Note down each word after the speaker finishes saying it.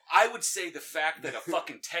I would say the fact that a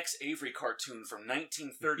fucking Tex Avery cartoon from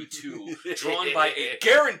 1932, drawn by a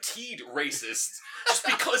guaranteed racist, just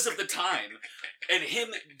because of the time, and him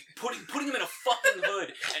putting him in a fucking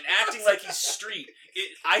hood and acting like he's street,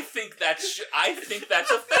 I think that's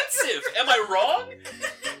offensive. Am I wrong?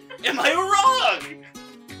 Am I wrong?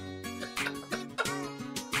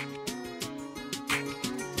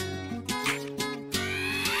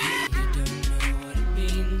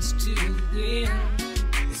 To win.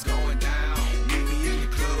 It's going down. Meet me in the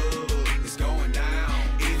club. It's going down.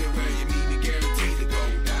 Anywhere you meet me, guaranteed to go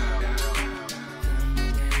down. Come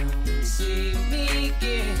down and see me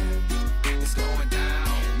again. It's going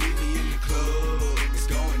down. Meet me in the club. It's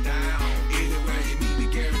going down. Anywhere you meet me,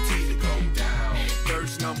 guaranteed to go down.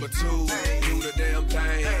 Verse number 2, do the damn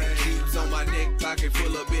thing. Keeps on my neck, pocket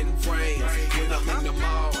full of bitten frames. When I'm in the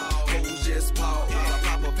mall, hoes just pause.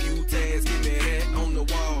 Pop a few tags, give me that on the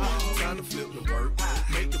wall. Time to flip the work,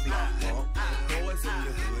 make the block pump. Boys in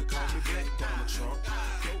the hood, call me Black Donald Trump.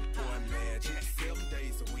 Dope boy magic, 7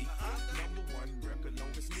 days a week. Number 1 record,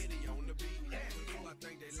 longest nitty on the beat. I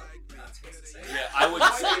think they like me. Yeah, I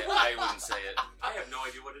wouldn't say it. I wouldn't say it. I have no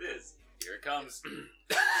idea what it is. Here it comes.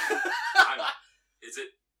 Is it?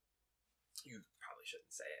 You probably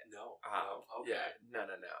shouldn't say it. No. Okay. Yeah. No.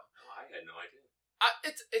 No, I had no idea.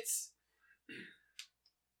 It's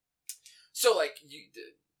so like you.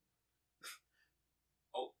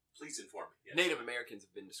 Oh, please inform me. Yes. Native Americans have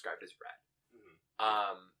been described as red.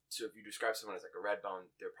 Mm-hmm. So if you describe someone as like a red bone,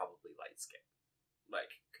 they're probably light skinned, like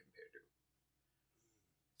compared to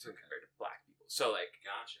black people. So like,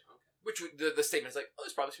 Gotcha. Okay. which the statement is like, oh,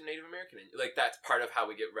 there's probably some Native American in you. Like that's part of how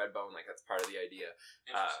we get red bone. Like that's part of the idea.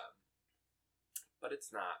 But it's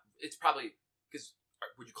not. It's probably because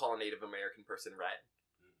would you call a Native American person red?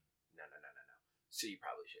 No. So you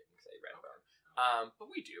probably shouldn't say red bone.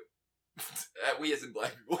 But we do. We as in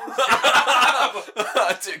black people. to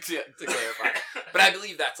clarify. But I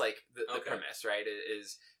believe that's like the premise, right?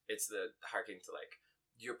 It's the harking to like,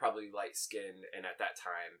 you're probably light skinned, and at that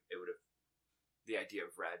time it would have the idea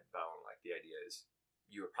of red bone, like the idea is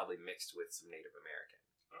you were probably mixed with some Native American.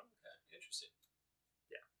 Oh, okay. Interesting.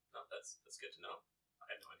 Yeah. No, that's good to know.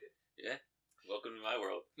 I had no idea. Yeah. Welcome to my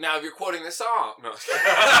world. Now, if you're quoting this song, no.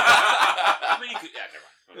 I mean, you could. Yeah, never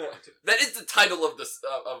mind. That is the title of this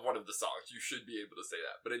of one of the songs. You should be able to say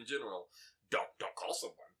that. But in general, don't call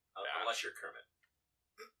someone. Unless you're Kermit.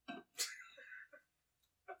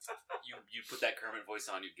 You put that Kermit voice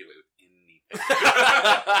on, you'd get away with anything.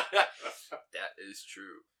 That is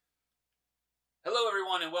true. Hello,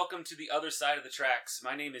 everyone, and welcome to The Other Side of the Tracks.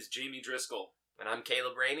 My name is Jamie Driscoll. And I'm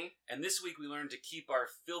Caleb Rainey. And this week we learned to keep our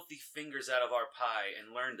filthy fingers out of our pie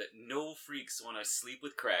and learned that no freaks want to sleep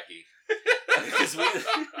with Cracky. Because we...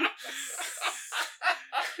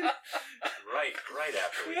 Right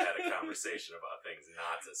after we had a conversation about things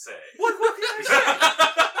not to say. What did I say?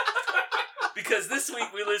 Because this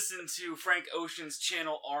week we listened to Frank Ocean's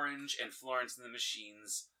Channel Orange and Florence and the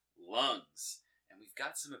Machine's Lungs. And we've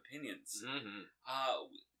got some opinions. Mm-hmm.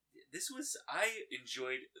 I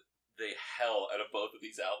enjoyed the hell out of both of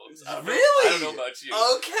these albums. Really? I don't know about you.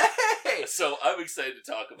 Okay. So I'm excited to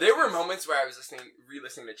talk about There were moments where I was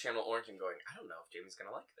re-listening to Channel Orange and going, I don't know if Jamie's going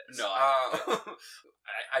to like this. No.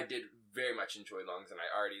 I did very much enjoy Lungs, and I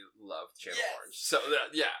already loved Channel Orange. So,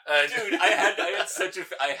 yeah. Dude,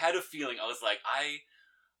 I had a feeling. I was like,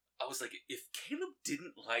 if Caleb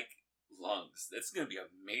didn't like Lungs, that's going to be a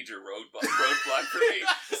major roadblock for me.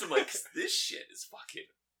 So I'm like, this shit is fucking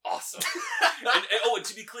awesome. and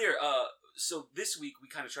to be clear, so this week we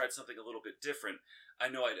kind of tried something a little bit different. I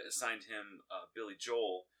know I'd assigned him Billy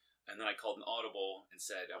Joel, and then I called an audible and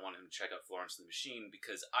said I wanted him to check out Florence and the Machine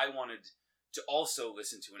because I wanted to also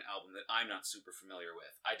listen to an album that I'm not super familiar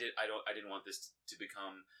with. I didn't want this to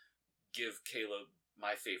become Give Caleb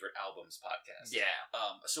My Favorite Albums podcast. Yeah.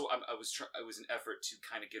 So it was an effort to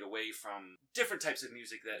kind of get away from different types of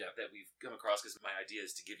music that we've come across, because my idea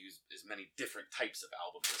is to give you as many different types of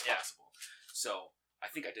albums as possible. So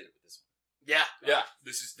I think I did it with this one. Yeah.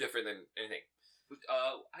 This is different than anything.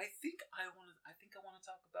 I think I want to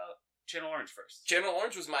talk about Channel Orange first. Channel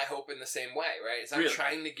Orange was my hope in the same way, right? I'm Really?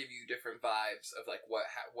 trying to give you different vibes of like what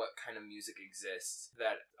kind of music exists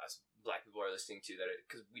that us black people are listening to,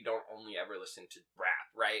 because we don't only ever listen to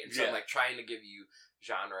rap, right? And so I'm like trying to give you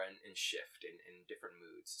genre and shift in different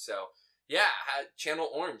moods. So yeah,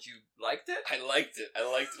 Channel Orange, you liked it? I liked it a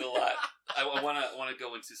lot. I want to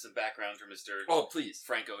go into some background for Mr. Please.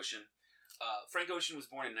 Frank Ocean. Frank Ocean was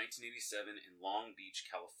born in 1987 in Long Beach,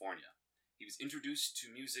 California. He was introduced to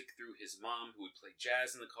music through his mom, who would play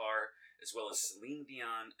jazz in the car, as well as Celine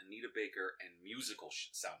Dion, Anita Baker, and musical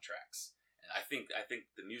soundtracks. I think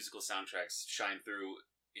the musical soundtracks shine through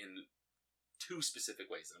in two specific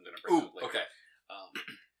ways that I'm going to bring up later. Okay.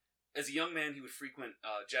 As a young man, he would frequent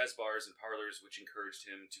jazz bars and parlors, which encouraged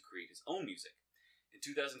him to create his own music. In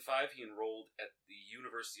 2005, he enrolled at the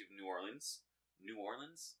University of New Orleans. New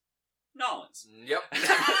Orleans? Nolans. Yep.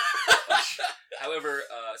 However,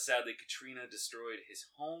 sadly, Katrina destroyed his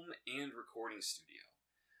home and recording studio.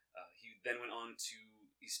 He then went on to...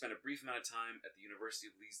 He spent a brief amount of time at the University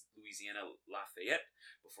of Louisiana Lafayette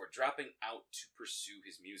before dropping out to pursue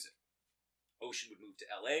his music. Ocean would move to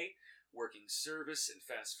LA, working service and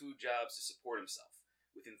fast food jobs to support himself.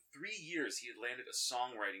 Within 3 years, he had landed a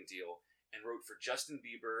songwriting deal and wrote for Justin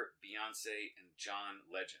Bieber, Beyonce, and John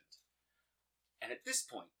Legend. And at this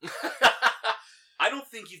point, I don't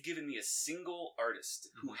think you've given me a single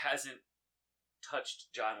artist who hasn't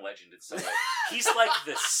touched John Legend in some way. He's like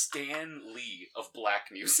the Stan Lee of black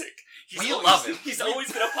music. We love him. He's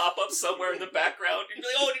always going to pop up somewhere in the background. You're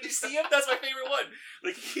like, oh, did you see him? That's my favorite one.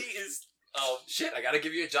 Like, he is... Shit, I gotta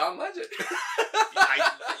give you a John Legend.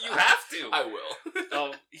 You have to. I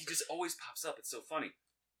will. He just always pops up. It's so funny.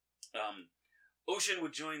 Ocean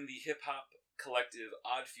would join the hip-hop collective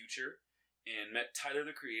Odd Future and met Tyler,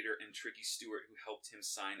 the Creator, and Tricky Stewart, who helped him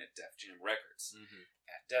sign at Def Jam Records. Mm-hmm.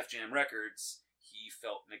 At Def Jam Records, he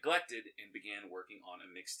felt neglected and began working on a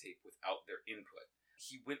mixtape without their input.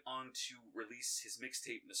 He went on to release his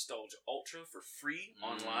mixtape Nostalgia Ultra for free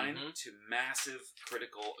online to massive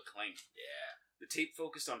critical acclaim. Yeah. The tape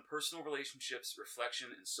focused on personal relationships, reflection,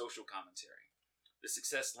 and social commentary. The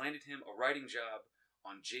success landed him a writing job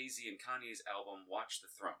on Jay-Z and Kanye's album Watch the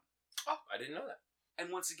Throne. Oh, I didn't know that. And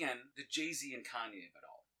once again, the Jay-Z and Kanye of it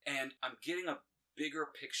all. And I'm getting a bigger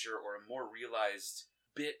picture or a more realized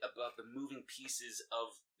bit about the moving pieces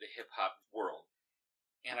of the hip-hop world.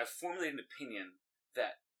 And I've formulated an opinion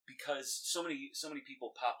that because so many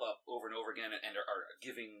people pop up over and over again and are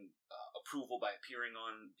giving approval by appearing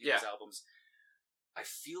on people's albums, I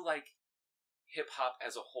feel like hip-hop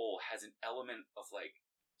as a whole has an element of like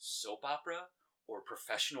soap opera or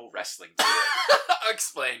professional wrestling to it.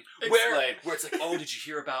 Explain. Where it's like, oh, did you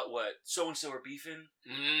hear about what so-and-so are beefing?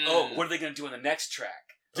 Oh, what are they going to do on the next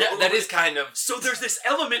track? Yeah, that is kind of... So there's this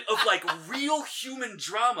element of like real human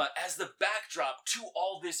drama as the backdrop to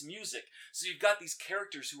all this music. So you've got these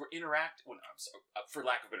characters who are for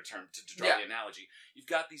lack of a better term, to draw the analogy, you've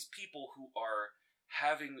got these people who are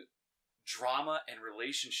having drama and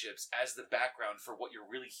relationships as the background for what you're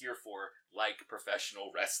really here for, like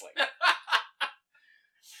professional wrestling.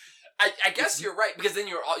 I guess you're right, because then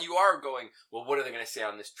you are going, well, what are they going to say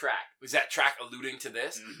on this track? Was that track alluding to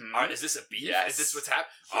this? Mm-hmm. Is this a beef? Yes. Is this what's happening?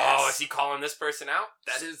 Yes. Oh, is he calling this person out?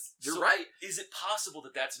 You're right. Is it possible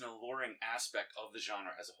that that's an alluring aspect of the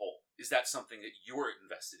genre as a whole? Is that something that you're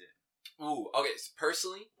invested in? Ooh, okay, so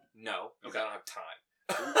personally, no, because Okay. I don't have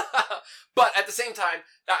time. But at the same time,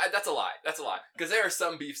 that's a lie. That's a lie. Because there are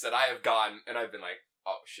some beefs that I have gone, and I've been like,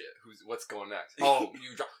 oh shit, what's going next? Oh,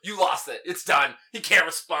 you lost it. It's done. He can't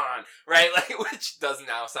respond, right? Like, which does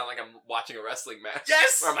now sound like I'm watching a wrestling match.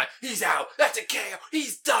 Yes! Where I'm like, he's out. That's a KO.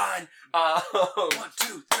 He's done. 1,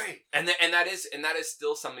 2, 3. And that is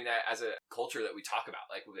still something that as a culture that we talk about.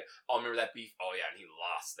 Like, oh, remember that beef? Oh yeah, and he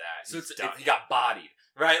lost that. So He's it's done. He got bodied,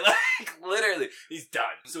 right? Like literally, he's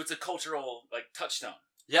done. So it's a cultural like touchdown.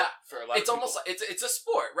 Yeah, for a lot of it's people. almost like it's a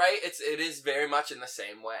sport, right? It is very much in the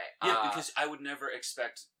same way. Yeah, because I would never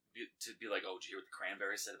expect to be like, oh, did you hear what the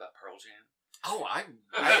Cranberries said about Pearl Jam? Oh, I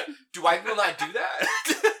will not do that.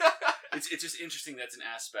 It's just interesting. That's an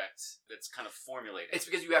aspect that's kind of formulated. It's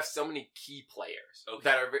because you have so many key players Okay.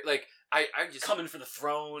 that are like I just coming for the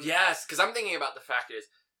throne. Yes, because I'm thinking about the fact is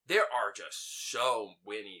there are just so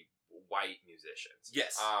many white musicians.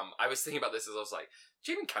 Yes. I was thinking about this as I was like,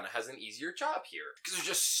 Jaden kind of has an easier job here because there's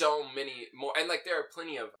just so many more, and like there are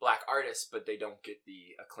plenty of black artists, but they don't get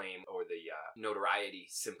the acclaim or the notoriety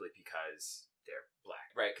simply because they're black,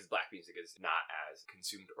 right? Because black music is not as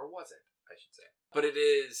consumed, or wasn't, I should say. But it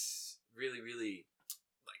is really, really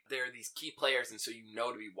like there are these key players, and so you know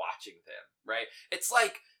to be watching them, right? It's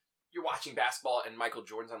like you're watching basketball and Michael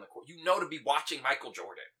Jordan's on the court. You know to be watching Michael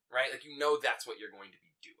Jordan, right? Like you know that's what you're going to be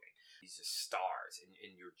doing. These are stars,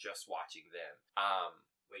 and you're just watching them.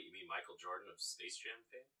 Wait, you mean Michael Jordan of Space Jam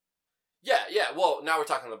fame? Yeah. Well, now we're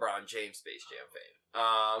talking LeBron James Space Jam fame.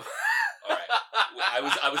 All right.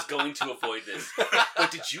 I was going to avoid this, but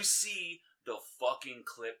did you see the fucking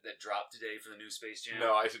clip that dropped today for the new Space Jam?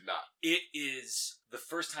 No, I did not. It is the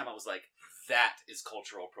first time I was like, that is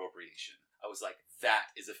cultural appropriation. I was like, that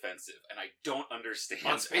is offensive, and I don't understand.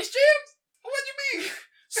 On Space Jam? What do you mean?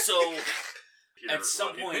 So. At some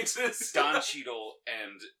What do you point, think this? Don Cheadle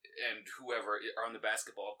and whoever are on the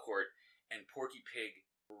basketball court, and Porky Pig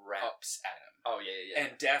raps at him. Oh, yeah.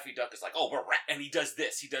 And Daffy Duck is like, oh, we're and he does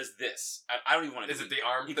this. I don't even want to. Is it the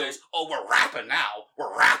arm He thing? goes, oh, we're rapping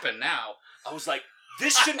now. I was like,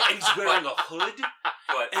 this shouldn't. And he's wearing a hood.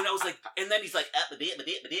 And I was like, and then he's like,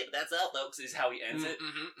 that's all, folks. Is how he ends it.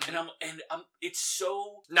 And I'm. It's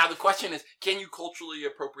so. Now the question is, can you culturally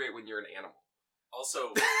appropriate when you're an animal?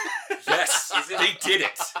 Also, Yes, they did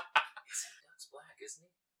it. Duck's black, isn't he?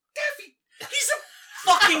 Daffy, he's a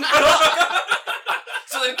fucking duck.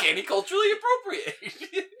 So then, can he culturally appropriate?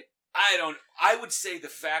 I would say the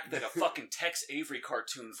fact that a fucking Tex Avery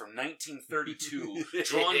cartoon from 1932,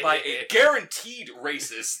 drawn by a guaranteed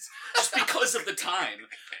racist, just because of the time,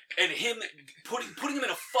 and him putting him in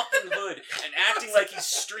a fucking hood and acting like he's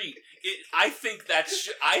street, I think that's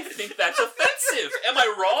offensive. Am I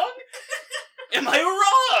wrong?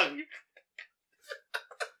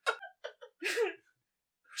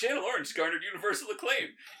 Channel Orange garnered universal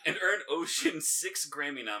acclaim and earned Ocean 6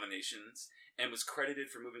 Grammy nominations and was credited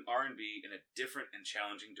for moving R&B in a different and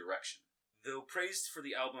challenging direction. Though praised for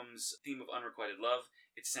the album's theme of unrequited love,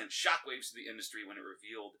 it sent shockwaves to the industry when it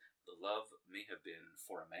revealed the love may have been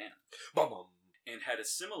for a man. And had a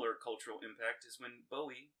similar cultural impact as when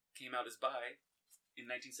Bowie came out as bi in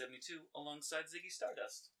 1972 alongside Ziggy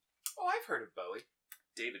Stardust. Oh, I've heard of Bowie.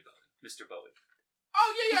 David Bowie. Mr. Bowie. Oh,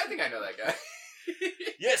 yeah, I think I know that guy.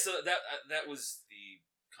 Yeah, so that was the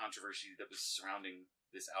controversy that was surrounding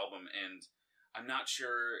this album, and I'm not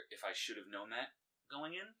sure if I should have known that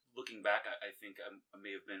going in. Looking back, I think I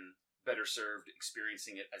may have been better served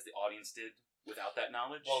experiencing it as the audience did without that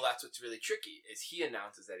knowledge. Well, that's what's really tricky, is he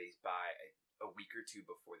announces that he's bi a week or two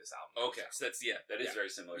before this album. Okay, so that is very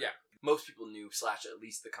similar. Yeah, most people knew, / at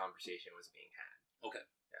least the conversation was being had. Okay.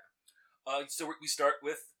 Yeah. So we start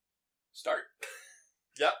with Start.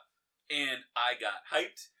 Yep. And I got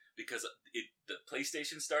hyped because the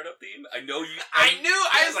PlayStation startup theme. I know you. I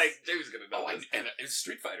was like, Dave's gonna know. And it was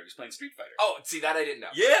Street Fighter. He was playing Street Fighter. Oh, see, that I didn't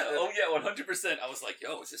know. Yeah. 100%. I was like,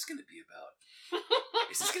 yo, is this gonna be about?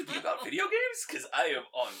 Is this gonna be about video games? Because I am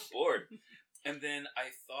on board. And then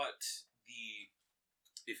I thought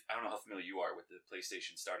I don't know how familiar you are with the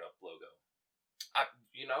PlayStation startup logo.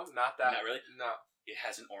 Not that. Not really. No. It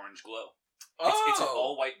has an orange glow. Oh, It's an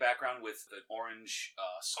all-white background with an orange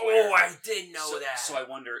square. Oh, I did know that. So I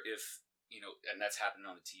wonder if, and that's happening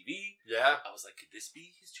on the TV. Yeah. I was like, could this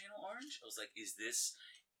be his channel orange? I was like, is this...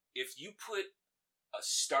 If you put a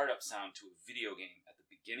startup sound to a video game at the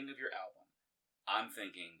beginning of your album, I'm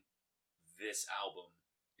thinking this album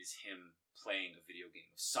is him playing a video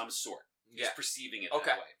game of some sort. He's perceiving it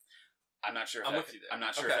that way. I'm not sure if with you there. I'm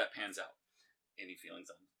not sure if that pans out. Any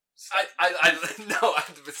feelings on No,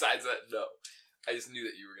 besides that, no. I just knew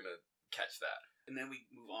that you were going to catch that. And then we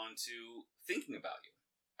move on to Thinking About You.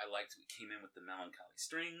 I liked we came in with the melancholy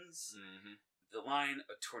strings. Mm-hmm. The line,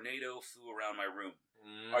 a tornado flew around my room.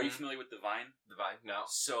 Mm-hmm. Are you familiar with the Vine? The Vine? No.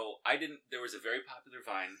 So there was a very popular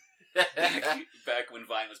Vine back when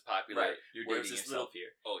Vine was popular. Right. You're dating yourself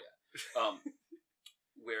here. Oh, yeah.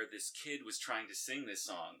 Where this kid was trying to sing this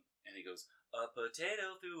song, and he goes, a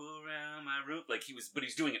potato flew around my room. Like but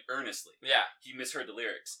he's doing it earnestly. Yeah. He misheard the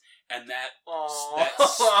lyrics. And that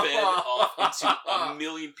sped off into a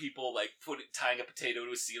million people, like, tying a potato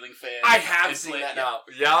to a ceiling fan. I have seen that now.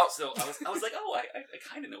 Yeah. So I was like, oh, I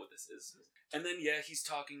kind of know what this is. And then, he's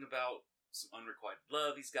talking about some unrequited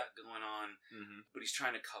love he's got going on, but he's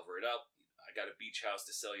trying to cover it up. I got a beach house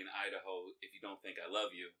to sell you in Idaho if you don't think I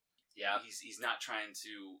love you. Yeah, he's not trying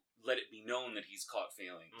to let it be known that he's caught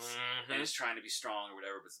feelings, and he's trying to be strong or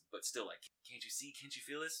whatever. But still, like, can't you see? Can't you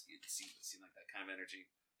feel this? It seemed like that kind of energy.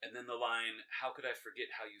 And then the line, "How could I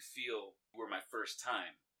forget how you feel? You were my first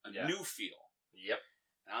time, a new feel." Yep.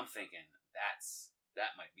 And I'm thinking that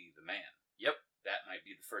might be the man. Yep. That might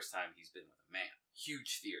be the first time he's been with a man.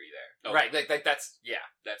 Huge theory there. Oh, right. Like that's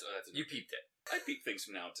That's you peeped it. I peep things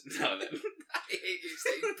from now and then. I hate you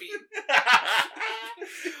saying peep.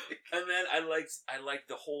 And then I liked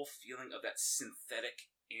the whole feeling of that synthetic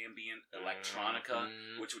ambient electronica,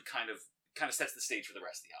 which would kind of sets the stage for the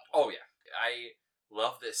rest of the album. Oh yeah, I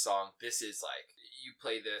love this song. This is like, you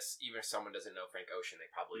play this, even if someone doesn't know Frank Ocean, they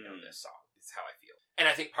probably know this song. It's how I feel. And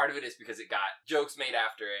I think part of it is because it got jokes made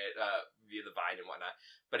after it via the Vine and whatnot,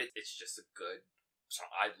 but it's just a good song.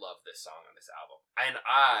 I love this song on this album. And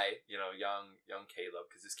I, young Caleb,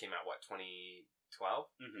 because this came out, 2012?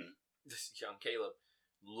 Mm-hmm. This young Caleb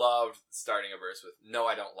loved starting a verse with, "No,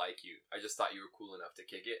 I don't like you. I just thought you were cool enough to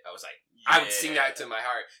kick it." I was like, I would sing that to my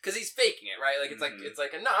heart. Because he's faking it, right? Like, it's like,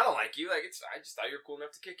 "No, I don't like you. Like, I just thought you were cool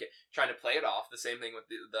enough to kick it." Trying to play it off. The same thing with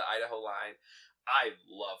the Idaho line. I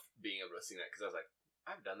love being able to sing that because I was like,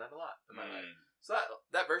 I've done that a lot in my life. So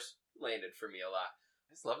that verse landed for me a lot.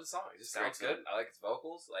 I just love the song. It just sounds Great good. I like its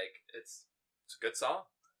vocals. Like it's a good song.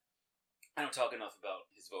 I don't talk enough about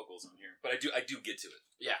his vocals on here, but I do get to it.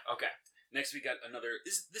 Yeah. Okay. Next, we got another.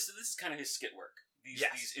 This is kind of his skit work.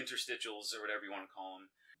 These interstitials or whatever you want to call them.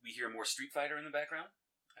 We hear more Street Fighter in the background.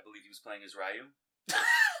 I believe he was playing as Ryu.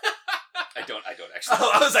 I don't actually.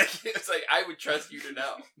 Oh, I was like, it's like I would trust you to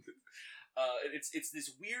know. It's this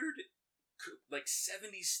weird, like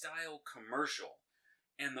 70s style commercial,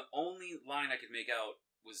 and the only line I could make out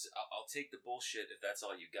was "I'll take the bullshit if that's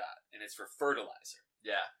all you got," and it's for fertilizer.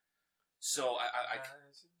 Yeah. So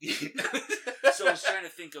so I was trying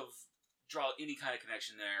to draw any kind of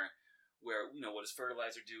connection there, where what does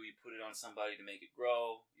fertilizer do? You put it on somebody to make it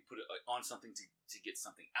grow. You put it on something to get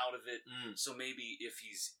something out of it. So maybe if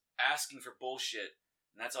he's asking for bullshit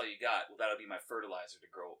and that's all you got, well, that'll be my fertilizer to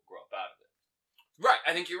grow up out of it. Right.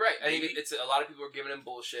 I think you're right. Maybe. I think it's a lot of people are giving him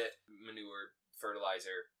bullshit, manure,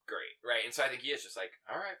 fertilizer. Great. Right. And so I think he is just like,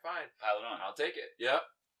 all right, fine, Pile it on. I'll take it. Yep.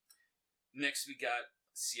 Next, we got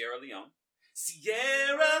Sierra Leone.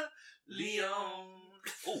 Sierra Leone.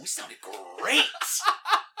 Oh, we sounded great.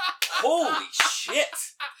 Holy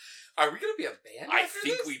shit. Are we going to be a band? I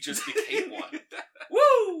think we just became one.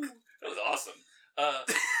 Woo! That was awesome. That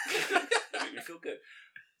made me feel good.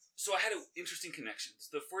 So I had interesting connections.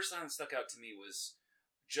 The first line that stuck out to me was,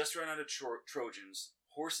 "Just run out of Trojans,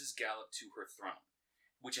 horses gallop to her throne,"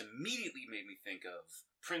 which immediately made me think of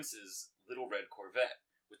Prince's Little Red Corvette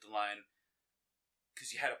with the line,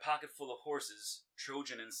 "Because you had a pocket full of horses,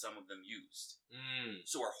 Trojan and some of them used."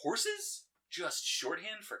 So are horses just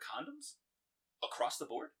shorthand for condoms? Across the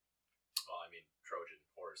board? Well, I mean, Trojan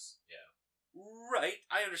horse, yeah. Right.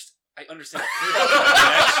 I understand the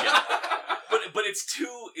connection. But it's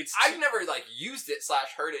too... I've never, used it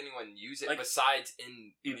 / heard anyone use it besides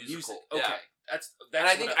in musical. music. Okay. Yeah. That's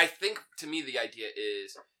and I think, to me, the idea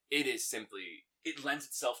is, it is simply... It lends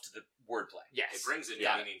itself to the wordplay. Yes. It brings a new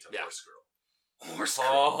meaning to horse girl. Horse girl.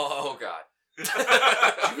 Oh, God. Did you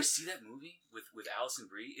ever see that movie with Alison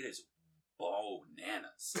Brie? It is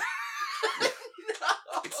bananas.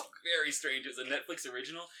 No. It's very strange. It was a Netflix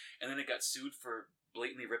original, and then it got sued for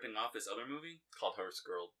blatantly ripping off this other movie Called Horse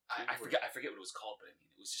Girl. I forget what it was called, but I mean,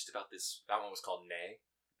 it was just about this. That one was called Nay.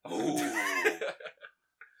 Oh,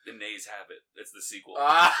 the Nays have it. That's the sequel.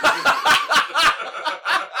 That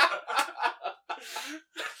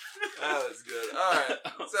was good. All right.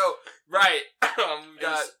 So, right. We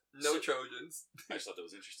got no Trojans. I just thought that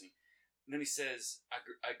was interesting. And then he says,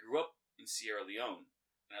 I grew up in Sierra Leone,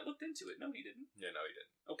 and I looked into it. No, he didn't. Yeah, no, he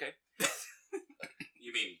didn't. Okay.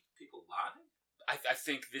 You mean people lie? I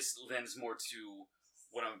think this lends more to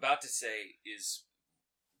what I'm about to say is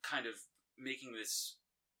kind of making this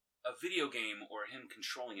a video game or him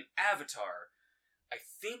controlling an avatar. I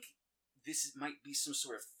think this might be some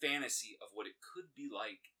sort of fantasy of what it could be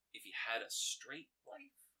like if he had a straight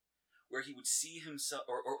life, where he would see himself,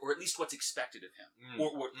 or at least what's expected of him,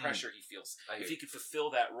 or what pressure he feels. If he could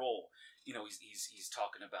fulfill that role, he's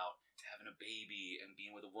talking about having a baby and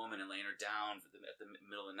being with a woman and laying her down at the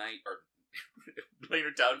middle of the night, or laying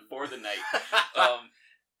her down for the night,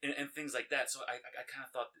 and things like that. So I kind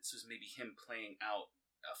of thought this was maybe him playing out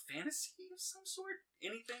a fantasy of some sort.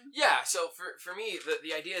 Anything? Yeah. So for me,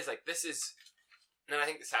 the idea is this is. And I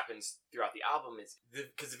think this happens throughout the album is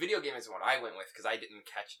because the video game is the one I went with because I didn't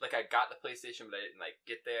catch I got the PlayStation but I didn't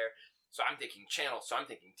get there, so I'm thinking channel, so I'm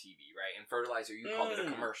thinking TV, right? And Fertilizer, you called it a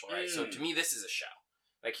commercial, right? So to me this is a show,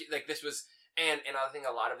 like this was, and I think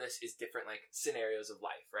a lot of this is different scenarios of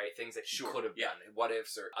life, right? Things that he could have done, what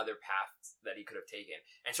ifs or other paths that he could have taken.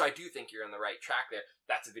 And so I do think you're on the right track there.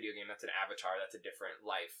 That's a video game, that's an avatar, that's a different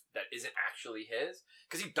life that isn't actually his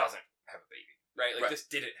because he doesn't have a baby. Right? This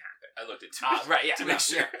didn't happen. I looked into it. Right, yeah. To make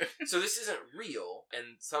sure. Yeah. So this isn't real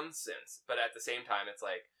in some sense, but at the same time, it's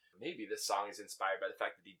maybe this song is inspired by the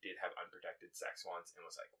fact that he did have unprotected sex once and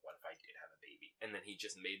was like, what if I did have a baby? And then he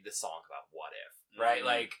just made the song about what if, right?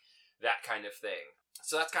 Mm-hmm. That kind of thing.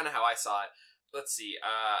 So that's kind of how I saw it. Let's see.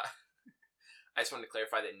 I just wanted to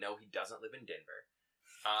clarify that no, he doesn't live in Denver.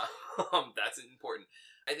 That's important.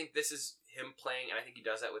 I think this is him playing, and I think he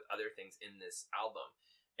does that with other things in this album,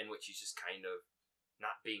 in which he's just kind of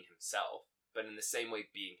not being himself, but in the same way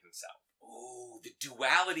being himself. Oh, the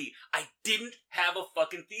duality! I didn't have a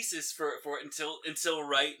fucking thesis for it until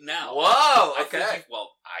right now. Whoa! Okay.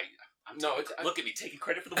 I'm look at me taking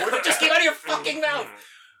credit for the word that just came out of your fucking mouth.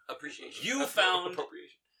 Appreciation. You found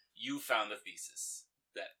appropriation. You found the thesis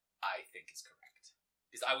that I think is correct.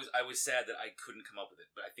 Because I was sad that I couldn't come up with it,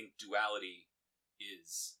 but I think duality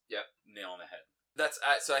is nail on the head. That's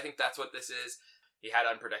so. I think that's what this is. He had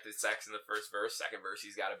unprotected sex in the first verse. Second verse,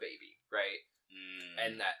 he's got a baby, right?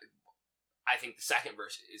 And that, I think the second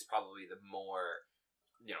verse is probably the more,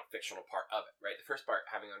 fictional part of it, right? The first part,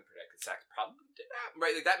 having unprotected sex, probably did happen,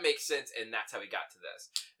 right? Like, that makes sense, and that's how he got to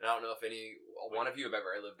this. And I don't know if any one of you have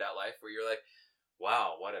ever lived that life where you're like,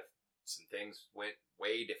 wow, what if some things went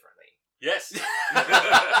way differently? Yes.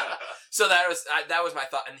 So that was my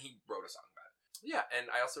thought, and he wrote a song about it. Yeah,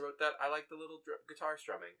 and I also wrote that I like the little guitar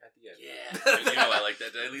strumming at the end. Yeah. I like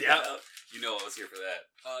that. Did I leave that out? I was here for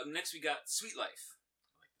that. Next we got Sweet Life.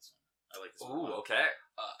 I like this one. Ooh, okay.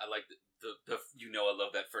 I like the I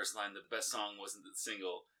love that first line. The best song wasn't the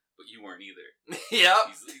single, but you weren't either.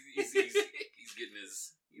 Yep. He's getting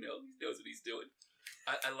his, he knows what he's doing.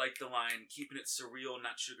 I like the line, keeping it surreal,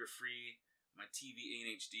 not sugar free. My TV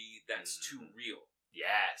ain't HD. That's too real.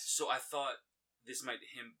 Yes. So I thought this might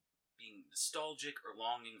him being nostalgic or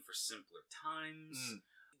longing for simpler times.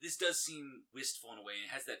 This does seem wistful in a way. It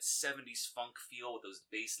has that 70s funk feel with those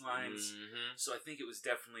bass lines. So I think it was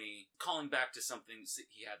definitely calling back to something that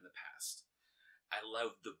he had in the past. I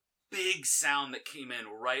love the big sound that came in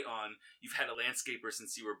right on You've Had a Landscaper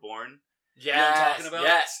Since You Were Born. Yes. You know what I'm talking about?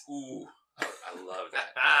 Yes. Ooh. I love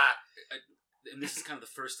that. And this is kind of the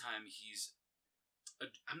first time he's...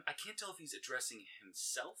 I can't tell if he's addressing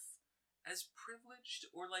himself as privileged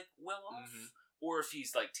or like well off. Or if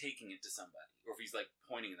he's like taking it to somebody, or if he's like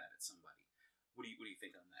pointing that at somebody. What do you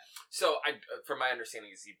think on that? So, from my understanding,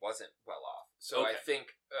 is he wasn't well off. So Okay. I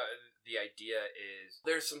think the idea is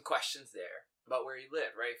there's some questions there about where he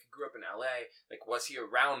lived, right? If he grew up in LA, like was he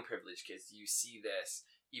around privileged kids? Do you see this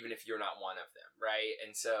even if you're not one of them, right?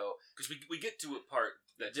 And so Because we get to a part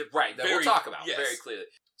that that we'll talk about very clearly.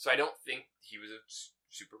 So I don't think he was a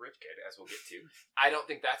super rich kid, as we'll get to. I don't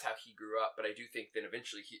think that's how he grew up, but I do think that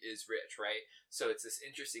eventually he is rich, right? So it's this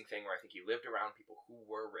interesting thing where I think he lived around people who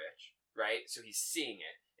were rich, right? So he's seeing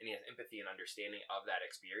it, and he has empathy and understanding of that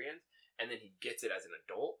experience, and then he gets it as an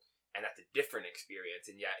adult, and that's a different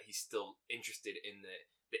experience, and yet he's still interested in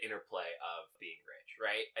the interplay of being rich,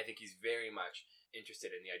 right? I think he's very much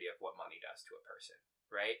interested in the idea of what money does to a person,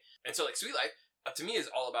 right? And so, like, Sweet Life, to me,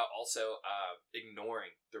 is all about also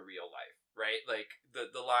ignoring the real life, right? Like,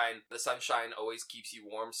 the line, the sunshine always keeps you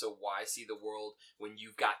warm, so why see the world when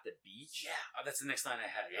you've got the beach? Yeah, that's the next line I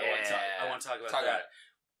had. Yeah. I want to talk about that.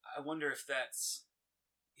 I wonder if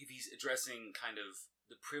he's addressing kind of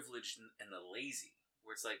the privileged and the lazy,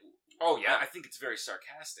 where it's like, oh yeah, I think it's very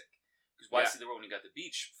sarcastic. Because why see the world when you got the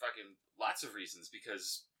beach? Fucking lots of reasons.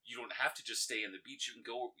 Because you don't have to just stay in the beach. You can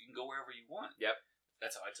go wherever you want. Yep.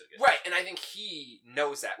 That's how I took it. Right, and I think he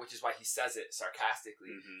knows that, which is why he says it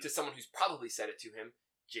sarcastically to someone who's probably said it to him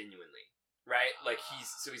genuinely, right? Like he's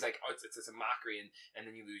like, oh, it's a mockery, and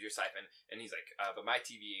then you lose your sight, and he's like, but my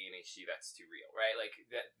TV and HD, that's too real, right? Like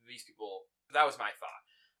these people. That was my thought.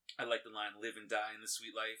 I like the line "live and die in the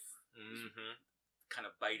sweet life," kind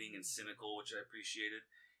of biting and cynical, which I appreciated,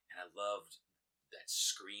 and I loved that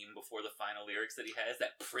scream before the final lyrics that he has,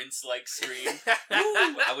 that Prince-like scream.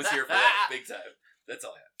 Woo! I was here for that big time. That's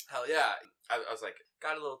all I had. Hell yeah. I was like,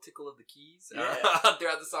 got a little tickle of the keys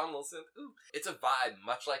throughout the song, a little synth. Ooh. It's a vibe,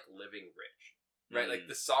 much like Living Rich. Right?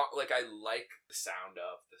 Like the song, like I like the sound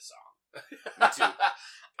of the song. Me too.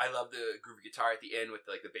 I love the groovy guitar at the end with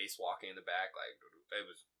like the bass walking in the back. Like, it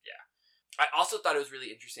was, yeah. I also thought it was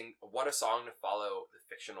really interesting. What a song to follow the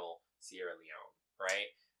fictional Sierra Leone,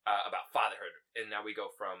 right? About fatherhood. And now we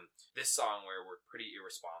go from this song where we're pretty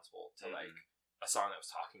irresponsible to like a song that was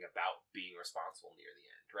talking about being responsible near the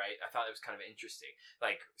end, right? I thought it was kind of interesting.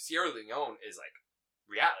 Like, Sierra Leone is like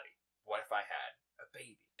reality. What if I had a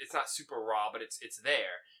baby? It's not super raw, but it's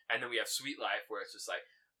there. And then we have Sweet Life where it's just like,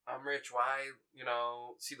 I'm rich, why,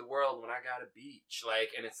 see the world when I got a beach?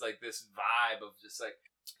 Like, and it's like this vibe of just like,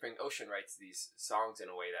 Frank Ocean writes these songs in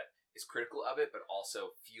a way that is critical of it, but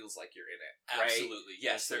also feels like you're in it. Right? Absolutely,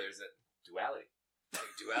 yes. So there's a duality.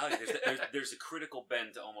 There's a critical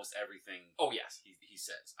bend to almost everything. Oh yes, he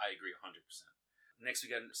says. I agree 100%. Next, we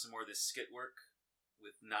got some more of this skit work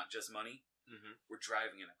with Not Just Money. We're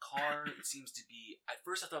driving in a car. It seems to be. At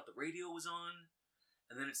first, I thought the radio was on,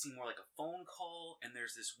 and then it seemed more like a phone call. And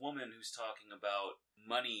there's this woman who's talking about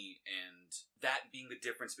money and that being the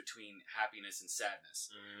difference between happiness and sadness.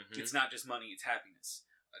 It's not just money; it's happiness.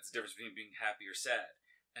 It's the difference between being happy or sad.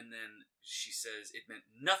 And then she says, it meant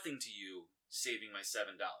nothing to you saving my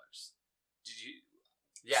 $7. Did you?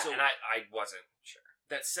 Yeah, so, and I wasn't sure.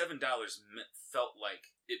 That $7 felt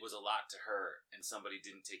like it was a lot to her, and somebody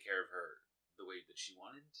didn't take care of her the way that she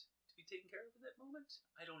wanted to be taken care of in that moment.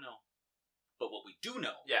 I don't know. But what we do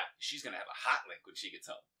know, is she's going to have a hot link when she gets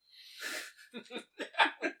home.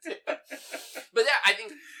 But yeah, I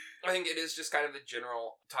think I think it is just kind of a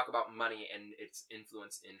general talk about money and its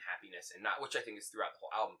influence in happiness, and not, which I think is throughout the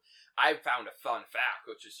whole album. I found a fun fact,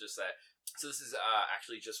 which is just that. So this is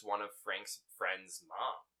actually just one of Frank's friend's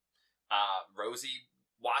mom, Rosie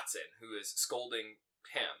Watson, who is scolding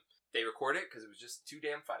him. They recorded it because it was just too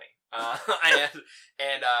damn funny,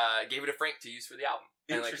 and gave it to Frank to use for the album.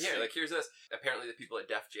 And here's this. Apparently, the people at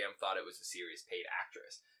Def Jam thought it was a serious paid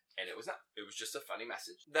actress. And it was not. It was just a funny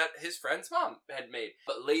message that his friend's mom had made.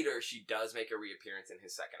 But later, she does make a reappearance in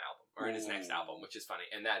his second album, or in his next album, which is funny.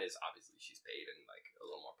 And that is, obviously, she's paid and, like, a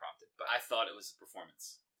little more prompted. But I thought it was a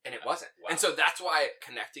performance. And it wasn't. Wow. And so that's why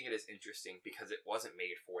connecting it is interesting, because it wasn't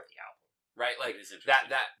made for the album. Right? Like, It is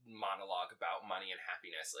that monologue about money and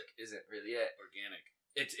happiness, like, isn't really it. Organic.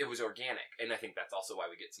 It was organic. And I think that's also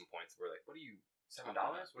why we get some points where, like, what are you... $7?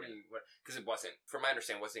 What do you? Because it wasn't, from my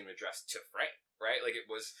understanding, it wasn't even addressed to Frank, right? Like, it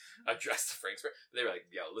was addressed to Frank's friend. They were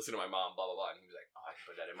like, "Yo, listen to my mom, blah blah blah," and he was like, "Oh, I can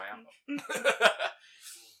put that in my album."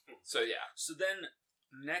 So yeah. So then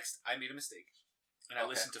next, I made a mistake, and I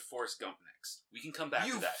listened to Forrest Gump next. We can come back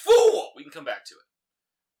to that. You fool! We can come back to it.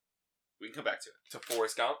 We can come back to it. To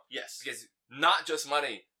Forrest Gump, Yes. because not just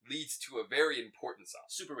money leads to a very important song.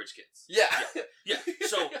 Super Rich Kids. Yeah. Yeah.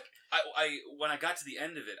 So I when I got to the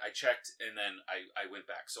end of it, I checked and then I went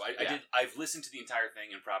back. So I've listened to the entire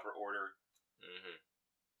thing in proper order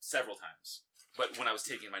several times. But when I was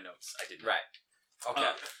taking my notes, I didn't. Right.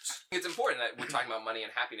 Okay. It's important that we're talking about money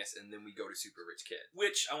and happiness, and then we go to Super Rich Kid.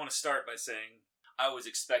 Which I want to start by saying I was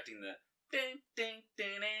expecting the ding ding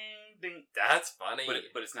ding ding ding. That's funny.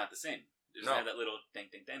 But it's not the same. There's No. not that little ding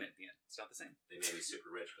ding ding at the end. It's not the same. They may be super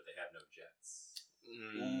rich, but they have no jets.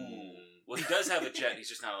 Ooh. Well, he does have a jet. He's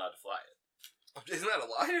just not allowed to fly it. Isn't that a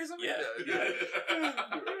lie or something? Yeah.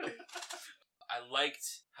 I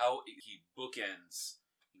liked how he bookends.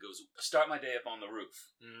 He goes, "Start my day up on the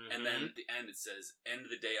roof," and then at the end it says, "End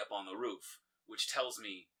the day up on the roof," which tells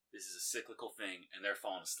me this is a cyclical thing, and they're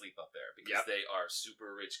falling asleep up there because they are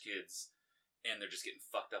super rich kids, and they're just getting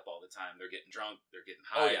fucked up all the time. They're getting drunk, they're getting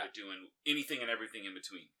high, they're doing anything and everything in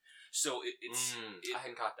between. So it's I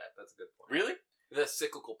hadn't caught that. That's a good point. Really The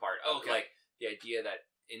cyclical part of Okay. like the idea that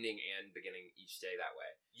ending and beginning each day that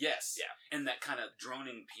way. yes, Yeah. and that kind of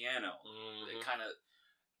droning piano. Mm-hmm. It kind of,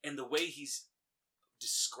 and the way he's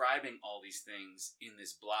describing all these things in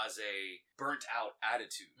this blasé, burnt out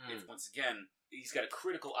attitude. It's, once again, he's got a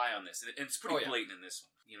critical eye on this, and it's pretty blatant in this one.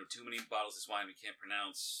 You know, too many bottles of wine we can't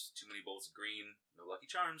pronounce, too many bowls of green, no Lucky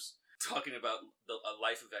Charms. Talking about a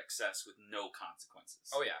life of excess with no consequences.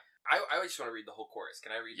 Oh yeah, I just want to read the whole chorus. Can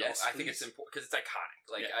I read? Yes, the whole? I think please. it's important because it's iconic.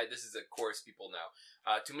 Like this is a chorus people know.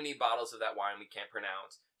 Too many bottles of that wine we can't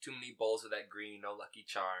pronounce. Too many bowls of that green, no Lucky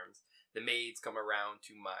Charms. The maids come around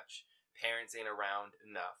too much. Parents ain't around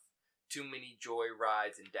enough. Too many joy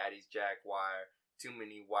rides in Daddy's Jaguar. Too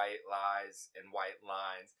many white lies and white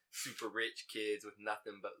lines. Super rich kids with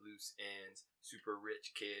nothing but loose ends. Super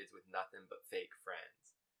rich kids with nothing but fake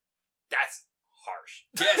friends. That's harsh.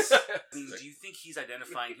 Yes. I mean, do you think he's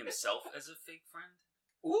identifying himself as a fake friend?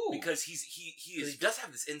 Ooh. Because he does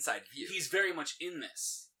have this inside view. He's very much in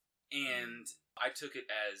this, and I took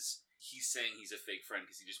it as he's saying he's a fake friend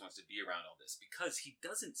because he just wants to be around all this. Because he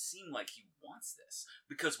doesn't seem like he wants this.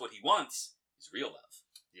 Because what he wants is real love.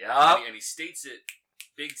 Yeah. And he states it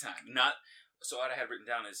big time. Not. So what I had written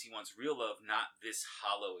down is he wants real love, not this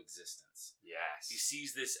hollow existence. Yes. He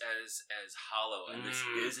sees this as hollow, and this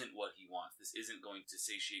isn't what he wants. This isn't going to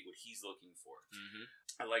satiate what he's looking for.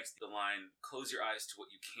 I liked the line, "Close your eyes to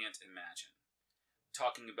what you can't imagine."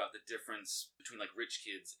 Talking about the difference between like rich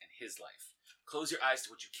kids and his life. Close your eyes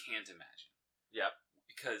to what you can't imagine. Yep.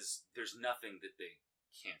 Because there's nothing that they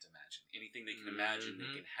can't imagine. Anything they can imagine,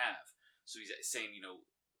 they can have. So he's saying, you know,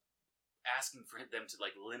 asking for them to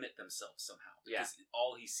like limit themselves somehow, because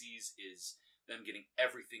all he sees is them getting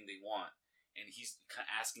everything they want, and he's kind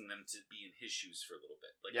of asking them to be in his shoes for a little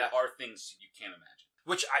bit. Like there are things you can't imagine.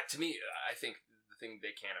 Which to me, I think the thing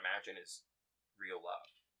they can't imagine is real love.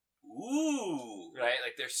 Ooh, right?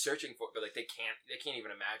 Like they're searching for it, but like they can't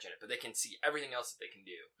even imagine it, but they can see everything else that they can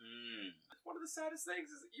do. One of the saddest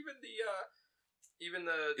things is even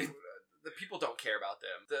the people don't care about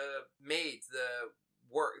them. The maids, the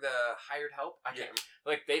hired help, I can't remember.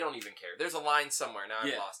 Like, they don't even care. There's a line somewhere, now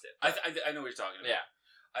I've lost it. I know what you're talking about. Yeah.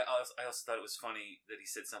 I also thought it was funny that he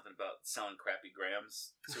said something about selling crappy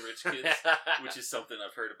grams to rich kids, which is something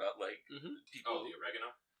I've heard about, like, people... Oh, the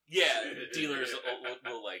oregano? Yeah, dealers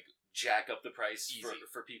will like, jack up the price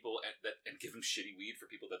for people and give them shitty weed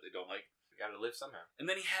for people that they don't like. We gotta live somehow. And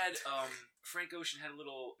then he had, Frank Ocean had a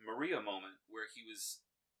little Maria moment where he was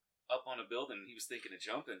up on a building and he was thinking of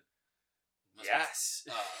jumping. Yes.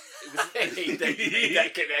 It was I hate that you made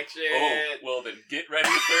that connection. Oh, well then get ready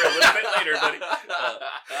for a little bit later, buddy.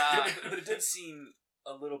 But it did seem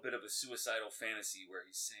a little bit of a suicidal fantasy where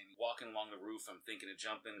he's saying, walking along the roof, I'm thinking of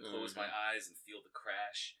jumping, close my eyes and feel the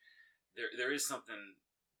crash. There is something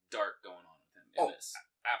dark going on with him in this.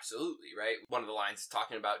 Absolutely, right? One of the lines is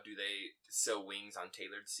talking about, do they sew wings on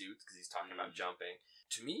tailored suits? Because he's talking about jumping.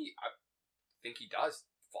 To me, I think he does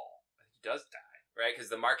fall. I think he does die, right?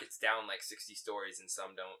 Because the market's down like 60 stories and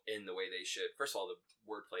some don't in the way they should. First of all, the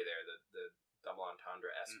wordplay there, the double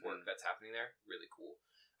entendre-esque work that's happening there, really cool.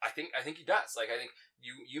 I think he does. Like, I think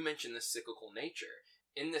you mentioned the cyclical nature.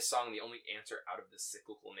 In this song, the only answer out of the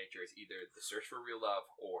cyclical nature is either the search for real love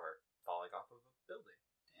or falling off of a building.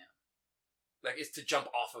 Like, it's to jump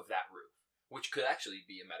off of that roof, which could actually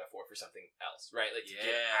be a metaphor for something else, right? Like, to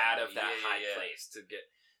get out of that high place, to get...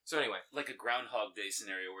 So anyway. Like a Groundhog Day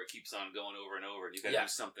scenario where it keeps on going over and over, and you gotta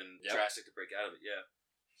do something drastic to break out of it,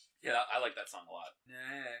 Yeah, I like that song a lot.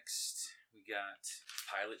 Next, we got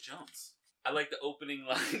Pilot Jones. I like the opening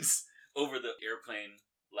lines over the airplane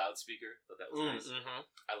loudspeaker. Thought that was nice.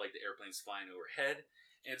 I like the airplanes flying overhead.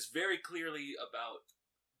 And it's very clearly about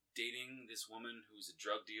dating this woman who's a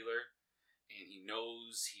drug dealer, and he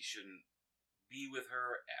knows he shouldn't be with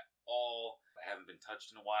her at all. I haven't been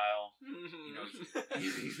touched in a while. You know,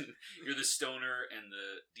 you're the stoner and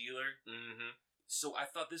the dealer. So I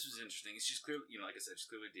thought this was interesting. She's clearly, like I said,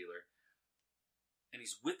 she's clearly a dealer. And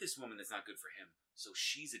he's with this woman that's not good for him. So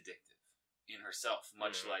she's addictive in herself,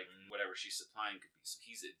 much like whatever she's supplying could be. So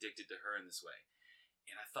he's addicted to her in this way.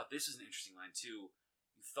 And I thought this was an interesting line too.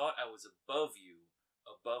 You thought I was above you,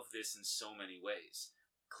 above this in so many ways.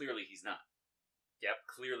 Clearly he's not.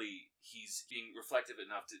 Clearly he's being reflective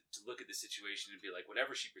enough to look at the situation and be like,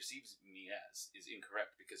 whatever she perceives me as is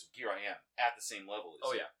incorrect, because here I am at the same level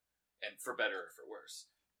as you. And for better or for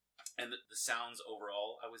worse. And the sounds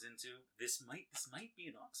overall I was into. This might be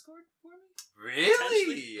an aux chord for me.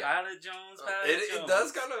 Really? Pilot Jones. It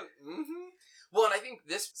does kind of. Well, and I think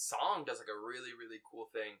this song does like a really, really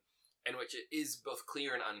cool thing, in which it is both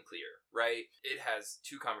clear and unclear, right? It has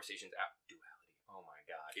two conversations at duality. Oh my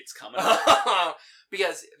god, it's coming up.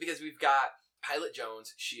 because we've got Pilot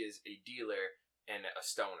Jones. She is a dealer and a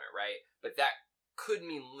stoner, right? But that could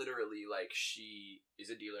mean literally like she is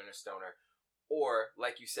a dealer and a stoner. Or,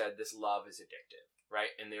 like you said, this love is addictive,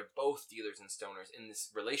 right? And they're both dealers and stoners in this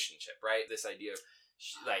relationship, right? This idea of,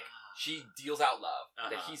 she deals out love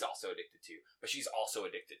that he's also addicted to, but she's also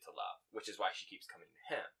addicted to love, which is why she keeps coming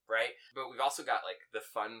to him, right? But we've also got, like, the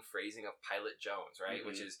fun phrasing of Pilot Jones, right?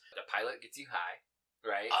 Which is, the pilot gets you high,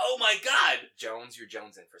 right? Oh my god! Jones, you're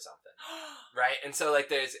jonesing for something, right? And so, like,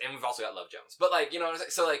 and we've also got Love Jones. But, like, you know what I'm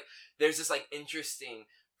saying? So, like, there's this, like, interesting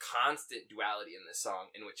constant duality in this song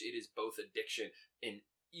in which it is both addiction in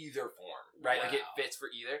either form, right? Wow. Like it fits for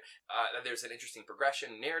either. There's an interesting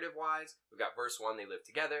progression narrative wise. We've got verse 1, they live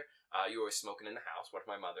together. You're always smoking in the house. What if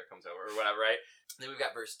my mother comes over or whatever, right? Then we've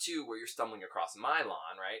got verse 2 where you're stumbling across my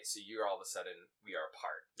lawn, right? So you're all of a sudden, we are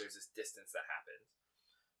apart. There's this distance that happens.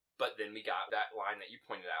 But then we got that line that you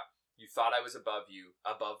pointed out. You thought I was above you,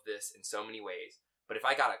 above this in so many ways. But if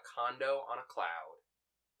I got a condo on a cloud,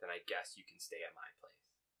 then I guess you can stay at my place.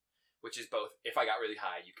 Which is both, if I got really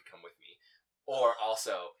high, you could come with me. Or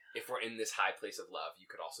also, if we're in this high place of love, you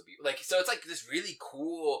could also be... Like, so it's like this really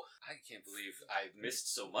cool... I can't believe I missed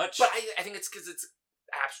so much. But I think it's because it's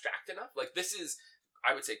abstract enough. Like, this is,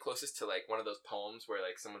 I would say, closest to, like, one of those poems where,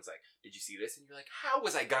 like, someone's like, did you see this? And you're like, how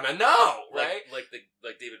was I gonna know? Right? Like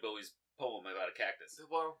David Bowie's poem about a cactus.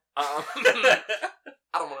 Well, I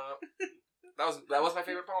don't know. That was my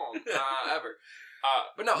favorite poem ever.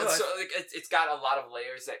 But no, so like it's got a lot of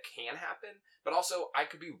layers that can happen, but also I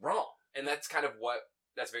could be wrong, and that's kind of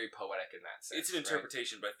that's very poetic in that sense. It's an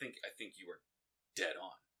interpretation, right? But I think you were dead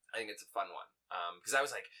on. I think it's a fun one because I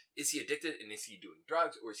was like, is he addicted, and is he doing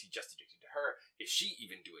drugs, or is he just addicted to her? Is she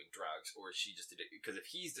even doing drugs, or is she just addicted? Because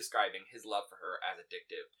if he's describing his love for her as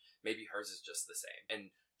addictive, maybe hers is just the same,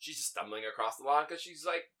 and she's just stumbling across the lawn because she's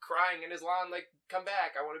like crying in his lawn, like, come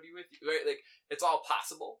back, I want to be with you, right? Like, it's all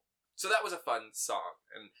possible. So that was a fun song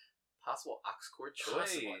and possible aux chord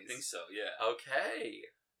choice. I think so, yeah. Okay.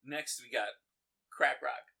 Next we got Crack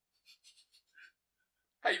Rock.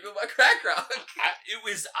 How you feel about Crack Rock?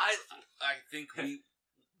 I think we...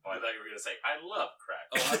 Oh, I thought you were going to say, I love crack.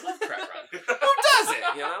 Oh, I love Crack Rock. Who doesn't,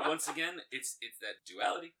 you know? Once again, it's that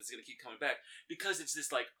duality that's going to keep coming back because it's this,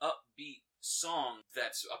 like, upbeat song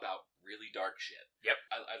that's about really dark shit. Yep.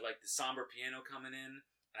 I like the somber piano coming in.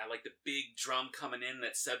 And I like the big drum coming in,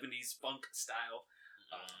 that 70s funk style.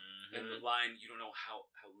 And the line, you don't know how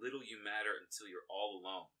little you matter until you're all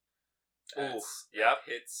alone. Yep.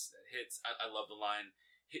 Hits. I love the line,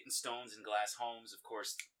 hitting stones in glass homes. Of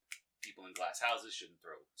course, people in glass houses shouldn't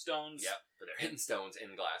throw stones. Yep. But they're hitting stones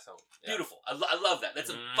in glass homes. Yep. Beautiful. I love that. That's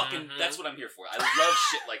a that's what I'm here for. I love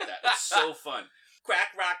shit like that. It's so fun.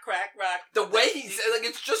 Crack rock, crack rock. The way he said, like,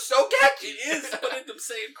 it's just so catchy. It is, but I'm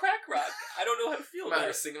saying crack rock. I don't know how to feel about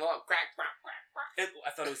it. Sing along. Crack rock, crack rock.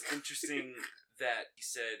 I thought it was interesting that he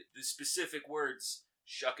said the specific words,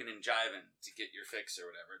 shucking and jiving to get your fix or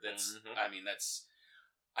whatever. That's, I mean,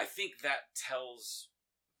 I think that tells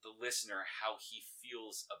the listener how he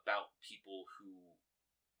feels about people who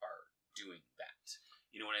are doing that.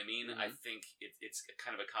 You know what I mean? I think it's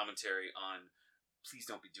kind of a commentary on, please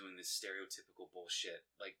don't be doing this stereotypical bullshit.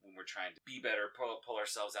 Like when we're trying to be better, pull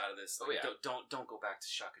ourselves out of this. Like, don't go back to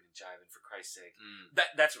shucking and jiving, for Christ's sake.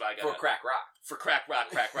 That's what I got. For crack rock. For crack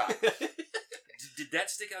rock. Did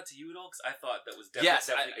that stick out to you at all? Because I thought that was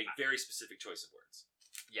definitely a very specific choice of words.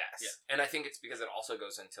 Yes. Yeah. And I think it's because it also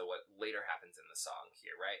goes into what later happens in the song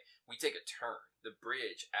here, right? We take a turn. The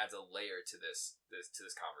bridge adds a layer to this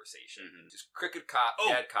conversation. Just crooked cop,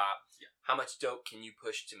 dead cop. Yeah. How much dope can you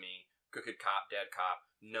push to me? Crooked cop, dead cop,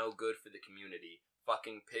 no good for the community.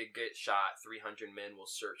 Fucking pig get shot, 300 men will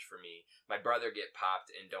search for me. My brother get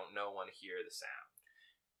popped and don't no one hear the sound.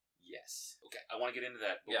 Yes. Okay, I want to get into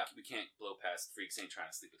that, but we can't blow past Freaks Ain't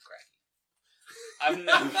Trying to Sleep with Cracky.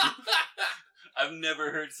 I've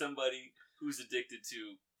never heard somebody who's addicted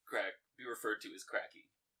to crack be referred to as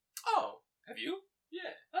cracky. Oh. Have you?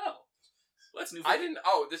 Yeah. Oh. Well, that's new. I didn't.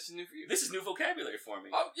 Oh, this is new for you. This is new vocabulary for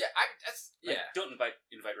me. Oh yeah, yeah. Don't invite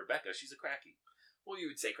Rebecca. She's a cracky. Well,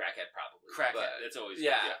 you would say crackhead probably. Crackhead. That's always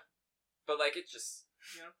yeah. But like it's just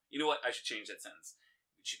You know what? I should change that sentence.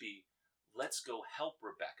 It should be, let's go help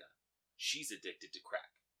Rebecca. She's addicted to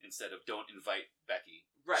crack. Instead of don't invite Becky.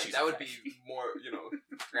 Right. That would be more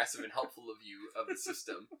progressive and helpful of you of the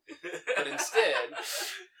system. But instead.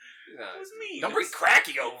 That was mean. Don't bring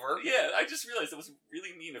Cracky over. Yeah, I just realized that was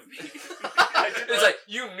really mean of me. It's like,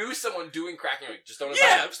 you knew someone doing crack and you're like, just don't invite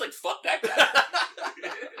him. I'm just like, fuck that guy.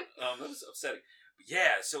 That was upsetting. But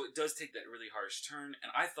yeah, so it does take that really harsh turn,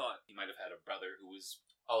 and I thought he might have had a brother who was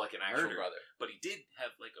like an actual brother. But he did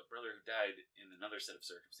have like a brother who died in another set of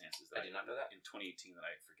circumstances. I did not know that. In 2018 that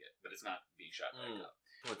I forget, but it's not being shot by a cop.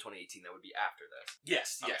 Well, 2018, that would be after this.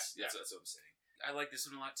 Yes, that's what I'm saying. I like this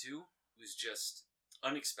one a lot too. It was just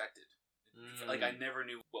unexpected. Like I never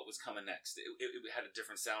knew what was coming next. It had a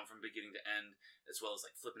different sound from beginning to end, as well as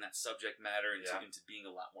like flipping that subject matter into being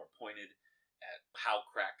a lot more pointed at how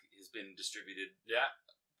crack has been distributed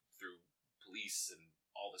through police and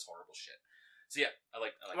all this horrible shit. So yeah, I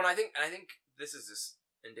like well, I think this is just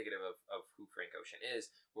indicative of who Frank Ocean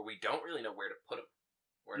is, where we don't really know where to put him,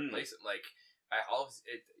 where to place him. Like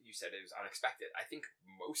you said, it was unexpected. I think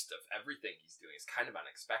most of everything he's doing is kind of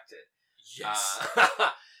unexpected. Yes.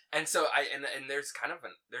 And so and there's kind of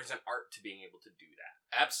there's an art to being able to do that.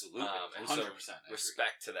 Absolutely. And 100%. So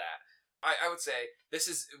respect to that. I would say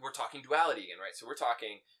we're talking duality again, right? So we're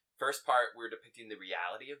talking first part, we're depicting the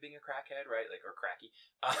reality of being a crackhead, right? Like, or cracky.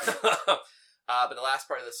 But the last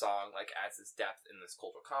part of the song like adds this depth and this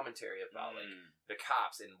cultural commentary about like the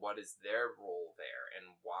cops and what is their role there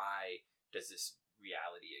and why does this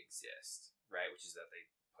reality exist, right? Which is that they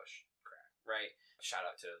push crack, right? Shout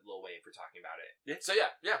out to Lil Wayne for talking about it. Yeah. So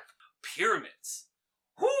yeah. Pyramids.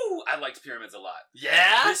 Woo! I liked Pyramids a lot.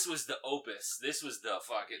 Yeah? This was the opus. This was the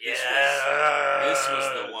fuck it. This was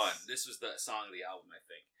the one. This was the song of the album, I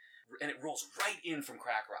think. And it rolls right in from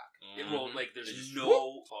crack rock. It rolled like there's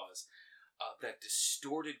no pause. That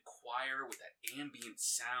distorted choir with that ambient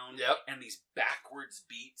sound and these backwards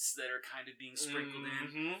beats that are kind of being sprinkled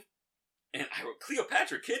in. And I wrote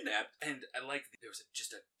Cleopatra Kidnapped, and I like there was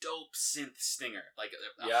just a dope synth stinger, like a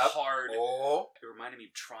hard. It reminded me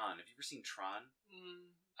of Tron. Have you ever seen Tron?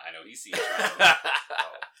 I know he's seen Tron.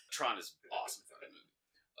 Tron is awesome fucking movie.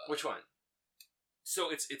 Which one? So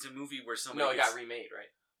it's a movie where somebody. No, it got remade,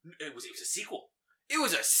 right? It was a sequel. It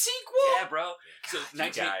was a sequel? Yeah, bro. So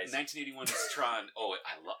 1981's Tron. Oh,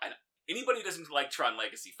 anybody who doesn't like Tron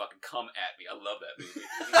Legacy, fucking come at me. I love that movie.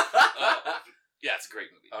 Yeah, it's a great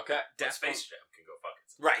movie. Okay. Space Jam can go fuck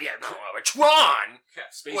itself. Right, yeah. No, Tron!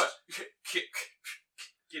 Space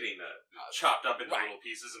Getting chopped up into little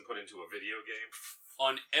pieces and put into a video game.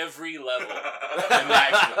 On every level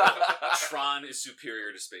imaginable, Tron is superior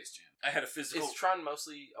to Space Jam. I had a physical... Is Tron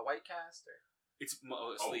mostly a white cast? Or? It's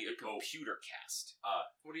mostly a computer cast.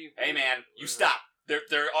 What do you... Hey, man, you stop.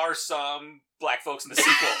 There are some black folks in the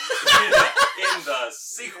sequel. In the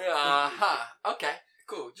sequel. Okay,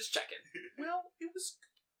 cool. Just checking. Well, it was...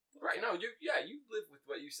 Right, no, you live with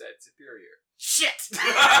what you said. Superior. Shit!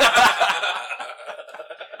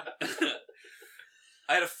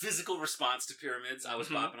 physical response to pyramids. I was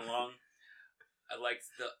bopping along. I liked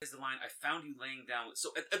the line, I found you laying down.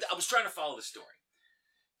 So I was trying to follow the story.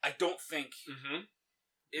 I don't think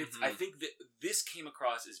it's. I think that this came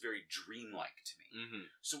across as very dreamlike to me.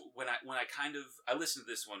 So when I listened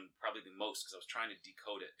to this one probably the most because I was trying to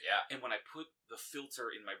decode it. Yeah. And when I put the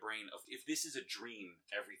filter in my brain of if this is a dream,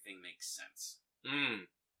 everything makes sense.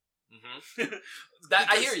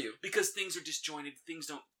 I hear you, because things are disjointed. Things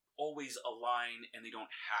don't always align, and they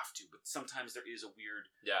don't have to. But sometimes there is a weird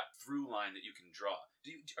through line that you can draw.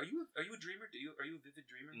 Are you a dreamer? Are you a vivid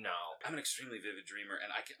dreamer? No, I'm an extremely vivid dreamer,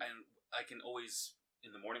 and I can always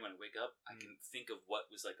in the morning when I wake up, I can think of what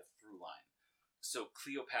was like a through line. So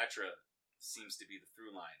Cleopatra seems to be the through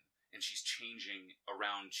line, and she's changing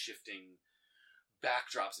around, shifting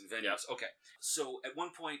backdrops and venues. Okay, so at one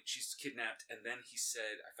point she's kidnapped, and then he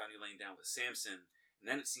said, "I found you laying down with Samson." And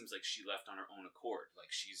then it seems like she left on her own accord, like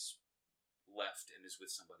she's left and is with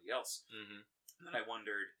somebody else. And then I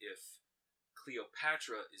wondered if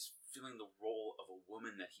Cleopatra is filling the role of a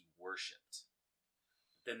woman that he worshipped.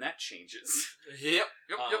 Then that changes. Yep.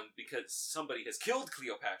 Because somebody has killed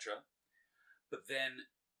Cleopatra, but then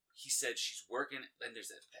he said she's working, and there's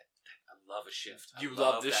that I love a shift. You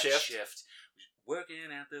love the shift? Working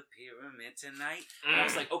at the pyramid tonight. And I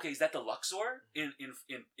was like, okay, is that the Luxor in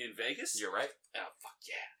Vegas? You're right. Oh, fuck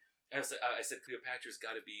yeah. I said Cleopatra's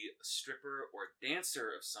got to be a stripper or a dancer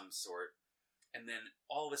of some sort. And then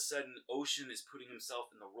all of a sudden, Ocean is putting himself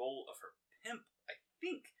in the role of her pimp, I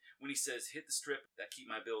think, when he says, hit the strip that keep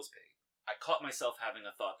my bills paid. I caught myself having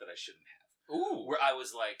a thought that I shouldn't have. Ooh. Where I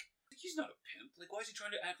was like, he's not a pimp. Like, why is he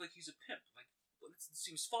trying to act like he's a pimp? Like, well, it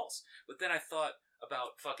seems false. But then I thought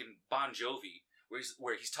about fucking Bon Jovi,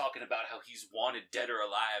 where he's talking about how he's wanted dead or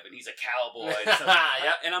alive, and he's a cowboy.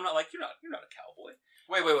 Yeah. And I'm not like, you're not a cowboy.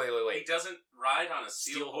 Wait. He doesn't ride on a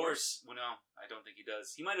steel horse. Well, no, I don't think he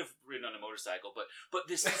does. He might have ridden on a motorcycle, but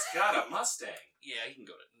this He's got a Mustang. Yeah, he can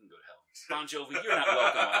go to hell. Bon Jovi, you're not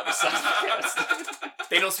welcome on other sides.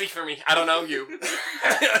 They don't speak for me. I don't know you.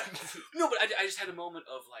 No, but I just had a moment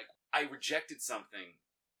of like, I rejected something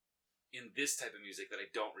in this type of music that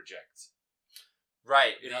I don't reject.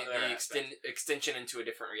 Right, In the other aspects. extension into a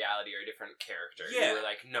different reality or a different character. Yeah. You were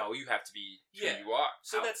like, no, you have to be who Yeah. you are.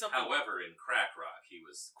 So that's something. However, in crack rock, he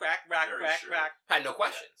was Crack. very sure. Had no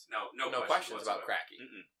questions. No questions about whatsoever. Cracky.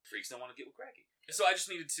 Freaks don't want to get with Cracky. So I just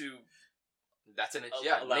needed to That's an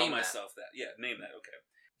allow name myself that. Yeah, name that. Okay.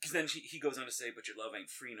 Because then he goes on to say, "But your love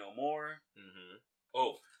ain't free no more."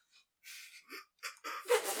 Oh.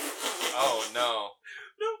 Oh no.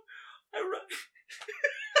 I wrote.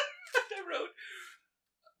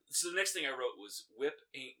 So the next thing I wrote was, "Whip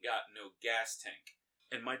ain't got no gas tank,"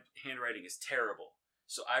 and my handwriting is terrible.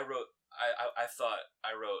 So I wrote. I thought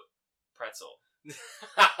I wrote pretzel.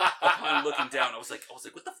 Upon looking down, I was like, what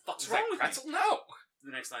the fuck's wrong with pretzel? me? No.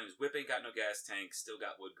 The next line was, "Whip ain't got no gas tank, still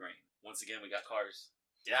got wood grain." Once again, we got cars.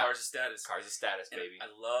 Yeah. Cars of status. Cars of status, And baby. I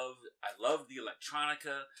love the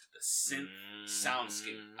electronica, the synth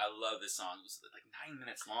soundscape. I love this song. It was like 9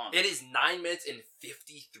 minutes long. It is 9 minutes and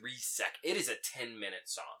 53 seconds. It is a 10-minute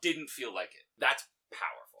song. Didn't feel like it. That's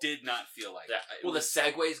powerful. Did not feel like Yeah. it. Well, the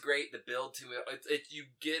segue is great. The build to it,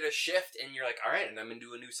 you get a shift, and you're like, all right, and I'm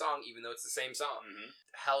into a new song, even though it's the same song.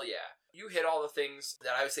 Hell yeah. You hit all the things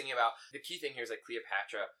that I was thinking about. The key thing here is like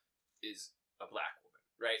Cleopatra is a black woman,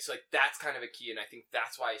 right? So like that's kind of a key, and I think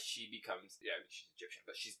that's why she becomes, she's Egyptian,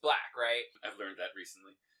 but she's black, right? I've learned that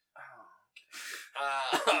recently.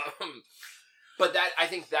 But that, I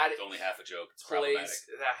think that It's only half a joke. It's plays.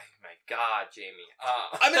 problematic. My God, Jamie.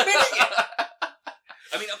 I'm admitting it.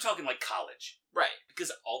 I mean, I'm talking like college. Right.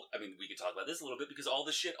 Because we could talk about this a little bit, because all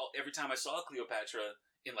the shit, every time I saw Cleopatra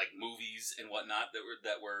in like movies and whatnot that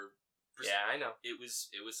were Yeah, I know. it was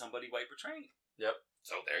somebody white portraying it. Yep.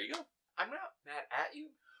 So there you go. I'm not mad at you.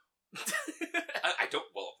 I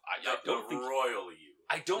don't think royal you.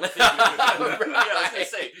 I don't think yeah, I was gonna Right.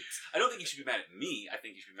 say, I don't think you should be mad at me. I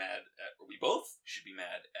think you should be mad at, or we both should be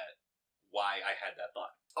mad at why I had that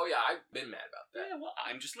thought. Oh yeah, I've been mad about that. Yeah, well,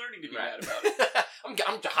 I'm just learning to be Right. mad about it. I'm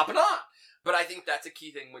hopping on. But I think that's a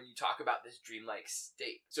key thing when you talk about this dreamlike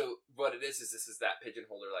state. So what it is this is that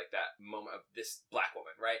pigeonholer, like that moment of this black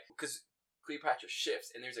woman, right? Because Cleopatra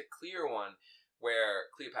shifts, and there's a clear one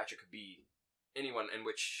where Cleopatra could be anyone, in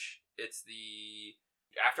which it's the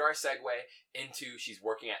after our segue into she's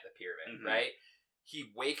working at the pyramid, right?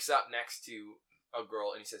 He wakes up next to a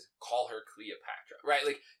girl and he says, "Call her Cleopatra," right?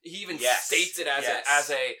 Like he even states it as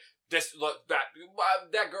a this look that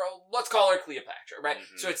girl. Let's call her Cleopatra, right?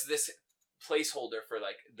 So it's this placeholder for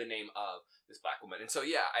like the name of this black woman. And so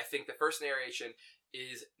yeah, I think the first narration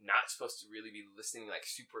is not supposed to really be listening like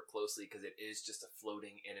super closely because it is just a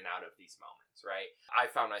floating in and out of these moments, right? I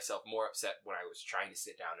found myself more upset when I was trying to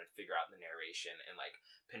sit down and figure out the narration and like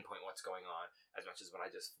pinpoint what's going on as much as when I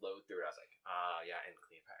just flowed through it. I was like, yeah, and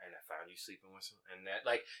Cleopatra, and I found you sleeping with some, and that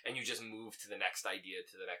like, and you just move to the next idea,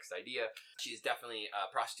 She is definitely a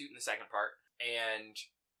prostitute in the second part, and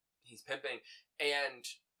he's pimping, and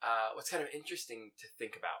what's kind of interesting to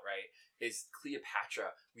think about, right, is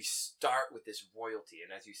Cleopatra. We start with this royalty,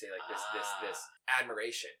 and as you say, like this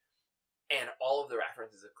admiration, and all of the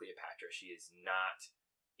references of Cleopatra. She is not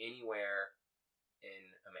anywhere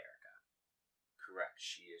in America. Correct.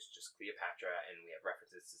 She is just Cleopatra, and we have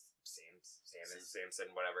references to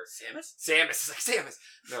Samson, whatever. Samus. Like Samus.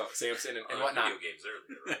 No, Samson and whatnot. Video games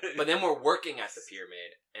earlier. Right? But then we're working at the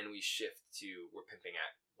pyramid, and we shift to we're pimping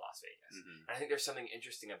at Las Vegas. Mm-hmm. And I think there's something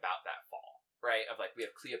interesting about that fall, right? Of like, we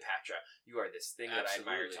have Cleopatra, you are this thing that I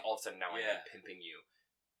admire, to all of a sudden now I'm pimping you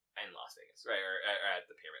in Las Vegas, right? Or at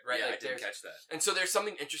the pyramid, right? Yeah, like, I didn't catch that. And so there's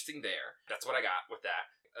something interesting there. That's what I got with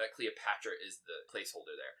that. Cleopatra is the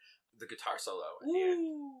placeholder there. The guitar solo at the end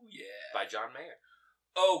by John Mayer.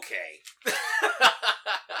 Okay.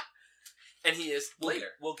 And he is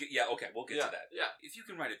later. We'll get to that. Yeah. If you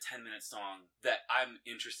can write a 10-minute song that I'm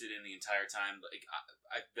interested in the entire time, like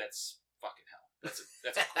that's fucking hell.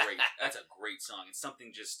 That's a great song. It's something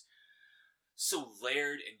just so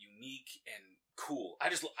layered and unique and cool.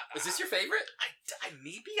 Is this your favorite? I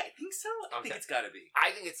think so. I think it's got to be. I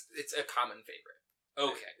think it's a common favorite.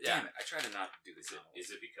 Okay. Yeah. Damn it. I try to not do this. Is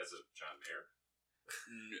it because of John Mayer?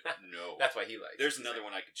 No. That's why he likes. There's another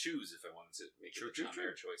one I could choose if I wanted to make a John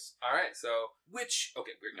Mayer choice. All right, so we're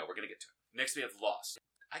gonna get to it. Next we have Lost.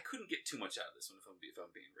 I couldn't get too much out of this one if I'm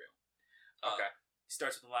being real. Okay. He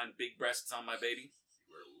starts with the line, "Big breasts on my baby."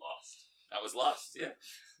 You were lost. I was lost. Yeah.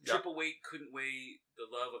 Triple weight, couldn't weigh the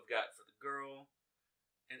love I've got for the girl.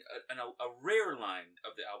 And a rare line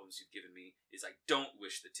of the albums you've given me is, "I don't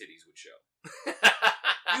wish the titties would show."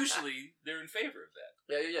 Usually they're in favor of that.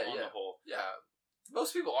 Yeah. On the whole. Yeah.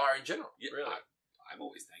 Most people are in general. Yeah, really. I'm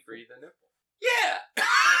always thankful. Free the nipple. Yeah!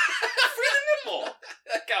 Free the nipple!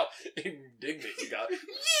 Look how indignant you got.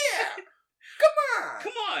 Yeah!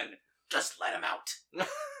 Come on! Just let them out.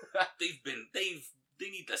 They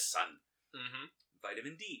need the sun. Mm-hmm.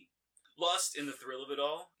 Vitamin D. Lost in the thrill of it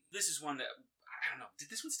all. This is one that, I don't know, did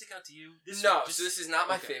this one stick out to you? So this is not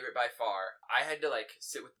my favorite by far. I had to like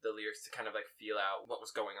sit with the lyrics to kind of like feel out what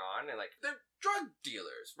was going on, and like they're drug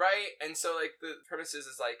dealers, right? And so like the premise is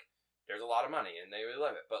like there's a lot of money and they really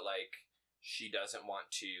love it, but like she doesn't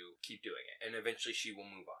want to keep doing it, and eventually she will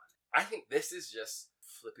move on. I think this is just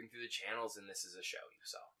flipping through the channels, and this is a show you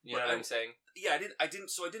saw. You know what I'm saying? Yeah, I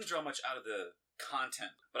didn't draw much out of the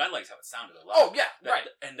content, but I liked how it sounded a lot. Oh yeah, right.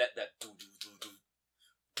 And that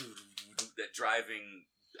that driving,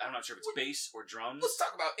 I'm not sure if it's bass or drums. Let's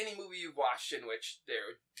talk about any movie you've watched in which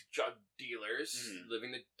they're drug dealers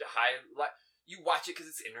living the high life. You watch it because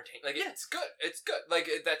it's entertaining. Like, it's good. It's good. Like,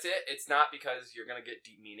 that's it. It's not because you're going to get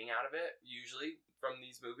deep meaning out of it, usually, from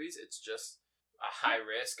these movies. It's just a high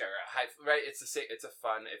risk or a high... Right? It's a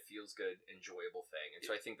fun, it feels good, enjoyable thing. And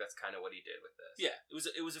so I think that's kind of what he did with this. Yeah.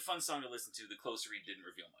 It was a fun song to listen to. The closer he didn't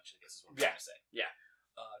reveal much, I guess is what I'm trying to say. Yeah.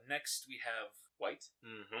 Next, we have White.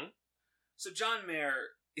 Mm-hmm. So John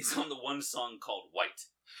Mayer is on the one song called White.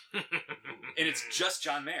 And it's just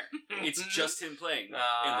John Mayer. It's just him playing.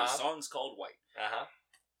 And the song's called White. Uh-huh.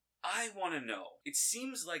 I want to know. It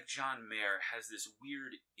seems like John Mayer has this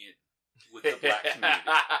weird in with the black community.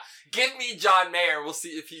 Give me John Mayer. We'll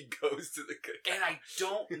see if he goes to the cookout. And I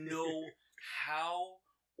don't know how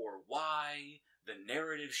or why the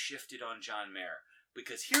narrative shifted on John Mayer.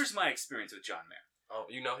 Because here's my experience with John Mayer. Oh,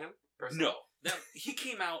 you know him? Personally? No. Now, he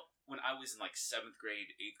came out when I was in like 7th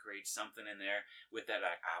grade, 8th grade, something in there, with that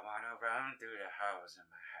like, I wanna run through the halls in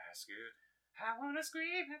my high school. I wanna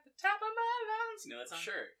scream at the top of my lungs. You know that song?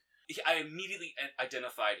 Sure. I immediately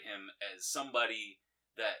identified him as somebody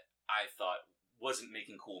that I thought wasn't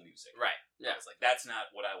making cool music. Right. Yeah. I was like, that's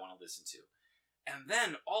not what I want to listen to. And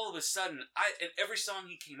then all of a sudden, and every song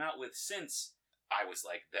he came out with since, I was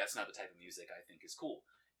like, that's not the type of music I think is cool.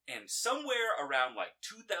 And somewhere around like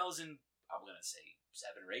 2000, I'm gonna say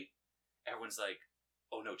 7 or 8, everyone's like,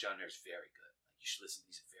 oh no, John Mayer's very good. Like, you should listen to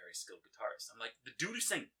these very skilled guitarists. I'm like, the dude who's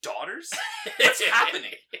saying Daughters? What's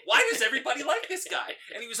happening? Why does everybody like this guy?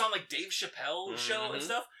 And he was on like Dave Chappelle's show and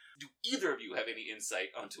stuff. Do either of you have any insight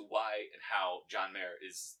onto why and how John Mayer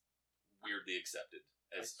is weirdly accepted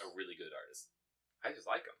as a really good artist? I just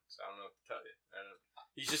like him, so I don't know what to tell you.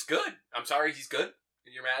 He's just good. I'm sorry, he's good.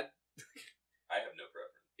 And you're mad? I have no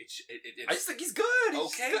preference. I just think he's good.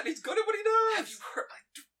 Okay. He's good at what he does. Have you heard?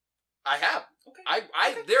 I have.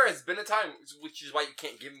 Okay. There has been a time, which is why you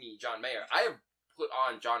can't give me John Mayer. I have put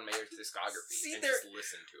on John Mayer's discography and just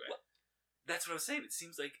listened to it. Well, that's what I was saying. It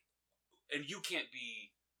seems like, and you can't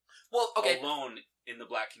be alone in the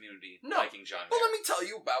black community liking John Mayer. Well, let me tell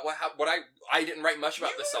you about what I didn't write much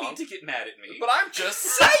about this song. You don't need to get mad at me. But I'm just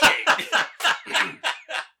saying.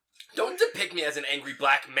 Don't depict me as an angry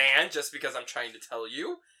black man just because I'm trying to tell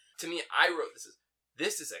you. To me, I wrote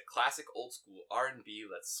this is a classic old school R&B.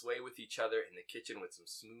 Let's sway with each other in the kitchen with some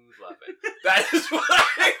smooth loving. That is what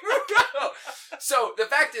I wrote. So the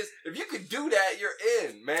fact is, if you could do that, you're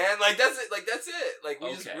in, man. Like that's it. Like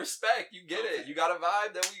we just respect. You get it. You got a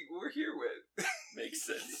vibe that we're here with. Makes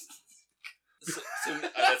sense. So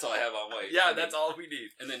that's all I have on White. Yeah, that's all we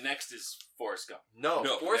need. And then next is Forrest Gump. No,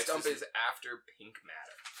 Forrest Gump is after Pink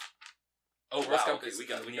Matter. Oh, Forrest Gump is we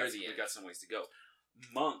got some ways to go.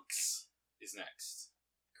 Monks is next.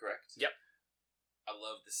 Correct? Yep. I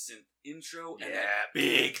love the synth intro and that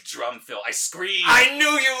big drum fill. I screamed. I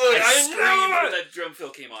knew you would. I screamed when that drum fill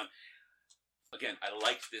came on. Again, I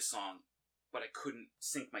liked this song, but I couldn't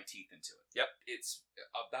sink my teeth into it. Yep. It's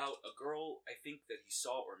about a girl, I think, that he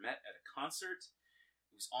saw or met at a concert.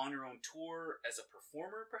 Who's on her own tour as a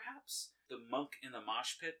performer, perhaps. The monk in the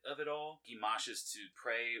mosh pit of it all. He moshes to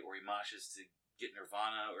pray, or he moshes to get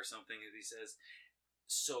nirvana, or something, as he says.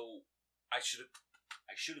 So I should have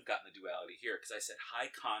gotten the duality here, because I said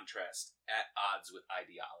high contrast at odds with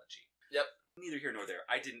ideology. Yep. Neither here nor there.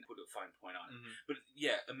 I didn't put a fine point on it. Mm-hmm. But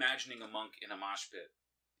yeah, imagining a monk in a mosh pit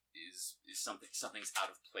is something's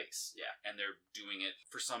out of place. Yeah. And they're doing it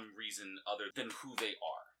for some reason other than who they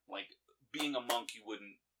are. Like, being a monk, you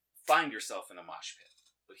wouldn't find yourself in a mosh pit.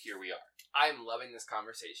 But here we are. I'm loving this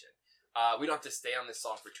conversation. We don't have to stay on this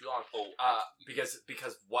song for too long. Because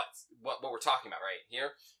what we're talking about right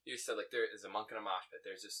here, you said like there is a monk in a mosh pit.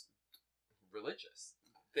 There's this religious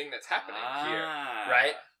thing that's happening here,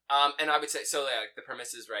 right? And I would say so. Like the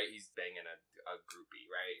premise is right. He's banging a groupie,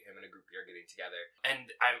 right? Him and a groupie are getting together,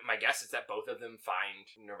 and my guess is that both of them find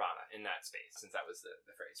nirvana in that space, since that was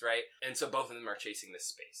the phrase, right? And so both of them are chasing this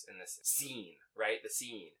space and this scene, right? The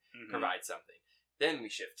scene provides something. Then we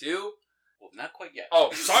shift to. Well, not quite yet.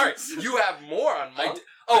 Oh, sorry. You have more on Monk.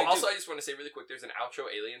 I just want to say really quick, there's an outro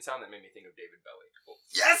alien sound that made me think of David Bowie. Oh.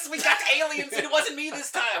 Yes, we got aliens, and it wasn't me this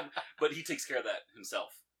time. But he takes care of that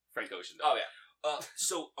himself. Frank Ocean does. Oh, yeah.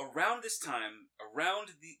 So around this time,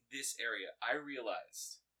 around this area, I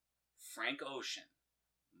realized Frank Ocean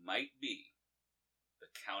might be the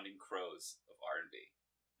Counting Crows of R&B.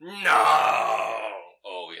 No!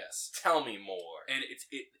 Oh, yes. Tell me more. And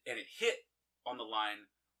it hit on the line,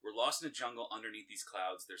 we're lost in a jungle underneath these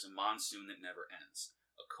clouds. There's a monsoon that never ends.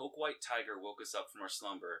 A coke-white tiger woke us up from our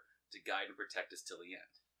slumber to guide and protect us till the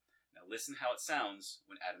end. Now listen how it sounds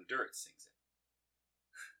when Adam Duritz sings it.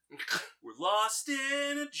 We're lost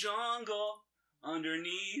in a jungle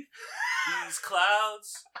underneath these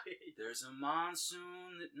clouds. There's a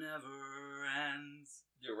monsoon that never ends.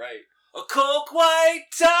 You're right. A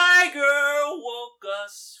coke-white tiger woke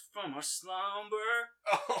us from our slumber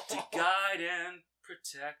to guide and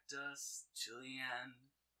protect us till the end.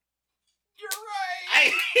 You're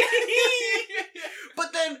right.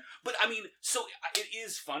 But I mean, so it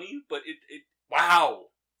is funny, but it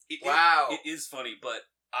is funny, but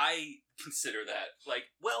I consider that, like,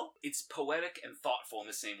 well, it's poetic and thoughtful in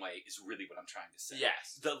the same way is really what I'm trying to say.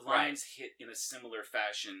 Yes. The lines hit in a similar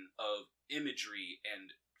fashion of imagery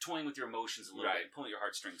and toying with your emotions a little bit and pulling your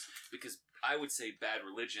heartstrings, because I would say Bad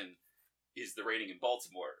Religion is the rating in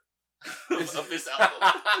Baltimore of this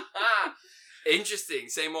album. Interesting.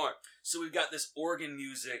 Say more. So we've got this organ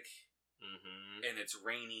music, and it's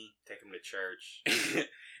rainy. Take him to church.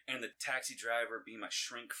 And the taxi driver be my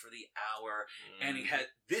shrink for the hour. And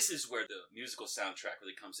this is where the musical soundtrack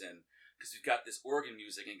really comes in, because we've got this organ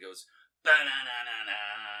music and it goes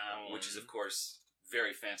ba-na-na-na-na, which is of course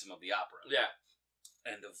very Phantom of the Opera. Yeah.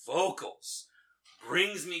 And the vocals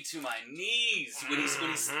brings me to my knees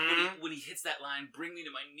when he hits that line, bring me to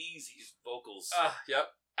my knees. His vocals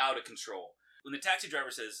out of control. When the taxi driver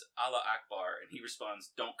says Allah Akbar and he responds,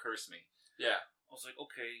 don't curse me. Yeah. I was like,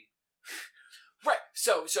 okay. Right.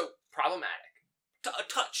 So problematic. A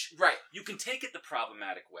touch. Right. You can take it the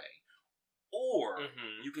problematic way. Or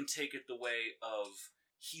you can take it the way of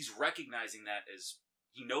he's recognizing that as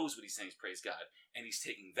he knows what he's saying is praise God, and he's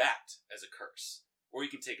taking that as a curse. Or you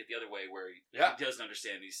can take it the other way where he doesn't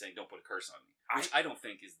understand and he's saying, don't put a curse on me. Which I don't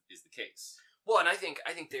think is the case. Well, and I think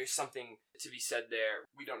there's something to be said there.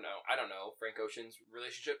 We don't know. I don't know Frank Ocean's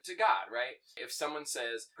relationship to God, right? If someone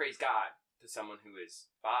says, praise God, to someone who is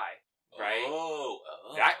bi, right?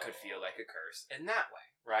 That could feel like a curse in that way,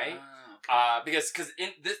 right? Okay. Because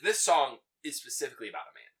in this song is specifically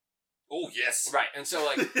about a man. Oh, yes. Right, and so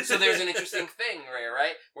there's an interesting thing,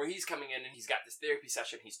 right? Where he's coming in and he's got this therapy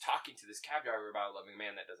session. He's talking to this cab driver about a loving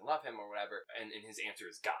man that doesn't love him or whatever, and his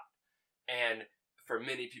answer is God. And for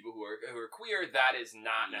many people who are queer, that is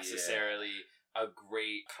not necessarily a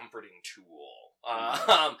great comforting tool.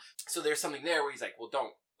 So there's something there where he's like, well,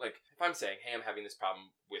 don't, like, if I'm saying, hey, I'm having this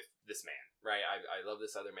problem with this man, right? I love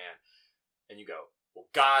this other man, and you go,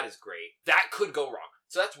 well, God is great. That could go wrong.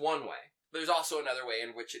 So that's one way. There's also another way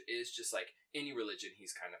in which it is just like any religion.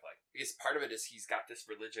 He's kind of like, because part of it is he's got this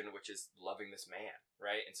religion which is loving this man,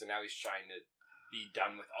 right? And so now he's trying to be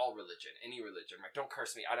done with all religion, any religion. Like, don't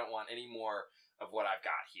curse me. I don't want any more of what I've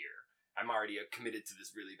got here. I'm already committed to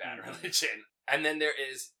this really bad religion. And then there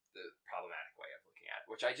is the problematic way of looking at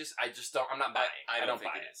it, which I just don't. I'm not buying. I don't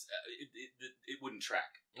buy think it is. It wouldn't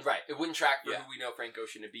track. Right. It wouldn't track for who we know Frank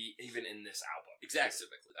Ocean to be, even in this album.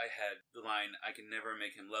 Exactly. I had the line, I can never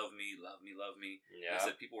make him love me, love me, love me. Yeah. I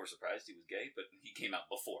said people were surprised he was gay, but he came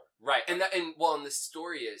out before. Right. And the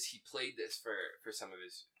story is he played this for some of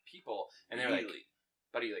his people, and they're like,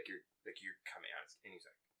 buddy, you're coming out, and he's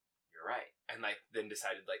like, you're right. And then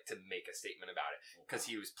decided to make a statement about it, because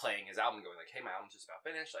he was playing his album going like, hey, my album's just about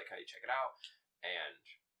finished, how you check it out? And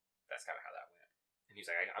that's kind of how that went. And he's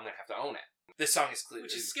like, I'm going to have to own it. This song is clear.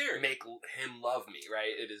 Which is scary. Make him love me, right?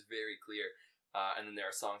 It is very clear. And then there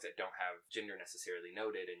are songs that don't have gender necessarily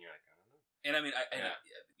noted, and you're like, I don't know. And I mean,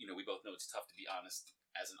 we both know it's tough to be honest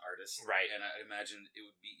as an artist. Right. And I imagine it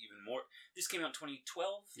would be even more. This came out in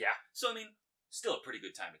 2012. Yeah. So, I mean, still a pretty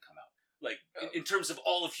good time to come out. In terms of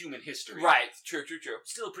all of human history. Right. True.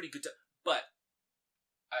 Still a pretty good time. But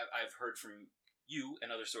I've heard from you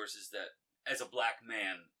and other sources that as a black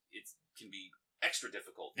man, it can be extra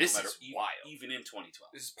difficult. This is wild. Even in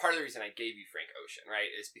 2012. This is part of the reason I gave you Frank Ocean, right?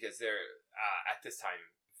 Is because there, at this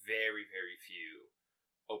time, very, very few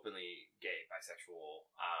openly gay, bisexual,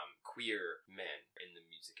 queer men in the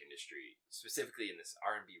music industry, specifically in this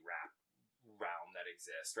R&B rap realm that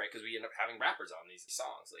exists, right? Because we end up having rappers on these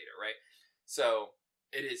songs later, right? So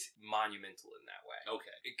it is monumental in that way.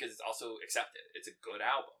 Okay. Because it's also accepted. It's a good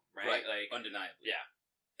album, right? Undeniably. Yeah.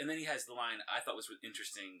 And then he has the line I thought was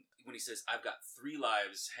interesting when he says, I've got 3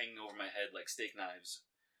 lives hanging over my head like steak knives.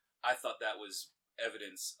 I thought that was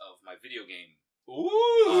evidence of my video game.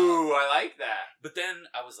 Ooh, I like that. But then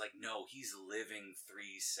I was like, no, he's living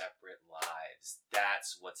 3 separate lives.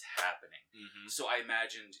 That's what's happening. Mm-hmm. So I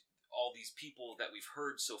imagined all these people that we've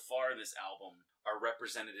heard so far in this album are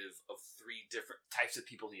representative of 3 different types of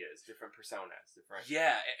people he is, different personas, different...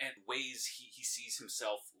 Yeah, and ways he sees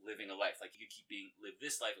himself living a life. Like, he could keep live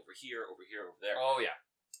this life over here, over there. Oh, yeah.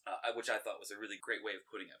 Which I thought was a really great way of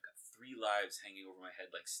putting it. I've got 3 lives hanging over my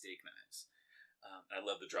head like steak knives. And I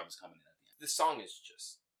love the drums coming in at the end. This song is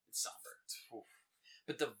just... It's somber. Oof.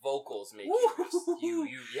 But the vocals make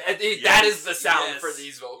that is the sound for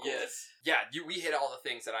these vocals. Yes. Yeah, we hit all the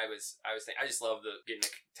things that I was thinking. I just love the getting a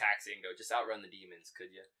taxi and go, just outrun the demons, could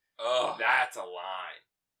you? Oh. That's a line.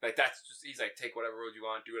 That's just, he's like, take whatever road you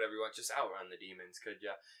want, do whatever you want, just outrun the demons, could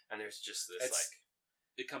you? And there's just this,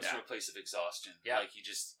 it comes from a place of exhaustion. Yeah. Like,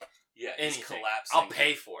 he's collapsing. I'll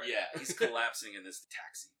pay for it. Yeah, he's collapsing in this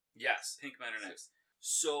taxi. Yes. Pink Matter next.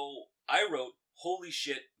 So, I wrote, holy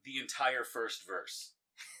shit, the entire first verse.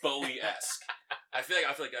 Bowie-esque. I feel like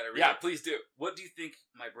I gotta read it. Yeah, please do. What do you think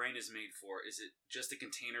my brain is made for? Is it just a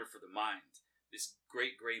container for the mind? This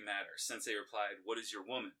great gray matter. Sensei replied, what is your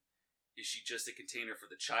woman? Is she just a container for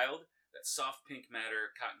the child? That soft pink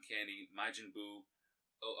matter, cotton candy, Majin Buu.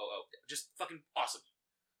 Oh. Just fucking awesome.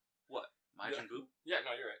 What? Majin Buu? Yeah,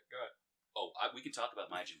 no, you're right. Go ahead. Oh, we can talk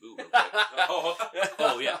about Majin Buu real quick.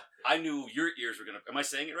 Oh, yeah. I knew your ears were gonna... Am I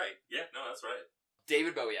saying it right? Yeah, no, that's right.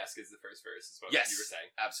 David Bowie-esque is the first verse, is what you were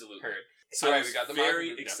saying. Absolutely. Heard. So right, I was we got the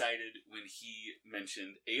very excited when he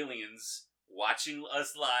mentioned aliens watching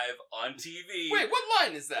us live on TV. Wait, what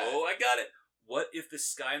line is that? Oh, I got it. What if the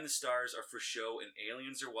sky and the stars are for show and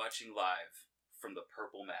aliens are watching live from the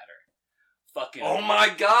purple matter? Fucking... Oh my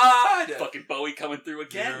god! Fucking Bowie coming through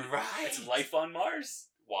again. You're right. It's life on Mars.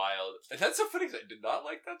 Wild. And that's so funny because I did not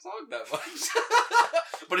like that song that much.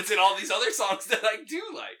 But it's in all these other songs that I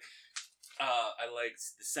do like. I liked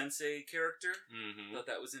the Sensei character. Mm-hmm. Thought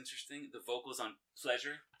that was interesting. The vocals on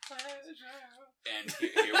Pleasure. And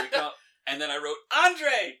here we go. And then I wrote,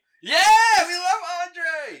 Andre! Yeah! We love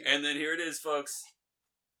Andre! And then here it is, folks.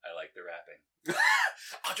 I like the rapping.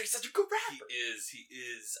 Andre's such a good rapper. He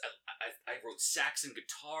is. I wrote sax and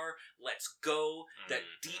guitar. Let's go. That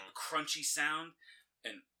deep, crunchy sound.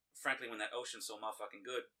 And frankly, when that ocean's so motherfucking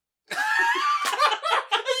good. You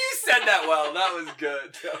said that well. That was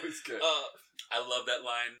good. I love that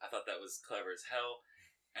line. I thought that was clever as hell.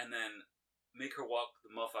 And then make her walk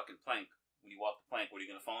the motherfucking plank. When you walk the plank, what are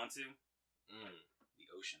you gonna fall into? The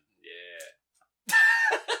ocean. Yeah.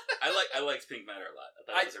 I liked Pink Matter a lot. I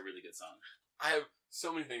thought it was a really good song. I have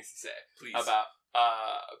so many things to say Please. about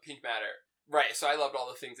Pink Matter. Right, so I loved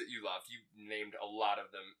all the things that you loved. You named a lot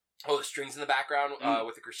of them. Oh, the strings in the background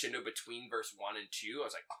with the crescendo between verse 1 and 2. I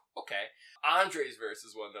was like, oh, okay. Andre's verse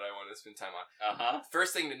is one that I want to spend time on. Uh-huh.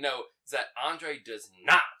 First thing to note is that Andre does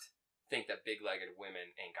not think that big-legged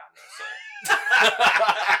women ain't got no soul.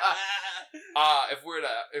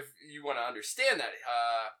 If you want to understand that,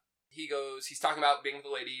 he's talking about being with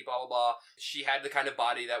a lady, blah, blah, blah. She had the kind of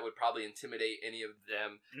body that would probably intimidate any of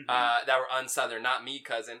them that were unsouthern. Not me,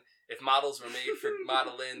 cousin. If models were made for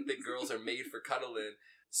modeling, big girls are made for cuddling.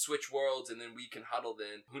 Switch worlds and then we can huddle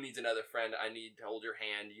then. Who needs another friend? I need to hold your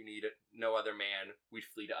hand. You need no other man. We'd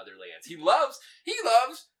flee to other lands. He loves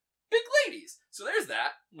big ladies. So there's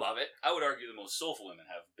that. Love it. I would argue the most soulful women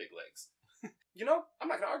have big legs. You know, I'm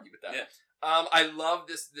not going to argue with that. Yeah. I love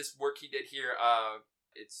this work he did here.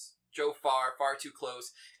 It's Joe Far Too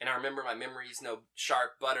Close. And I remember my memories, no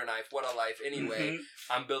sharp butter knife. What a life anyway.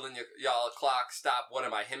 I'm building y'all a clock. Stop. What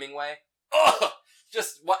am I, Hemingway? Oh!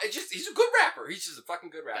 He's a good rapper. He's just a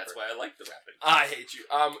fucking good rapper. That's why I like the rapping. I hate you.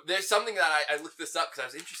 There's something that I looked this up because I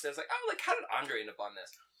was interested. I was like, how did Andre end up on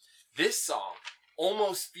this? This song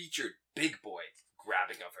almost featured Big Boy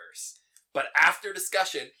grabbing a verse. But after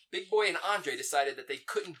discussion, Big Boy and Andre decided that they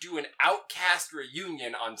couldn't do an Outkast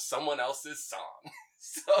reunion on someone else's song.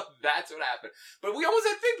 So that's what happened. But we almost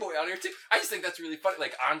had Big Boy on here too. I just think that's really funny.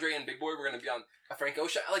 Like Andre and Big Boy were going to be on a Frank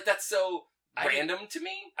Ocean. Like that's so random to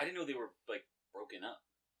me. I didn't know they were like broken up.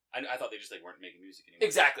 I thought they just like weren't making music anymore.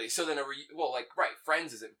 Exactly. So then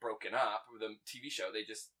Friends isn't broken up. The TV show they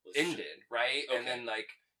just ended, right? Okay. And then like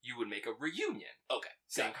you would make a reunion. Okay.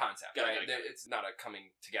 Same concept, got right? it. It's not a coming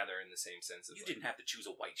together in the same sense. As you didn't have to choose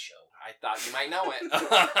a white show. I thought you might know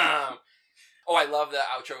it. Oh, I love the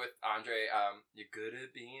outro with Andre. You're good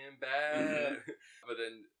at being bad, but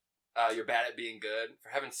then you're bad at being good. For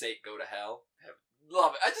heaven's sake, go to hell.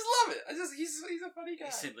 Love it. I just love it. He's a funny guy.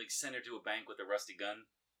 He said like send her to a bank with a rusty gun.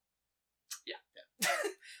 Yeah. So,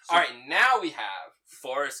 all right, now we have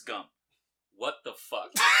Forrest Gump. What the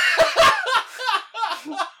fuck?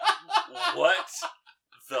 What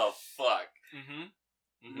the fuck?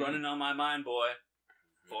 Running on my mind, boy.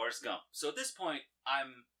 Forrest Gump. So at this point,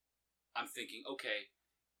 I'm thinking, okay,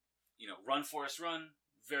 run, Forrest, run.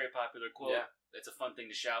 Very popular quote. Yeah. It's a fun thing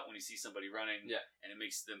to shout when you see somebody running. Yeah. And it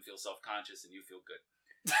makes them feel self-conscious and you feel good.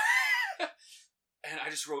 And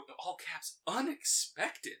I just wrote, in all caps,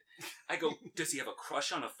 unexpected. I go, does he have a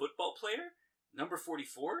crush on a football player? Number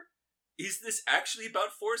 44? Is this actually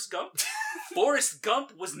about Forrest Gump? Forrest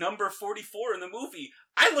Gump was number 44 in the movie.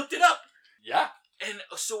 I looked it up. Yeah. And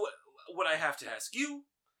so what I have to ask you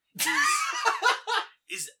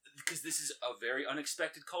is because this is a very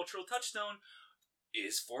unexpected cultural touchstone,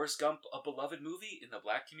 is Forrest Gump a beloved movie in the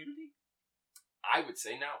black community? I would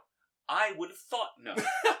say no. I would have thought no.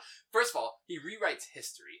 First of all, he rewrites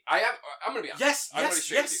history. I'm going to be honest.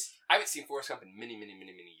 Yes. I haven't seen Forrest Gump in many, many,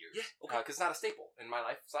 many, many years. Yeah, okay. Because it's not a staple in my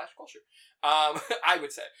life / culture. I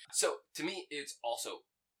would say. So, to me, it's also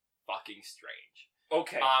fucking strange.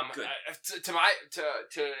 Okay, good.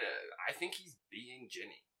 I think he's being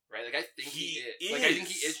Ginny. Right? Like, I think he is. Like, I think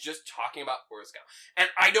he is just talking about Forrest Gump. And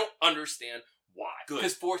I don't understand why.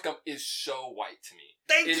 Because Forrest Gump is so white to me.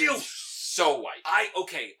 Thank you! So white.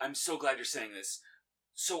 I'm so glad you're saying this.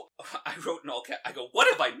 So, I wrote in all caps, I go, what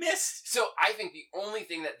have I missed? So, I think the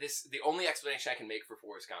only explanation I can make for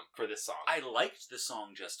Forrest Gump, for this song. I liked the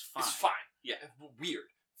song just fine. It's fine. Yeah.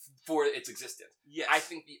 Weird. For its existence. Yes. I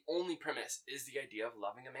think the only premise is the idea of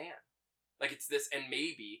loving a man. Like, it's this, and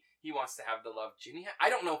maybe he wants to have the love Ginny had. I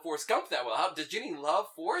don't know Forrest Gump that well. Does Ginny love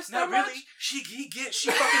Forrest that much? Really. She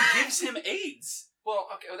fucking gives him AIDS. Well,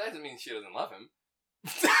 okay, that doesn't mean she doesn't love him.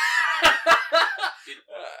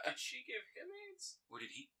 Did she give him AIDS? What did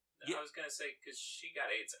he? No, I was gonna say because she got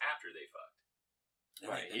AIDS after they fucked.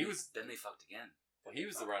 Right. Then they fucked again. Well, he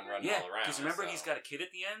was the run all around. Because remember, he's got a kid at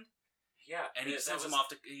the end. Yeah, and he sends him off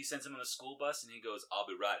to. He sends him on a school bus, and he goes, "I'll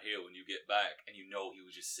be right here when you get back." And he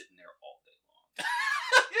was just sitting there all day long.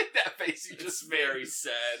 That face, you just very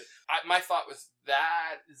sad. My thought was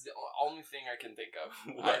that is the only thing I can think of.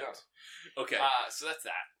 What? I don't. Okay. So that's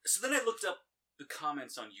that. So then I looked up the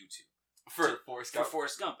comments on YouTube for Forrest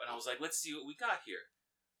Gump, and I was like, let's see what we got here.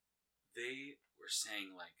 They were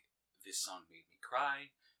saying like, this song made me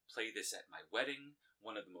cry. Play this at my wedding.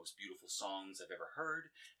 One of the most beautiful songs I've ever heard.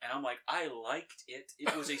 And I'm like, I liked it.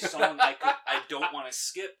 It was a song I don't want to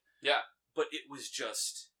skip. Yeah. But it was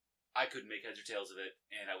just I couldn't make heads or tails of it,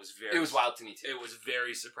 and I was It was wild to me, too. It was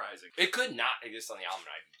very surprising. It could not exist on the album,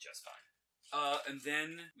 and I'd be just fine. And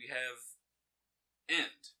then we have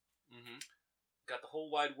End. Mm-hmm. Got the whole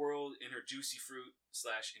wide world in her juicy fruit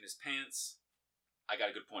 / in his pants. I got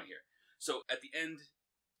a good point here. So at the end,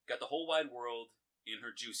 got the whole wide world in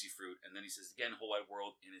her juicy fruit, and then he says again, whole wide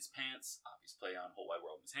world in his pants. Obvious play on whole wide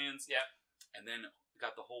world in his hands. Yeah. And then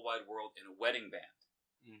got the whole wide world in a wedding band.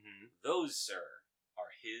 Mm-hmm. Those, sir,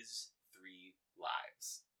 are his 3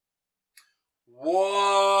 lives.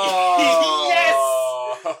 Whoa! Yes!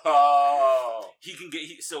 He can get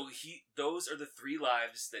those are the 3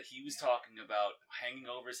 lives that he was talking about, hanging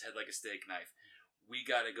over his head like a steak knife. We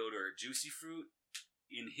gotta go to her juicy fruit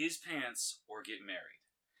in his pants or get married.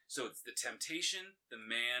 So it's the temptation, the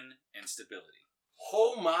man, and stability.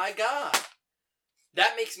 Oh my god.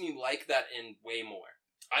 That makes me like that end way more.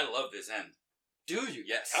 I love this end. Do you?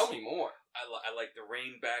 Yes. Tell me more. I like the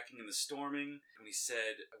rain backing and the storming. When he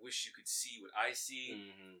said, I wish you could see what I see.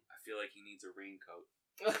 Mm-hmm. I feel like he needs a raincoat.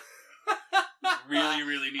 Really,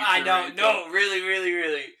 really needs a I don't raincoat. know. Really, really,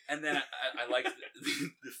 really. And then I like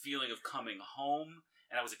the feeling of coming home.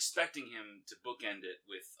 And I was expecting him to bookend it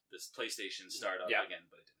with this PlayStation startup again,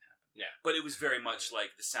 but it didn't happen. Yeah. But it was very much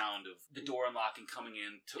like the sound of the door unlocking, coming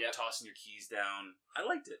in, tossing your keys down. I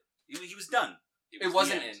liked it. He was done. It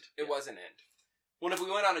was an end. It was an end. Well, if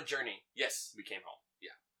we went on a journey, yes, we came home.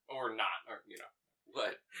 Yeah. Or not, or, you know.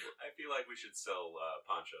 What? I feel like we should sell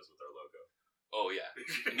ponchos with our logo. Oh, yeah.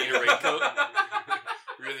 Need a raincoat?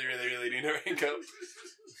 Really, really, really need a raincoat.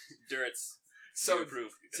 Duritz. So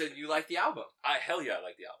you like the album? Hell yeah, I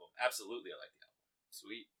like the album. Absolutely, I like the album.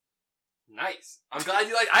 Sweet. Nice. I'm glad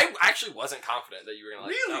you like. I actually wasn't confident that you were gonna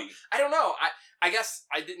like. Really? It. I don't know. I guess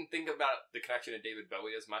I didn't think about the connection to David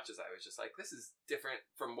Bowie as much as I was just like, this is different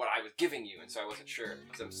from what I was giving you, and so I wasn't sure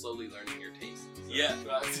because I'm slowly learning your taste. So. Yeah.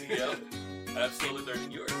 Yeah. I'm slowly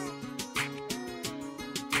learning yours.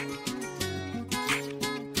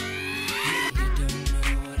 You don't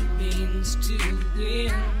know what it means to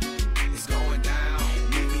win. It's going down.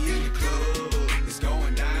 Meet me in the club. It's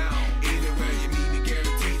going down. Anywhere you meet me,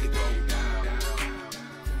 guaranteed to go down.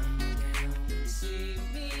 Come down and see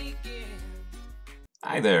me again.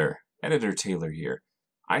 Hi there, Editor Taylor here.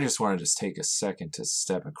 I just wanted to take a second to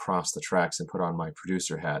step across the tracks and put on my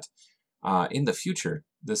producer hat. In the future,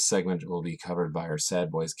 this segment will be covered by our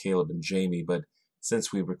sad boys Caleb and Jamie, but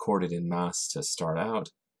since we recorded en masse to start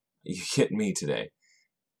out, you get me today.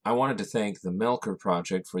 I wanted to thank the Melker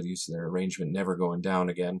Project for the use of their arrangement Never Going Down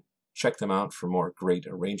Again. Check them out for more great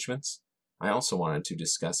arrangements. I also wanted to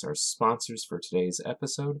discuss our sponsors for today's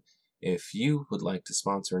episode. If you would like to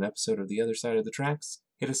sponsor an episode of The Other Side of the Tracks,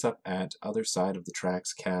 hit us up at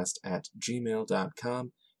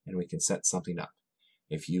othersideofthetrackscast@gmail.com and we can set something up.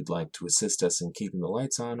 If you'd like to assist us in keeping the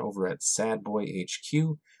lights on over at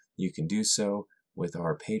SadBoyHQ, you can do so with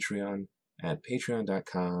our Patreon at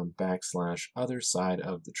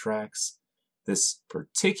patreon.com/othersideofthetracks. This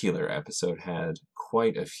particular episode had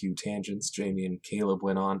quite a few tangents Jamie and Caleb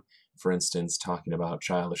went on, for instance, talking about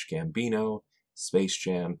Childish Gambino, Space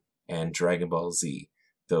Jam, and Dragon Ball Z.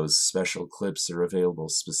 Those special clips are available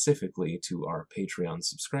specifically to our Patreon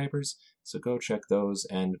subscribers, so go check those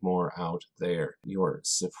and more out there. Your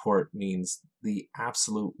support means the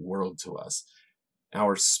absolute world to us.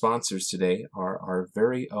 Our sponsors today are our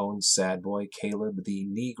very own sad boy Caleb, the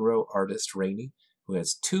Negro artist Rainey, who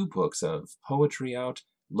has 2 books of poetry out,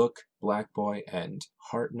 Look, Black Boy, and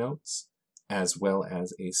Heart Notes, as well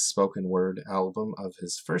as a spoken word album of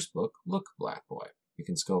his first book, Look, Black Boy. You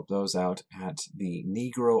can scope those out at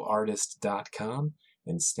thenegroartist.com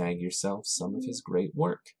and snag yourself some of his great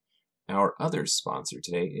work. Our other sponsor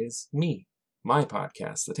today is me, my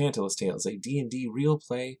podcast, The Tantalus Tales, a D&D real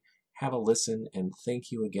play. Have a listen, and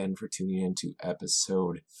thank you again for tuning in to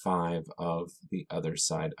episode 5 of The Other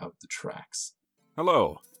Side of the Tracks.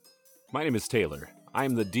 Hello, my name is Taylor. I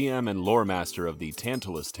am the DM and lore master of the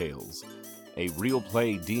Tantalus Tales, a real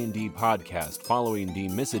play D&D podcast following the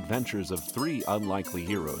misadventures of 3 unlikely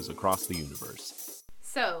heroes across the universe.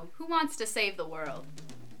 So, who wants to save the world?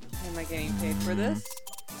 Am I getting paid for this?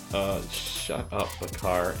 Shut up,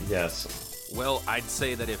 Bakar. Yes. Well, I'd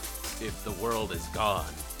say that if the world is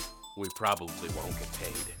gone, we probably won't get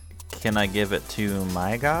paid. Can I give it to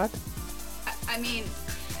my god? I mean,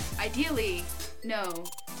 ideally, no.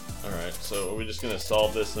 Alright, so are we just gonna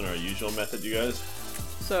solve this in our usual method, you guys?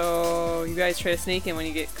 So, you guys try to sneak in. When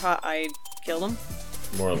you get caught, I kill them?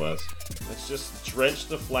 More or less. Let's just drench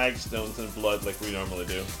the flagstones in blood like we normally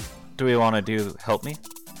do. Do we want to help me?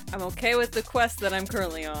 I'm okay with the quest that I'm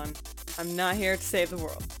currently on. I'm not here to save the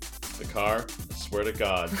world. Bakar, I swear to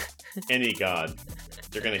God, any god,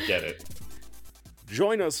 They're gonna get it.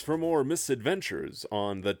 Join us for more misadventures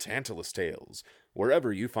on The Tantalus Tales,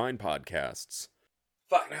 wherever you find podcasts.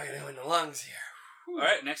 Fuck, now you're doing the lungs here. All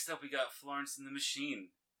right, next up we got Florence and the Machine,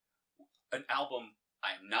 an album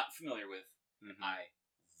I am not familiar with, and I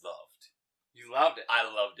loved. You loved it. I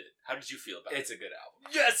loved it. How did you feel about it? It's a good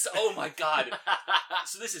album. Yes! Oh my god!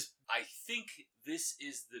 So I think this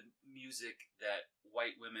is the music that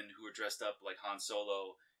white women who are dressed up like Han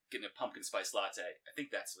Solo getting a pumpkin spice latte. I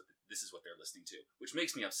think this is what they're listening to, which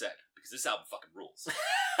makes me upset because this album fucking rules.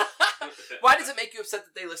 Why does it make you upset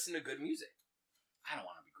that they listen to good music? I don't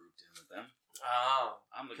want to be grouped in with them. Oh,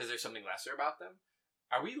 because there's something lesser about them.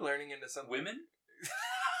 Are we learning into something? Women?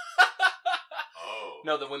 Oh.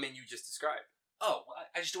 No, the women you just described. Oh, well,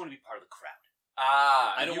 I just don't want to be part of the crowd.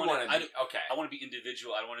 I don't want to be. Okay. I want to be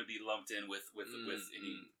individual. I don't want to be lumped in with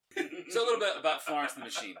any. So a little bit about Florence and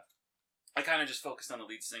the Machine. I kind of just focused on the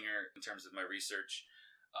lead singer in terms of my research.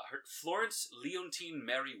 Florence Leontine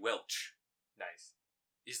Mary Welch. Nice.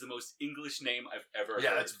 Is the most English name I've ever heard.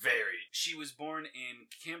 Yeah, that's very. She was born in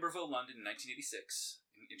Camberville, London in 1986,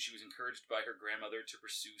 and she was encouraged by her grandmother to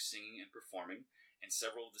pursue singing and performing, and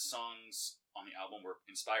several of the songs on the album were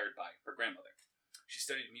inspired by her grandmother. She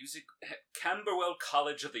studied music at Camberwell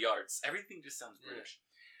College of the Arts. Everything just sounds British.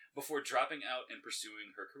 Before dropping out and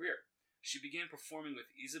pursuing her career. She began performing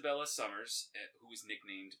with Isabella Summers, who was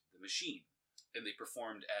nicknamed The Machine, and they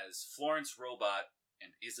performed as Florence Robot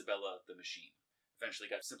and Isabella the Machine.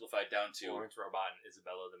 Eventually got simplified down to Florence Robot and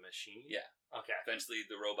Isabella the Machine? Yeah. Okay. Eventually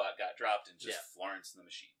the robot got dropped and just Florence and the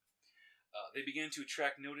Machine. They began to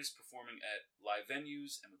attract notice performing at live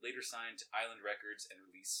venues and would later sign to Island Records and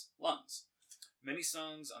release Lungs. Many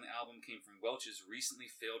songs on the album came from Welch's recently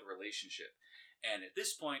failed relationship. And at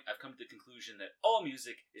this point, I've come to the conclusion that all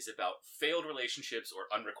music is about failed relationships or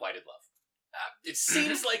unrequited love. It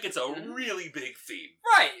seems like it's a really big theme.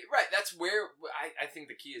 Right. That's where I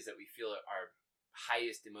think the key is that we feel our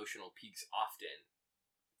highest emotional peaks often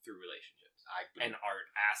through relationships. And art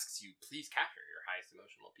asks you, please capture your highest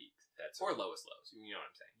emotional peaks. Or lowest lows. You know what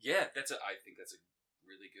I'm saying? Yeah, I think that's a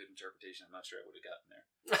really good interpretation. I'm not sure I would have gotten there.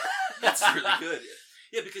 That's really good.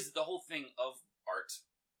 Yeah, because the whole thing of art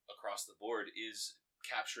across the board is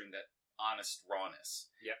capturing that honest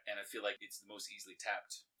rawness. Yeah. And I feel like it's the most easily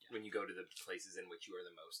tapped. When you go to the places in which you are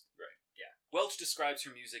the most. Right. Yeah. Welch describes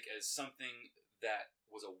her music as something that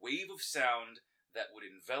was a wave of sound that would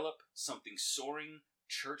envelop something soaring,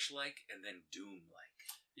 church-like, and then doom-like.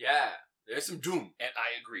 Yeah. There's some doom. And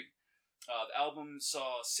I agree. The album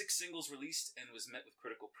saw 6 singles released and was met with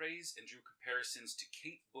critical praise and drew comparisons to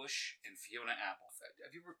Kate Bush and Fiona Apple.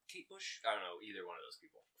 Have you ever Kate Bush? I don't know either one of those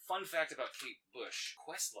people. Fun fact about Kate Bush,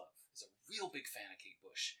 Questlove is a real big fan of Kate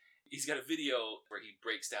Bush. He's got a video where he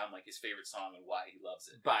breaks down like his favorite song and why he loves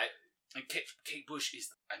it. And Kate Bush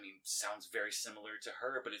sounds very similar to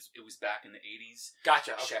her, but it was back in the 80s.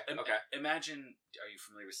 Gotcha. Okay. Imagine, are you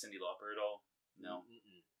familiar with Cyndi Lauper at all? No.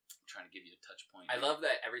 I'm trying to give you a touch point. I love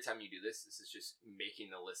that every time you do this is just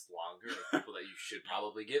making the list longer of people that you should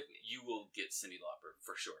probably give me. You will get Cyndi Lauper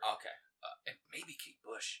for sure. Okay. And maybe Kate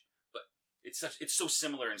Bush, but it's so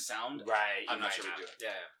similar in sound. Right. I'm not sure we do it.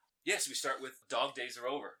 Yeah. Yes, we start with Dog Days Are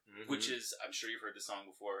Over, which is, I'm sure you've heard the song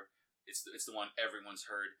before. It's the one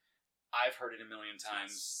everyone's heard. I've heard it a million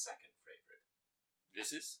times. Second favorite.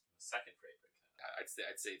 This is? Second favorite. I'd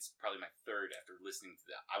say it's probably my third after listening to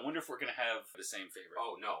that. I wonder if we're going to have the same favorite.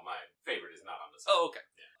 Oh, no, my favorite is not on the song. Oh, okay.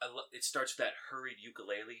 Yeah. It starts with that hurried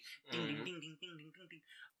ukulele. Ding, ding, ding, ding, ding, ding, ding, ding.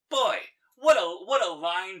 Boy, what a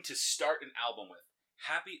line to start an album with.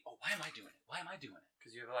 Happy. Oh, why am I doing it?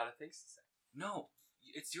 Because you have a lot of things to say. No.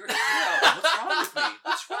 It's your album.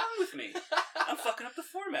 What's wrong with me? I'm fucking up the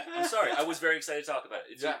format. I'm sorry. I was very excited to talk about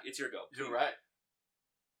it. It's your go. You're right.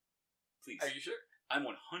 Please. Are you sure? I'm 100%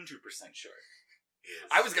 sure.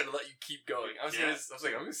 Yes. I was gonna let you keep going. I was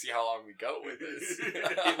like, I'm gonna see how long we go with this.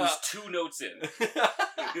 It was 2 notes in.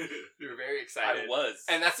 You were very excited. I was.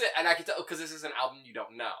 And that's it. And I can tell, because this is an album you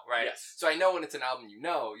don't know, right? Yes. So I know when it's an album you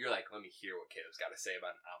know, you're like, let me hear what Caleb's got to say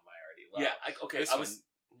about an album I already love. Yeah,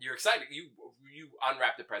 You're excited. You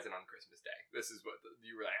unwrapped a present on Christmas Day. This is what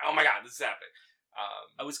you were like. Oh my god, this is happening.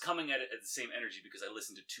 I was coming at it at the same energy because I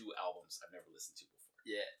listened to 2 albums I've never listened to before.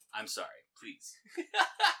 Yeah. I'm sorry. Please.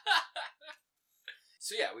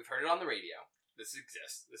 So yeah, we've heard it on the radio. This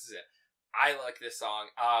exists. This is it. I like this song.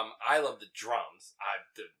 I love the drums.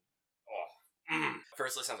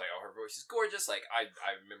 First listen, I was like, oh, her voice is gorgeous. Like, I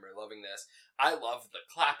remember loving this. I love the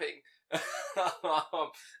clapping.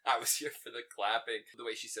 I was here for the clapping. The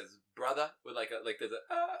way she says "brother" with I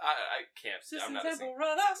can't. I'm not singing.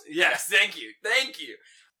 Brothers. Yes, thank you.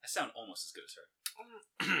 I sound almost as good as her.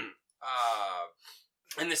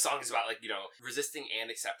 And this song is about, like, you know, resisting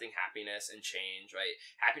and accepting happiness and change, right?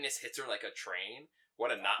 Happiness hits her like a train.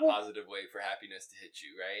 What a not positive way for happiness to hit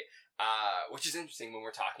you, right? Which is interesting when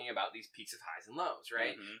we're talking about these peaks of highs and lows,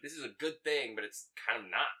 right? Mm-hmm. This is a good thing, but it's kind of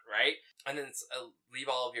not, right? And then it's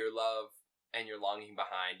leave all of your love and your longing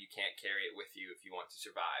behind. You can't carry it with you if you want to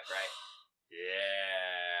survive, right?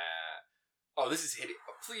 Yeah. Oh, this is hitting.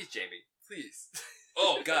 Oh, please, Jamie. Please.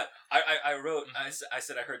 Oh God, I wrote. I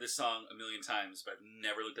said I heard this song a million times, but I've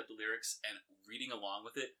never looked up the lyrics. And reading along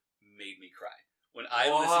with it made me cry. When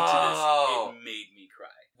I listened to this, it made me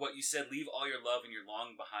cry. What you said, leave all your love and your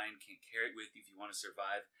longing behind. Can't carry it with you if you want to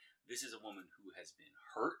survive. This is a woman who has been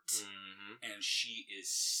hurt, and she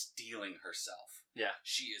is steeling herself. Yeah,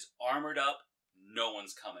 she is armored up. No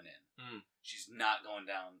one's coming in. She's not going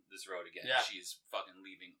down this road again. Yeah. She's fucking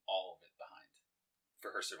leaving all of it behind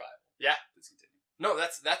for her survival. Yeah, please continue. No,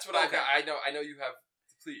 that's what Okay. I know you have.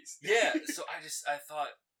 Please. Yeah, so I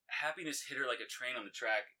thought happiness hit her like a train on the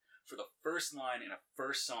track for the first line in a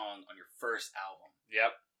first song on your first album.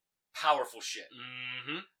 Yep. Powerful shit.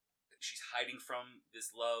 Mm-hmm. She's hiding from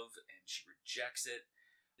this love and she rejects it.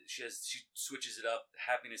 She switches it up.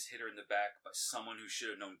 Happiness hit her in the back by someone who should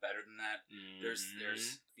have known better than that. There's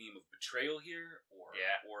theme of betrayal here, or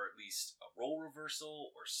at least a role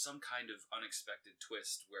reversal, or some kind of unexpected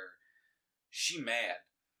twist where she's mad.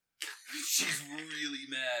 She's really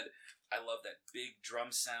mad. I love that big drum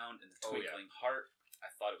sound and the twinkling heart. I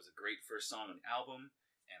thought it was a great first song on the album,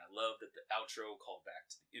 and I love that the outro called back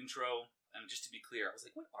to the intro. And just to be clear, I was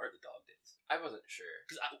like, what are the dog days? I wasn't sure.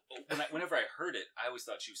 Because whenever I heard it, I always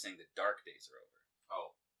thought she was saying the dark days are over.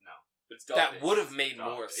 Oh, no. But it's dog that days. would have made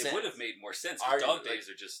more sense. It would have made more sense. Because dog days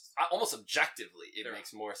are just... Almost objectively, it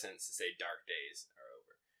makes more sense to say dark days are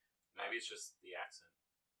over. Maybe it's just the accent.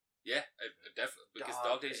 Yeah, definitely. Because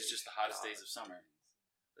dog days is just the hottest days of summer.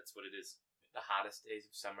 That's what it is. The hottest days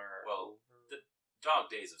of summer are over. The dog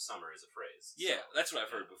days of summer is a phrase. Yeah, that's what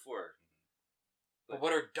I've heard before. But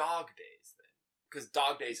what are dog days then? Because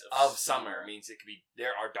dog days of summer means it could be.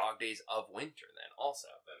 There are dog days of winter then also.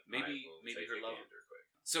 But maybe her love.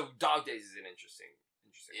 So dog days is an interesting.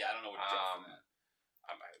 Yeah, I don't know what to drop from that.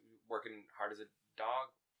 I'm working hard as a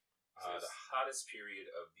dog. The hottest period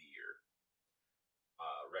of the year,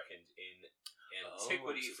 reckoned in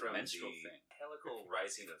antiquity from the helical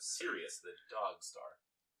rising of Sirius, the dog star.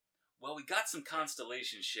 Well, we got some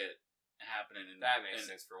constellation shit happening in that makes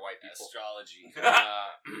sense for white people. Astrology.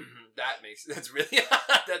 That's really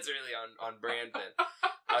on brand then.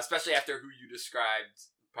 Especially after who you described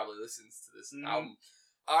probably listens to this album.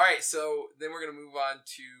 All right, so then we're gonna move on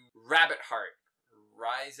to Rabbit Heart.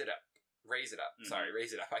 Raise it up. Sorry,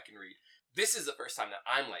 raise it up. I can read. This is the first time that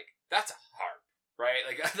I'm like, that's a harp, right?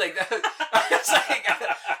 Like that. I was like,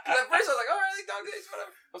 because at first I was like, oh, I like dog days,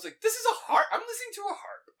 whatever. I was like, this is a harp. I'm listening to a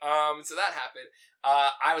harp. So that happened.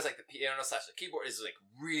 I was like, the piano / the keyboard is like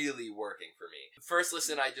really working for me. First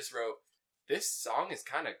listen, I just wrote, this song is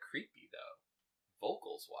kind of creepy though.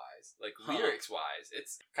 Vocals wise, like lyrics wise,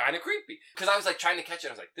 it's kind of creepy. Because I was like trying to catch it.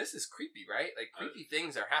 I was like, this is creepy, right? Like creepy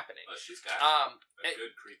things are happening. She's got a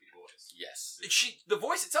good creepy voice. Yes. The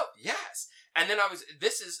voice itself, yes. And then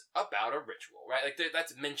this is about a ritual, right? Like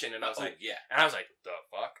that's mentioned, and I was like, yeah. And I was like, the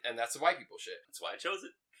fuck? And that's the white people shit. That's why I chose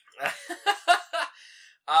it.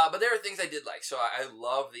 But there are things I did like. So I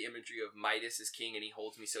love the imagery of Midas as king, and he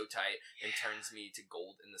holds me so tight and turns me to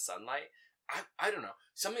gold in the sunlight. I don't know.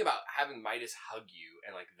 Something about having Midas hug you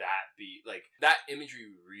and like that be like that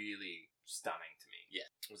imagery really stunning to me.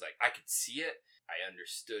 Yeah. It was like I could see it. I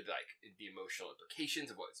understood like the emotional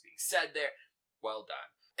implications of what was being said there. Well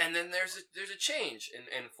done. And then there's a change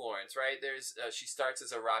in Florence, right? There's she starts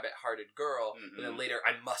as a rabbit-hearted girl, and then later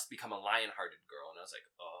I must become a lion-hearted girl, and I was like,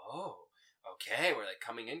 oh, okay, we're like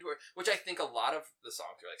coming into it, which I think a lot of the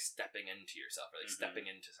songs are like stepping into yourself, or like stepping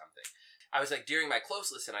into something. I was like, during my close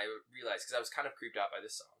listen, I realized, because I was kind of creeped out by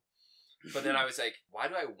this song, but then I was like, why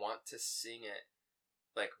do I want to sing it,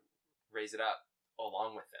 like, raise it up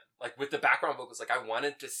along with them, like with the background vocals? Like I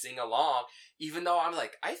wanted to sing along, even though I'm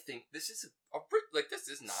like, I think this is this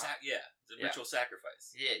is not it's a ritual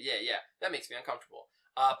sacrifice. Yeah. That makes me uncomfortable.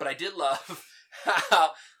 But I did love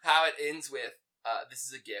how it ends with this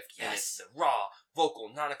is a gift. Yes, and it's the raw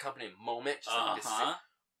vocal non-accompanying moment. Just like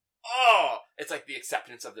it's like the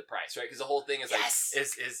acceptance of the price, right? Because the whole thing is like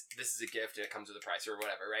is this is a gift and it comes with a price or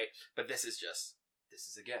whatever, right? But this is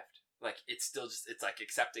a gift. Like it's still it's like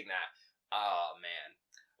accepting that. Oh man,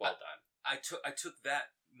 well done. I took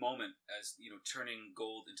that moment as, you know, turning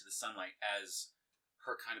gold into the sunlight as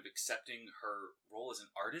her kind of accepting her role as an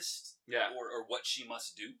artist, or what she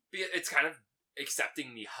must do. It's kind of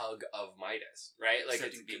accepting the hug of Midas, right? Like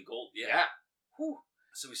accepting being gold, yeah. Whew.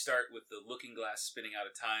 So we start with the looking glass spinning out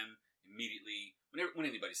of time. Immediately, when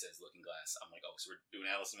anybody says looking glass, I'm like, oh, so we're doing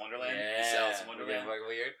Alice in Wonderland? This is Alice in Wonderland. We're getting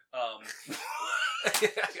weird.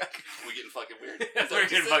 We getting fucking weird. We're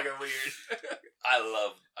getting fucking weird. I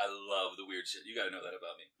love the weird shit. You gotta know that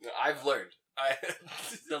about me. I've learned.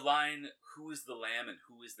 The line, who is the lamb and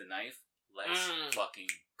who is the knife? Let's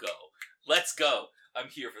fucking go. Let's go.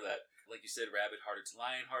 I'm here for that. Like you said, rabbit-hearted to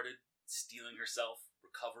lion-hearted, stealing herself,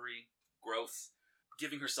 recovery, growth,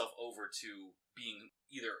 giving herself over to being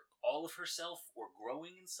either all of herself or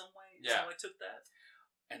growing in some way. That's how I took that.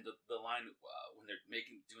 And the line, when they're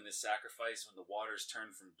doing this sacrifice, when the waters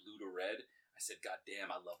turn from blue to red, I said, God damn,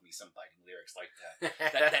 I love me some biting lyrics like that.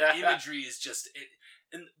 that imagery is just,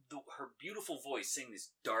 and her beautiful voice saying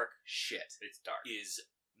this dark shit. It's dark.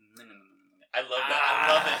 I love that. I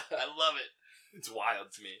love it. I love it. It's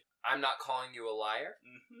wild to me. I'm not calling you a liar.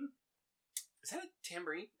 Mm-hmm. Is that a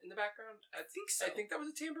tambourine in the background? I think so. I think that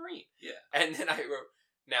was a tambourine. Yeah. And then I wrote,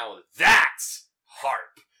 now that's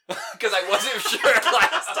harp. Because I wasn't sure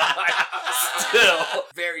last time. Still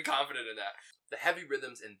very confident in that. The heavy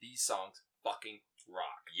rhythms in these songs fucking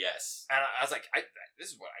rock. Yes. And I was like,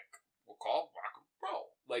 this is what I will call rock and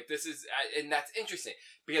roll. Like, this is, and that's interesting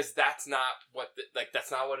because that's not what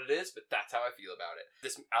that's not what it is, but that's how I feel about it.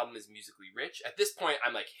 This album is musically rich. At this point,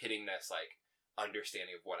 I'm like hitting this like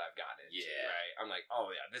understanding of what I've gotten into. Yeah. Right. I'm like,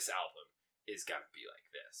 oh yeah, this album is gonna be like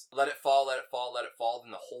this. Let it fall, let it fall, let it fall.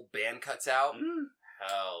 Then the whole band cuts out.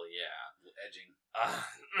 Hell yeah. Edging.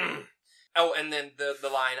 Oh, and then the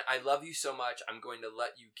line, I love you so much, I'm going to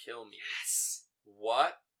let you kill me. Yes.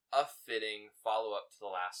 What a fitting follow-up to the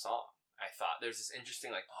last song. I thought there's this interesting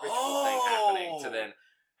like ritual thing happening to then,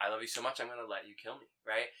 I love you so much, I'm going to let you kill me,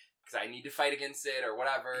 right? Because I need to fight against it or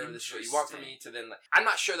whatever. This is what you want from me. To then, like, I'm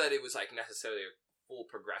not sure that it was like necessarily a full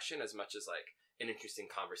progression as much as like an interesting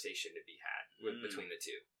conversation to be had between the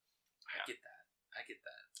two. I get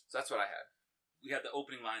that. So that's what I had. We had the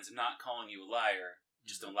opening lines, I'm not calling you a liar,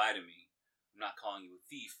 just don't lie to me. I'm not calling you a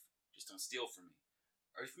thief, just don't steal from me.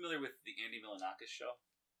 Are you familiar with the Andy Milonakis show?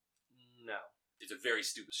 No. It's a very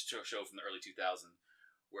stupid show from the early 2000s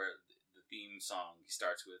where the theme song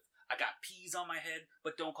starts with, I got peas on my head,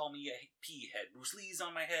 but don't call me a pea head. Bruce Lee's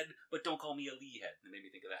on my head, but don't call me a Lee head. And it made me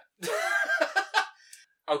think of that.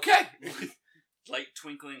 Okay. Light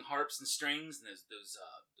twinkling harps and strings, and there's those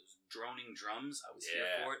droning drums. I was here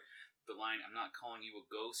for it. The line, I'm not calling you a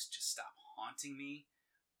ghost, just stop haunting me.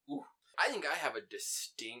 Ooh. I think I have a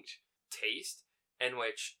distinct taste in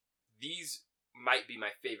which these might be my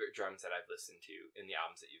favorite drums that I've listened to in the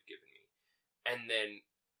albums that you've given me. And then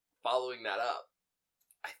following that up,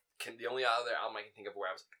 the only other album I can think of where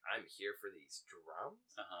I was like, I'm here for these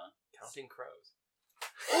drums? Counting Crows.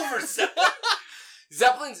 Over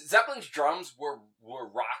Zeppelin? Zeppelin's drums were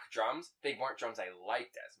rock drums. They weren't drums I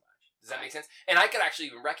liked as much. Does that make sense? And I could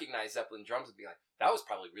actually even recognize Zeppelin drums and be like, that was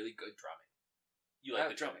probably really good drumming. You like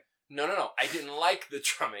the drumming? No. I didn't like the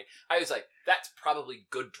drumming. I was like, that's probably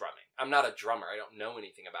good drumming. I'm not a drummer. I don't know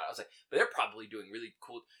anything about it. I was like, but they're probably doing really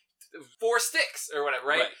cool 4 sticks or whatever,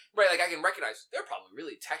 right? Right, like I can recognize they're probably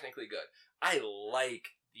really technically good. I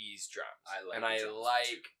like these drums. I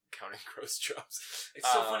like Counting Crows drums. It's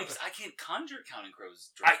so funny because I can't conjure Counting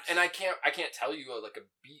Crows drums. I can't tell you like a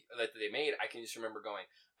beat that they made. I can just remember going,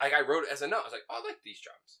 like I wrote it as a note. I was like, oh, I like these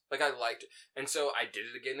drums. Like I liked it. And so I did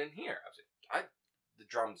it again in here. I was like, the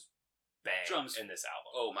drums bang in this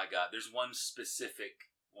album. Oh my god, there's one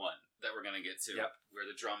specific one that we're gonna get to where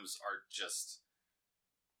the drums are just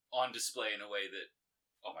on display in a way that,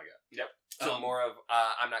 oh my god. Yep. So more of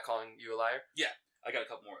I'm not calling you a liar. Yeah, I got a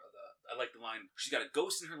couple more. I like the line, she's got a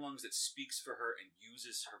ghost in her lungs that speaks for her and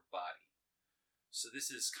uses her body. So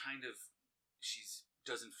this is kind of, she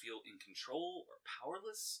doesn't feel in control or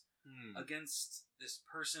powerless against this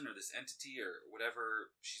person or this entity or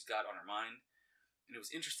whatever she's got on her mind. And it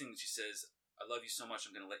was interesting that she says, I love you so much,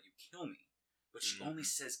 I'm going to let you kill me. But she only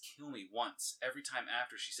says kill me once. Every time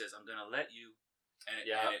after she says, I'm going to let you, and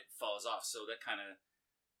it falls off. So that kind of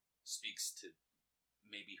speaks to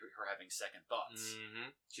maybe her having second thoughts.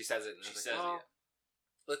 Mm-hmm. She says it. And she says it.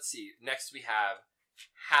 Let's see. Next we have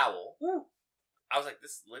Howl. Woo. I was like,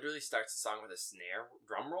 this literally starts the song with a snare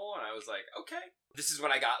drum roll, and I was like, okay. This is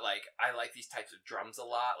when I got like, I like these types of drums a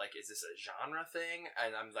lot. Like, is this a genre thing?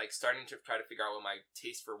 And I'm like starting to try to figure out what my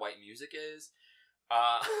taste for white music is.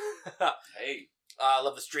 Hey, I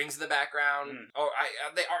love the strings in the background. Oh,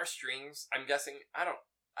 they are strings. I'm guessing. I don't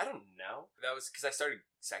know. That was because I started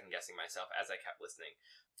second guessing myself as I kept listening.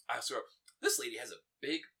 I also wrote, this lady has a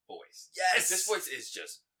big voice. Yes, like, this voice is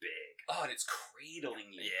just big. Oh, and it's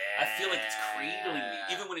cradling you. Yeah. I feel like it's cradling me,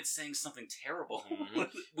 even when it's saying something terrible.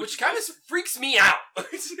 Which kind of freaks me out.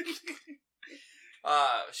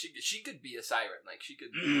 She could be a siren. Like, she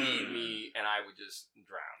could be me, and I would just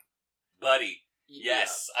drown. Buddy.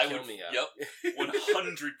 Yes. I Kill would. me up. Yep. 100%.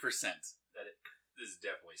 This is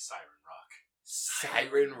definitely siren rock.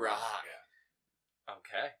 Siren rock. Yeah.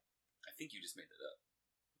 Okay. I think you just made that up.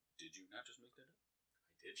 Did you not just make that up?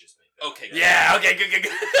 I did just make that up. Okay. Yeah, okay, good.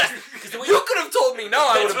 You could have told me no,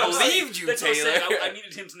 I would have believed you, That's what I'm Taylor. saying. I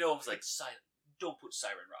needed him to know. I was like, don't put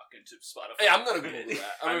siren rock into Spotify. Hey, I'm gonna Google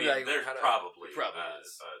that. I mean, there's probably is.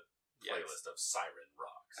 a playlist of siren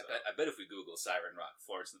rock. So. I bet if we Google siren rock,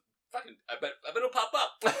 Florence, I bet it'll pop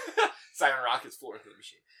up. Siren rock is Florence the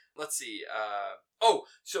Machine. Let's see.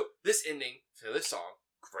 So this ending for this song,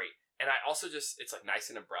 great. And I also it's like nice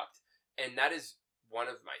and abrupt. And that is one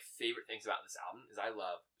of my favorite things about this album is I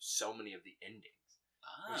love so many of the endings,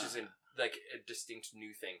 which is like a distinct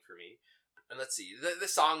new thing for me. And let's see,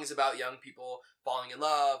 the song is about young people falling in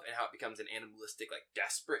love and how it becomes an animalistic, like,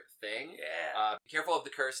 desperate thing. Yeah. Be careful of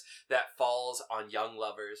the curse that falls on young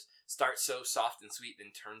lovers. Starts so soft and sweet,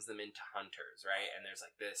 then turns them into hunters, right? And there's,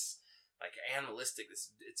 like, this, like, animalistic,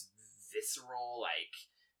 it's visceral,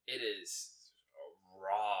 like, it is a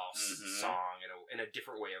raw song in a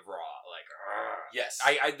different way of raw. Like, yes.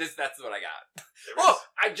 That's what I got. Oh,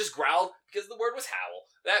 I just growled because the word was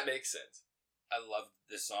howl. That makes sense. I love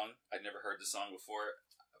this song. I'd never heard the song before.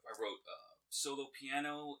 I wrote solo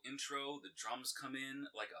piano intro. The drums come in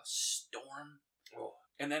like a storm. Oh.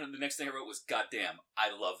 And then the next thing I wrote was, "Goddamn, I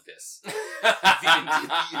love this."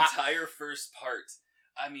 the entire first part.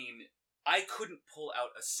 I mean, I couldn't pull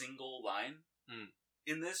out a single line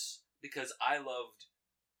in this because I loved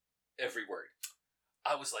every word.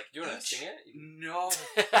 I was like, "You want to sing it?" No.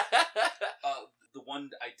 The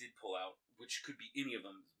one I did pull out, which could be any of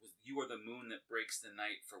them, was "You are the moon that breaks the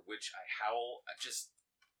night for which I howl."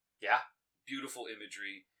 Beautiful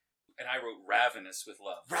imagery. And I wrote "ravenous with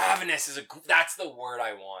love." Ravenous that's the word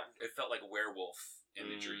I want. It felt like werewolf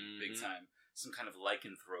imagery, big time. Some kind of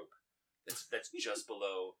lycanthrope. That's just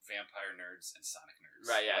below vampire nerds and Sonic nerds.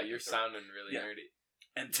 Right, yeah, you're sounding really nerdy.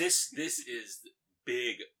 And this is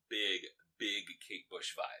big Kate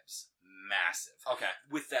Bush vibes. Massive. Okay.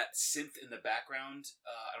 With that synth in the background,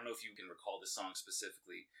 I don't know if you can recall the song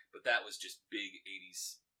specifically, but that was just big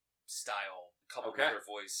 80s style, coupled with her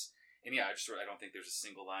voice. And yeah, I don't think there's a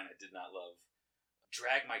single line I did not love.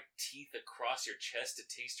 "Drag my teeth across your chest to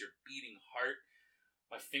taste your beating heart.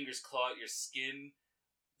 My fingers claw at your skin.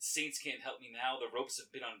 Saints can't help me now. The ropes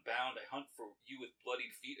have been unbound. I hunt for you with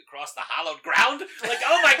bloodied feet across the hallowed ground." Like,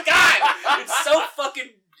 oh my god! It's so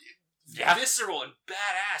fucking visceral and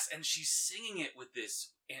badass, and she's singing it with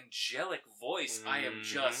this angelic voice. I am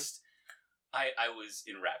just, I was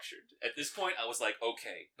enraptured. At this point, I was like,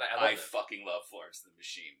 okay, I fucking love Florence the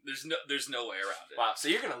Machine. There's no way around it. Wow, so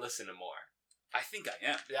you're gonna listen to more. I think I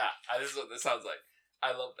am. Yeah, this is what this sounds like.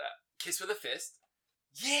 I love that. Kiss with a Fist.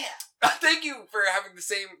 Yeah! Thank you for having the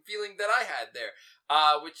same feeling that I had there.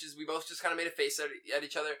 Which is, we both just kind of made a face at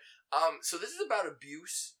each other. So this is about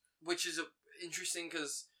abuse, which is interesting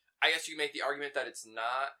because I guess you can make the argument that it's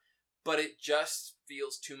not, but it just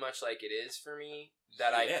feels too much like it is for me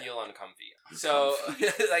that I feel uncomfy. So,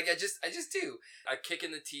 like, I just do. A kick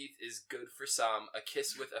in the teeth is good for some. A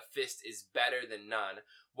kiss with a fist is better than none.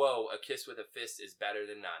 Whoa, a kiss with a fist is better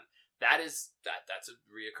than none. That's a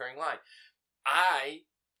reoccurring line. I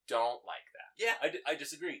don't like that. Yeah, I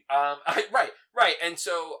disagree. Right. And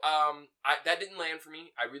so, that didn't land for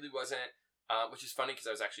me. I really wasn't. Which is funny because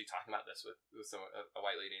I was actually talking about this with a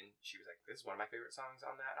white lady, and she was like, "This is one of my favorite songs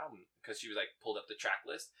on that album," because she was like pulled up the track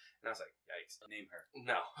list, and I was like, "Yikes!" Name her.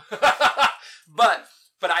 No, but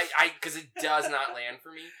I because it does not land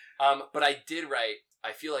for me. But I did write.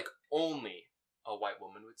 I feel like only a white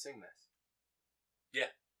woman would sing this.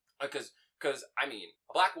 Yeah, because I mean,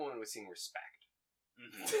 a black woman would sing respect,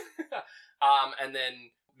 and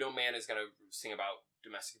then no man is gonna sing about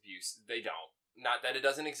domestic abuse. They don't. Not that it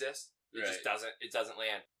doesn't exist. It just doesn't. It doesn't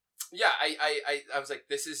land. Yeah, I was like,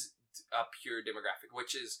 this is a pure demographic,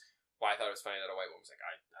 which is why I thought it was funny that a white woman was like,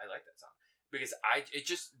 I like that song because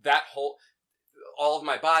that whole all of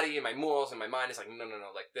my body and my morals and my mind is like, no,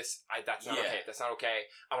 like this, that's not okay. That's not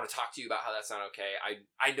okay. I want to talk to you about how that's not okay.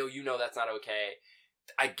 I know you know that's not okay.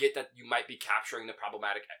 I get that you might be capturing the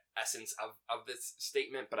problematic essence of this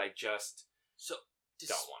statement, but I just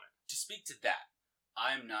don't want it. To speak to that,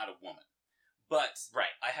 I'm not a woman, but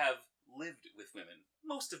I have lived with women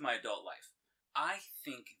most of my adult life. I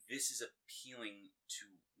think this is appealing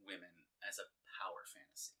to women as a power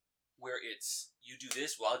fantasy, where it's, you do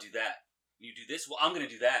this, well, I'll do that. You do this, well, I'm going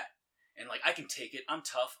to do that. And, like, I can take it. I'm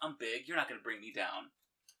tough. I'm big. You're not going to bring me down.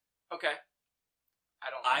 Okay. I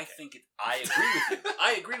don't I like it. think it... I agree with you.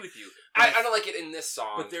 I agree with you. I don't like it in this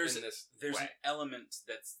song. But there's in this an way. element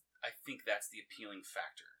that's... I think that's the appealing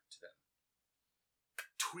factor to them.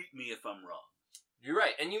 Tweet me if I'm wrong. You're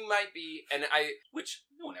right. And you might be... Which,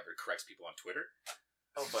 no one ever corrects people on Twitter.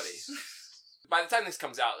 Oh, buddy. By the time this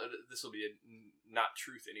comes out, this will be not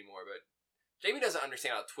truth anymore, but Jamie doesn't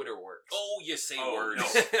understand how Twitter works. Oh, you say Oh, words.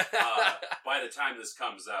 no. By the time this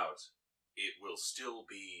comes out, it will still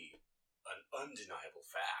be an undeniable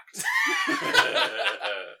fact.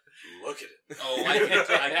 Look at it. Oh, I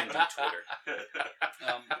can do Twitter.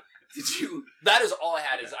 Did you... That is all I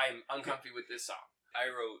had, is I'm uncomfy with this song. I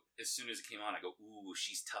wrote, as soon as it came on, I go, ooh,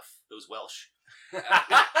 she's tough. Those Welsh.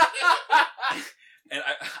 And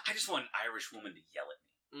I just want an Irish woman to yell at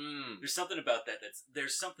me. There's something about that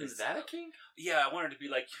there's something... Is that a kink? Yeah, I want her to be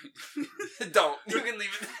like... Don't. You can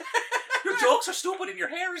leave it. Your jokes are stupid and your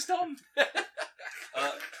hair is dumb.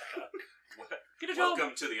 Get a job.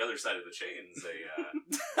 Welcome to the other side of the chains.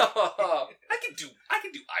 I can do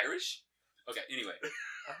Irish. Okay, anyway.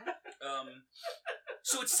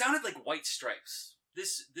 So it sounded like White Stripes.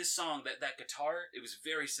 This song, that guitar, it was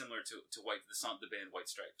very similar to the band White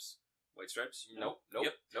Stripes. White Stripes? Nope.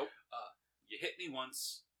 Yep. Nope. You hit me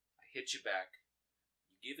once, I hit you back.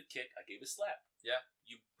 You gave a kick, I gave a slap. Yeah.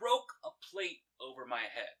 You broke a plate over my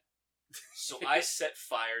head. So I set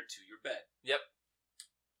fire to your bed. Yep.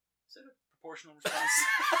 Is that a proportional response?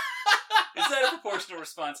 Is that a proportional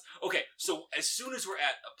response? Okay, so as soon as we're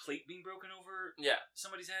at a plate being broken over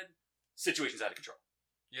somebody's head, situation's out of control.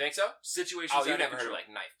 You think so? Situation's out of control. You've never heard of,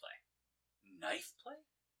 like, knife play. Knife play?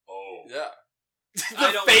 Oh. Yeah.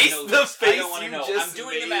 I don't want to know. I don't want to know. I'm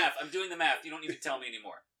doing the math. You don't need to tell me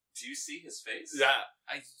anymore. Do you see his face? Yeah.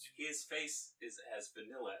 His face is as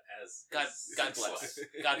vanilla as... God bless.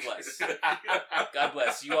 God bless. God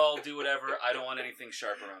bless. You all do whatever. I don't want anything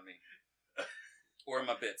sharp around me. Or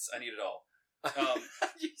my bits. I need it all.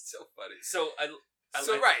 You're so funny. So,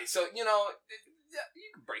 So, you know,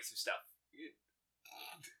 you can break some stuff.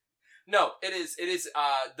 No, it is,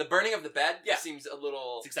 the burning of the bed seems a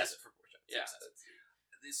little... It's excessive. Yeah.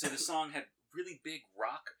 So the song had really big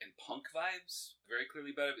rock and punk vibes, very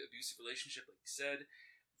clearly about an abusive relationship, like you said.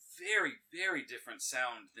 Very, very different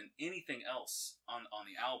sound than anything else on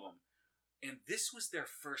the album. And this was their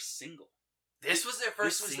first single. This was their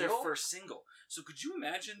first single? So could you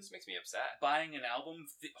imagine... This makes me upset. Buying an album,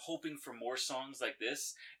 hoping for more songs like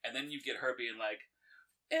this, and then you get her being like,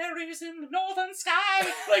 Aries in the northern sky!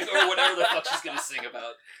 Like, or whatever the fuck she's gonna sing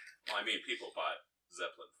about. Well, I mean, people bought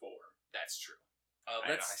Zeppelin 4. That's true.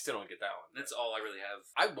 I still don't get that one. That's all I really have.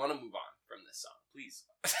 I want to move on from this song. Please.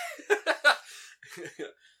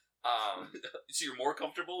 So you're more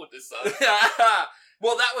comfortable with this song?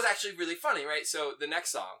 Well, that was actually really funny, right? So the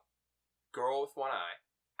next song, Girl with One Eye,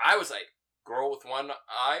 I was like, Girl with One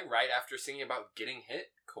Eye, right after singing about getting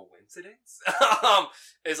hit? Coincidence?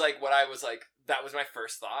 Is like what I was like, that was my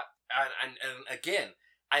first thought. And again,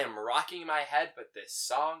 I am rocking my head, but this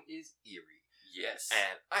song is eerie. Yes.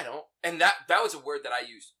 And I don't. And that was a word that I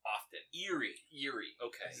used often. Eerie.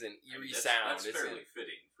 Okay. It's an eerie sound. sound. That's fairly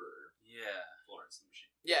fitting for Florence and the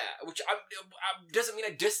Machine. Yeah, which doesn't mean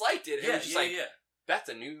I disliked it. It was just that's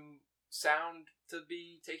a new sound to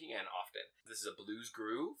be taking in often. This is a blues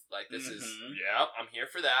groove. Like, this is, I'm here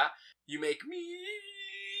for that. You make me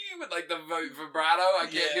with, like, the vibrato. I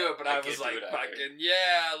can't do it, but I was like, fucking,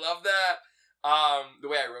 I love that. The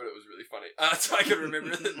way I wrote it was really funny. So I could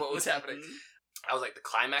remember what was happening. I was like, the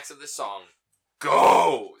climax of this song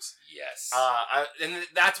goes. Yes. And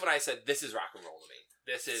that's when I said, this is rock and roll to me.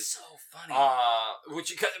 This is so funny.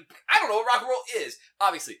 Which I don't know what rock and roll is.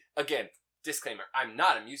 Obviously, again, disclaimer, I'm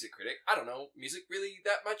not a music critic. I don't know music really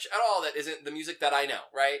that much at all that isn't the music that I know,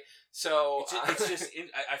 right? So it's just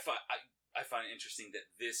I find it interesting that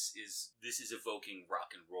this is evoking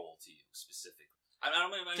rock and roll to you specifically. I don't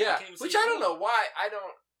know. Which I don't know why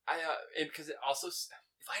because it also,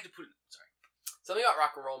 if I had to put it, something about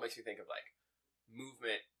rock and roll makes me think of like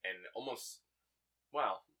movement and almost,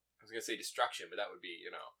 well, I was gonna say destruction, but that would be,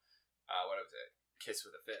 what was it? Kiss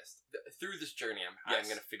with a fist. Through this journey, I'm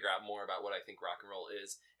gonna figure out more about what I think rock and roll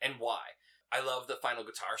is and why. I love the final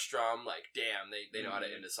guitar strum. Like, damn, they know how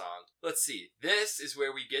to end a song. Let's see. This is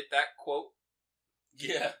where we get that quote.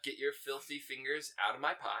 Get your filthy fingers out of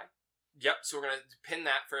my pie. Yep, so we're going to pin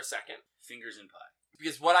that for a second. Fingers in pie.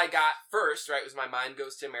 Because what I got first, right, was my mind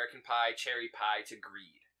goes to American Pie, Cherry Pie, to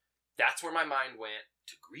greed. That's where my mind went.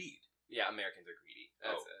 To greed? Yeah, Americans are greedy.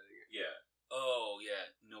 That's Oh,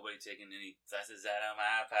 yeah. Nobody taking any slices out of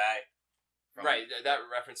my pie. Right, that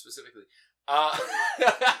reference specifically. But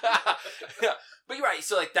you're right.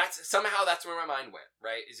 So like that's where my mind went.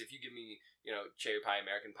 Right? Is if you give me cherry pie,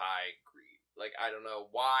 American pie, green. Like I don't know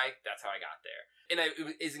why. That's how I got there. And it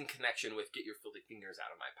is in connection with get your filthy fingers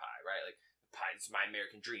out of my pie. Right? Like pie is my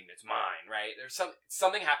American dream. It's mine. Right? There's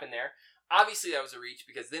something happened there. Obviously that was a reach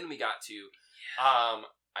because then we got to.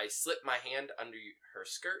 I slipped my hand under her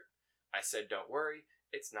skirt. I said, "Don't worry,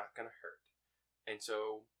 it's not gonna hurt." And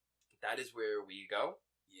so that is where we go.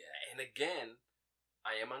 Yeah. And again,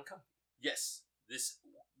 I am uncomfortable. Yes.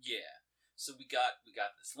 So we got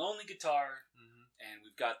this lonely guitar, and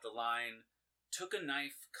we've got the line, took a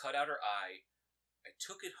knife, cut out her eye. I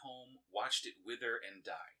took it home, watched it wither and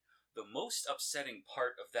die. The most upsetting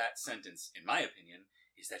part of that sentence, in my opinion,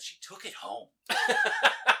 is that she took it home.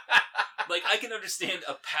 Like, I can understand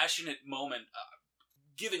a passionate moment,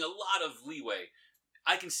 giving a lot of leeway.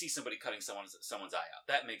 I can see somebody cutting someone's eye out.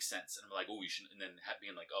 That makes sense. And I'm like, oh, you shouldn't. And then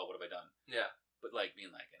being like, oh, what have I done? Yeah. But like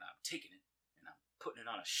being like, and I'm taking it and I'm putting it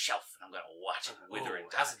on a shelf and I'm going to watch it wither and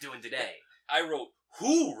die. How's it doing today? I wrote,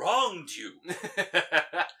 who wronged you?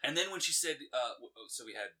 And then when she said, so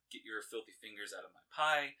we had get your filthy fingers out of my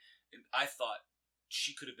pie. And I thought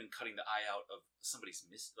she could have been cutting the eye out of somebody's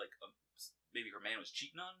maybe her man was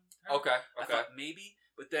cheating on her. Okay. I thought maybe,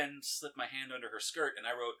 but then slipped my hand under her skirt and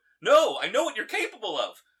I wrote, no, I know what you're capable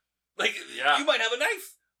of. Like, you might have a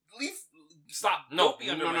knife. Stop. No. Don't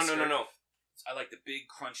be under my skirt. No. I like the big,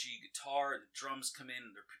 crunchy guitar, and the drums come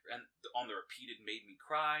in, and on the repeated made me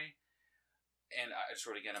cry. And I just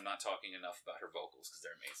wrote again, I'm not talking enough about her vocals because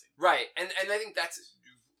they're amazing. Right, and I think that's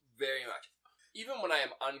very much. Even when I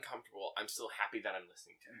am uncomfortable, I'm still happy that I'm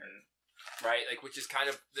listening to her. Right? Like, which is kind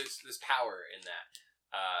of, there's power in that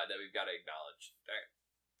that we've got to acknowledge.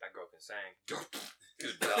 That girl can sing.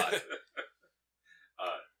 Good God.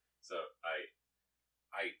 So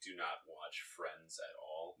I do not watch Friends at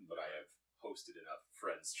all, but I have hosted enough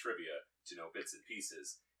Friends trivia to know bits and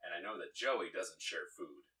pieces, and I know that Joey doesn't share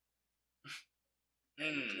food.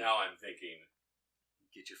 And now I'm thinking,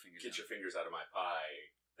 get your fingers out of my pie.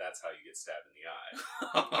 That's how you get stabbed in the eye.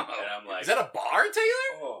 And I'm like, is that a bar,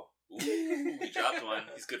 Taylor? Oh, ooh, we dropped one.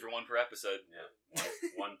 He's good for one per episode. Yeah,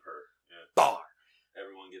 one per bar.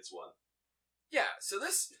 Everyone gets one. Yeah, so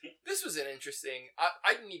this was an interesting.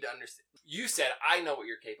 I need to understand. You said I know what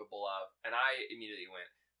you're capable of, and I immediately went,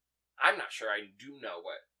 I'm not sure I do know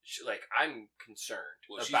what. I'm concerned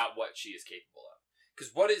about what she is capable of. Because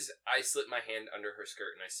I slipped my hand under her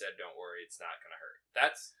skirt and I said, "Don't worry, it's not gonna hurt."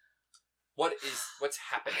 That's what's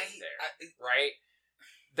happening there, right?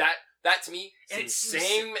 That to me seems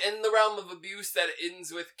same in the realm of abuse that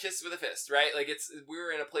ends with kiss with a fist, right? Like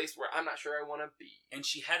we're in a place where I'm not sure I want to be. And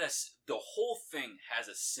she had the whole thing has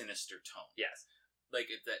a sinister tone. Yes. Like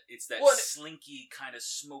it's that slinky, kind of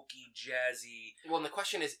smoky, jazzy. Well, and the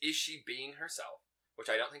question is she being herself? Which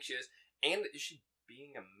I don't think she is. And is she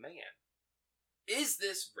being a man? Is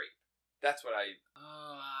this rape? That's what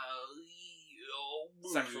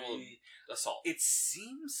sexual assault. It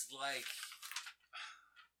seems like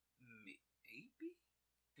maybe.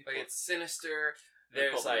 Like it's sinister.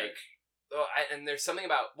 There's and there's something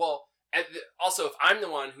about also if I'm the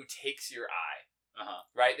one who takes your eye.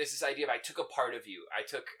 Right? There's this idea of I took a part of you. I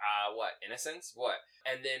took, innocence? What?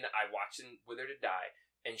 And then I watched him wither to die,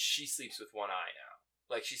 and she sleeps with one eye now.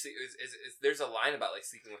 Like, there's a line about, like,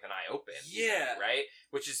 sleeping with an eye open. Yeah. Right?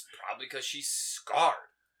 Which is probably because she's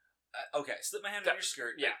scarred. Okay, I slipped my hand under your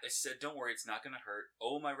skirt. Yeah. I said, don't worry, it's not going to hurt.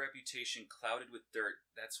 Oh, my reputation clouded with dirt.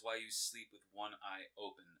 That's why you sleep with one eye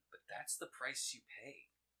open. But that's the price you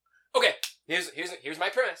pay. Okay, here's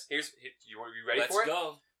my premise. You ready for it? Let's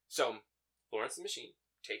go. So, Florence the Machine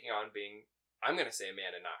taking on being, I'm going to say a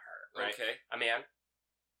man and not her. Right? Okay. A man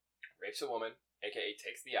rapes a woman, aka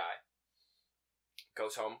takes the eye,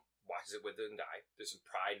 goes home, watches it wither and die. There's some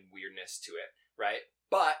pride and weirdness to it, right?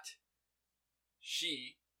 But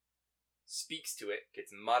she speaks to it,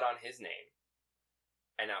 gets mud on his name,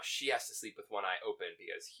 and now she has to sleep with one eye open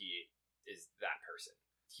because he is that person.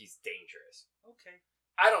 He's dangerous. Okay.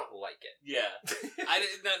 I don't like it. Yeah, I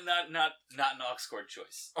did not an Oxford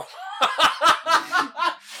choice.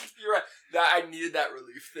 You're right. I needed that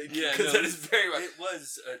relief. Thank you. Because that is very much. It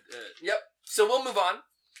was. Yep. So we'll move on.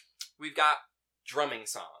 We've got drumming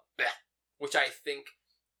song, which I think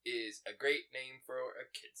is a great name for a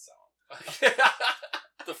kid's song.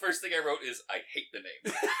 The first thing I wrote is I hate the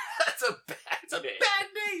name. That's a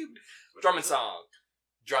bad name. Drumming song.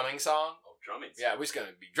 Drumming song. Oh, drumming. Yeah, we're just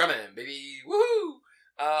gonna be drumming, baby. Woohoo!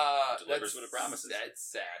 Delivers what it promises. That's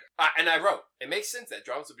sad. And I wrote, it makes sense that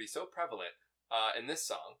drums would be so prevalent in this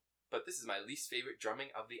song, but this is my least favorite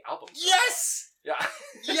drumming of the album. Yes! Yeah.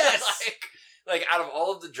 Yes! Like, out of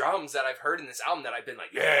all of the drums that I've heard in this album that I've been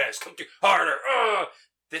like, yes, come through harder.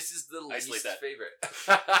 This is the least favorite.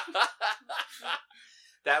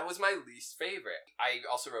 That was my least favorite. I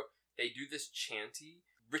also wrote, they do this chanty,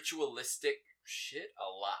 ritualistic shit a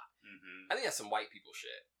lot. Mm-hmm. I think that's some white people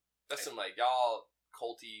shit. That's some, like, y'all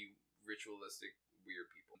culty, ritualistic, weird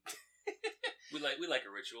people. We like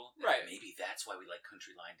a ritual. Right. Maybe that's why we like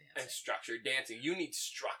country line dancing. And structured dancing. You need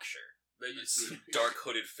structure. This dark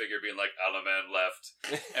hooded figure being like, "Allah man left,"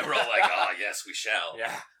 and we're all like, "Ah, yes, we shall."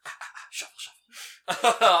 Yeah. Shuffle,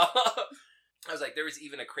 shuffle. I was like, there was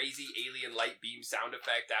even a crazy alien light beam sound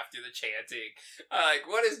effect after the chanting. Like,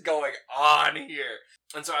 what is going on here?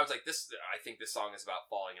 And so I was like, I think this song is about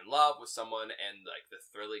falling in love with someone and, like, the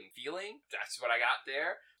thrilling feeling. That's what I got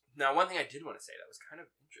there. Now, one thing I did want to say that was kind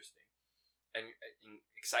of interesting and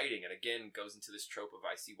exciting, and again, goes into this trope of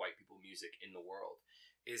I see white people music in the world,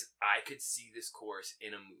 is I could see this chorus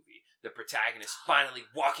in a movie. The protagonist finally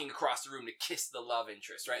walking across the room to kiss the love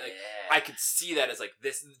interest, right? Like, I could see that as, like,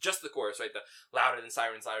 this, just the chorus, right? The louder than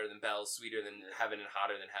sirens, louder than bells, sweeter than heaven and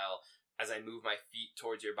hotter than hell. As I move my feet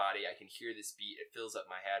towards your body, I can hear this beat. It fills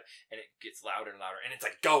up my head, and it gets louder and louder. And it's,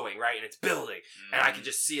 like, going, right? And it's building. And I can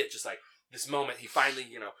just see it just, like, this moment he finally,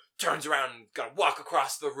 turns around and gonna walk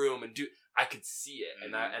across the room and do... I could see it,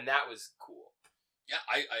 and that was cool. Yeah,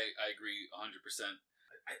 I agree 100%.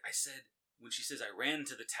 I said, when she says, I ran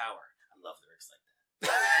to the tower, I love lyrics like that.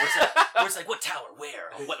 Where it's like, what tower?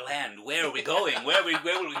 Where? On what land? Where are we going? Where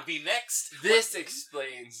will we be next? This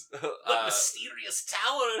explains the mysterious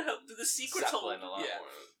tower and how the secret told. Yeah.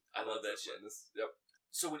 I love that shit. Yep.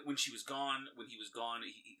 So when he was gone,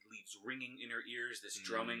 he leaves ringing in her ears, this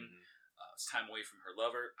drumming. It's time away from her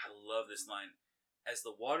lover. I love this line. As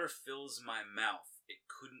the water fills my mouth, it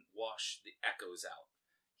couldn't wash the echoes out.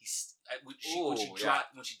 When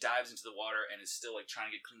she dives into the water and is still, like,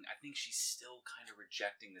 trying to get clean, I think she's still kind of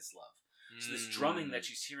rejecting this love. So this drumming that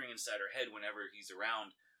she's hearing inside her head whenever he's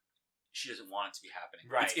around, she doesn't want it to be happening.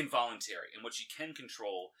 Right. It's involuntary. And what she can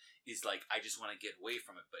control is, like, I just want to get away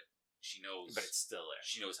from it, but she knows. But it's still there.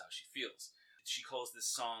 She knows how she feels. She calls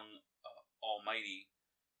this song Almighty,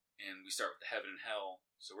 and we start with the heaven and hell.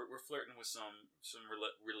 So we're flirting with some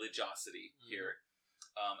religiosity here.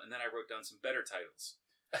 And then I wrote down some better titles.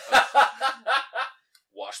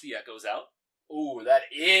 Wash the Echoes Out. Ooh, that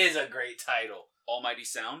is a great title. Almighty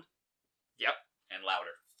Sound. Yep. And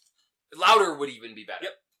Louder. Louder would even be better.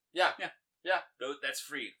 Yep. Yeah. That's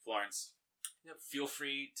free, Florence. Yep. Feel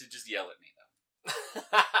free to just yell at me,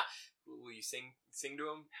 though. Will you sing to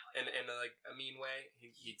him in like a mean way?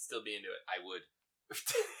 He'd still be into it. I would.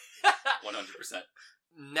 100%.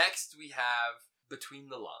 Next, we have Between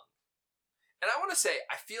the Lungs. And I want to say,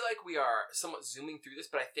 I feel like we are somewhat zooming through this,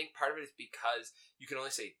 but I think part of it is because you can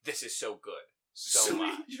only say, this is so good. So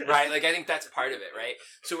much. Right? Like, I think that's part of it, right?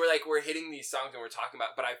 So we're hitting these songs and we're talking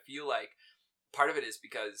about, but I feel like part of it is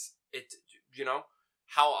because it,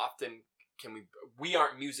 how often can we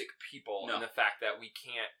aren't music people, in the fact that we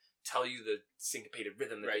can't tell you the syncopated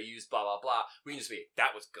rhythm that they use, blah, blah, blah. We can just be,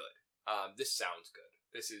 that was good. This sounds good.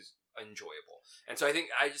 This is enjoyable. And so I think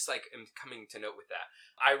I just, like, am coming to note with that.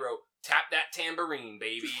 I wrote, tap that tambourine,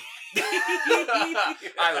 baby.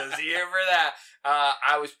 I was here for that.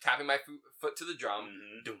 I was tapping my foot to the drum.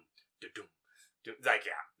 Doom, doom, doom. Like,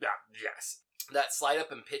 yes. That slide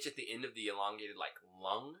up and pitch at the end of the elongated, like,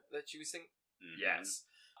 lung that she was singing. Yes.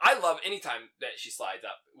 I love anytime that she slides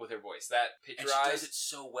up with her voice. That picture, and she does it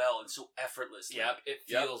so well and so effortlessly. Yep, it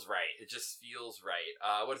feels right. It just feels right.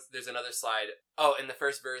 There's another slide. Oh, in the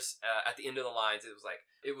first verse, at the end of the lines, it was like,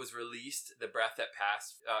 it was released, the breath that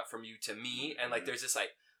passed from you to me. And, like, there's this,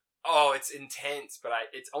 like, oh, it's intense, but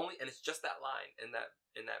it's just that line in that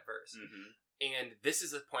verse. And this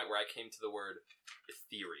is the point where I came to the word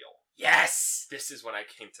ethereal. Yes! This is when I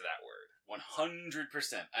came to that word. 100%.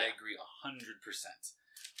 I agree 100%.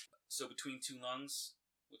 So between two lungs,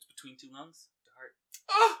 what's between two lungs? The heart.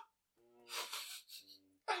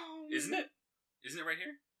 Oh! Isn't it? Isn't it right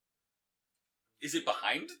here? Is it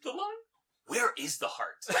behind the lung? Where is the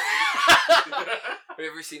heart? Have you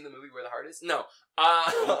ever seen the movie Where the Heart Is? No.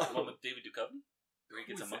 The one with David Duchovny? Where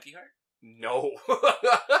he gets a monkey heart? No.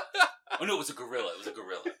 Oh no, it was a gorilla.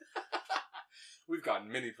 We've gone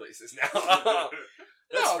many places now.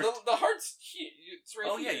 No, the heart's here. It's right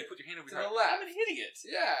here. Oh yeah, you put your hand over to your the heart. left. I'm an idiot.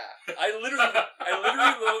 Yeah. I literally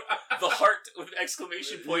wrote the heart with an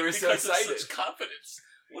exclamation point were because so of excited. such confidence.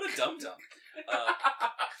 What a dum-dum.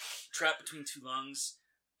 Trapped between two lungs.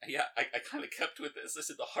 Yeah, I kind of kept with this. I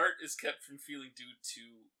said the heart is kept from feeling due to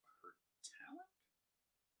her talent.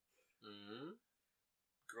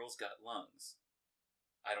 Girls got lungs.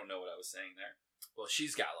 I don't know what I was saying there. Well,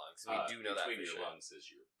 she's got lungs. We do know that for between sure. your lungs is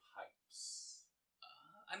your pipes.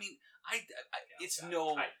 I mean, I it's got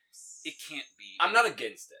no, pipes. it can't be. I'm not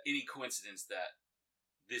against it. Any coincidence that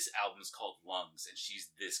this album is called Lungs and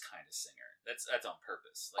she's this kind of singer. That's on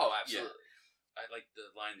purpose. Like, Oh, absolutely. Yeah, I like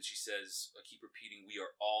the line that she says. I keep repeating, "We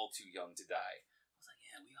are all too young to die." I was like,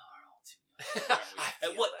 yeah, we are all too young. Aren't we?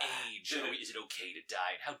 At what age is it okay to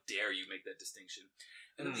die? And how dare you make that distinction?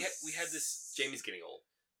 And then we had this. Jamie's getting old.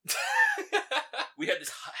 We had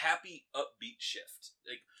this happy, upbeat shift.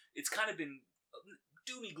 Like it's kind of been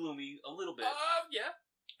doomy gloomy a little bit. Yeah.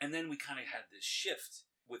 And then we kind of had this shift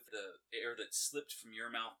with the air that slipped from your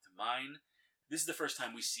mouth to mine. This is the first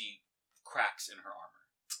time we see cracks in her armor.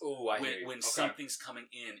 Oh, When something's coming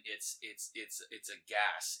in, it's a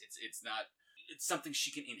gas. It's something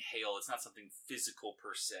she can inhale. It's not something physical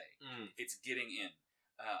per se. It's getting in.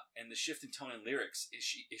 And the shift in tone and lyrics, is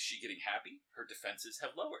she getting happy? Her defenses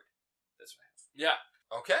have lowered. That's what I have. Yeah.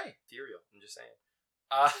 Okay. Ethereal. I'm just saying.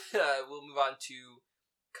 We'll move on to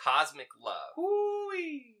Cosmic Love.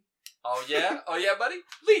 Ooh-wee. Oh yeah? Oh yeah, buddy?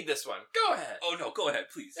 Lead this one. Go ahead. Oh no, go ahead,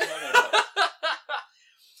 please. No.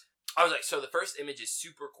 I was like, so the first image is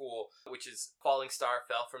super cool, which is falling star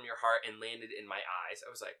fell from your heart and landed in my eyes. I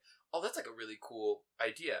was like, oh, that's like a really cool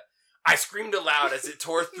idea. I screamed aloud as it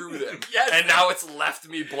tore through them. Yes. And now it's left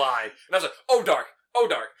me blind. And I was like, oh dark. Oh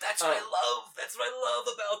dark. That's what I love. That's what I love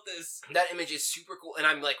about this. That image is super cool. And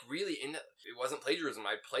I'm like really into it. Wasn't plagiarism.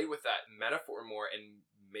 I played with that metaphor more and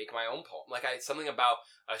make my own poem. Like something about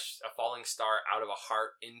a falling star out of a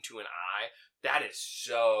heart into an eye. That is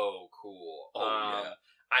so cool. Oh yeah.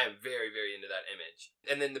 I am very, very into that image.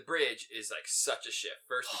 And then the bridge is like such a shift.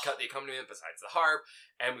 First, we cut the accompaniment besides the harp,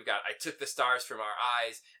 and I took the stars from our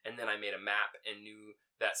eyes, and then I made a map and knew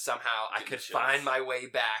that somehow I could find my way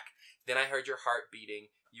back. Then I heard your heart beating.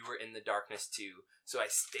 You were in the darkness too. So I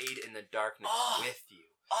stayed in the darkness with you.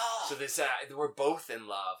 So this, we're both in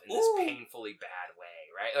love in this painfully bad way,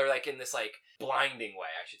 right? Or like in this like blinding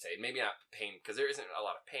way, I should say. Maybe not pain, because there isn't a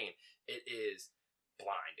lot of pain. It is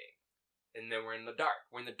blinding. And then we're in the dark.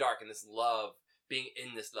 We're in the dark, and this love, being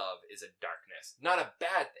in this love is a darkness. Not a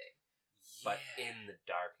bad thing, but in the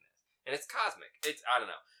darkness. And it's cosmic. I don't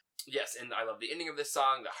know. Yes, and I love the ending of this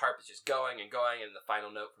song. The harp is just going and going, and the final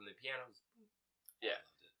note from the piano is... Yeah.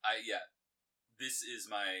 This is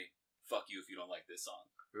my fuck you if you don't like this song.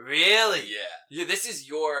 Really? Yeah. This is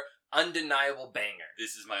your undeniable banger.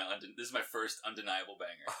 This is my first undeniable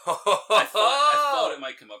banger. I thought it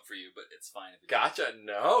might come up for you, but it's fine if it Gotcha.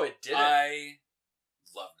 No, it didn't. I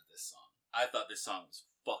loved this song. I thought this song was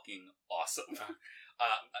fucking awesome.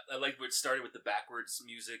 I liked where it started with the backwards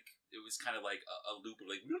music. It was kind of like a loop of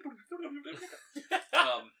like...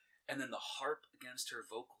 and then the harp against her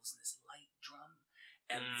vocals and this light drum.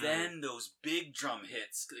 And then those big drum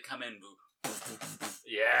hits that come in.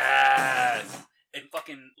 Yes! And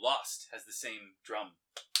fucking Lost has the same drum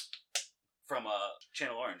from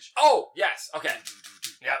Channel Orange. Oh, yes. Okay.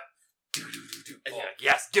 Yep. And you're like,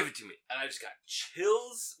 yes, give it to me. And I just got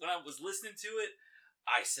chills when I was listening to it.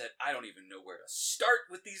 I said, I don't even know where to start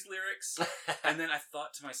with these lyrics. And then I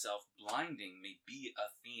thought to myself, blinding may be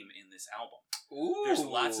a theme in this album. Ooh. There's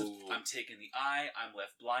lots of, I'm taking the eye, I'm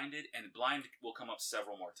left blinded, and blind will come up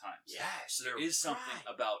several more times. Yes. So there is something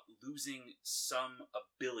about losing some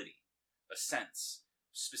ability, a sense,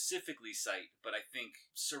 specifically sight, but I think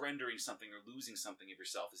surrendering something or losing something of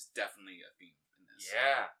yourself is definitely a theme in this.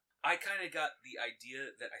 Yeah. I kind of got the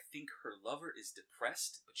idea that I think her lover is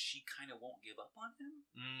depressed, but she kind of won't give up on him.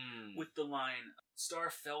 With the line,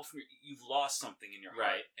 "Star fell from you've lost something in your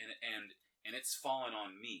heart, and it's fallen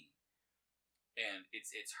on me, and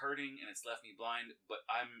it's hurting and it's left me blind. But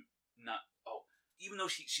I'm not. Oh, even though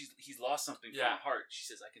he's lost something from her heart, she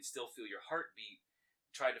says I can still feel your heartbeat.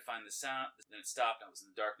 Tried to find the sound, then it stopped. I was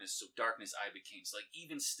in the darkness, so darkness I became. So like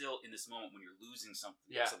even still in this moment when you're losing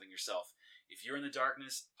something yourself. If you're in the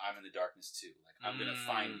darkness, I'm in the darkness too. Like, I'm going to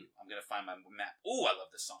find you. I'm going to find my map. Oh, I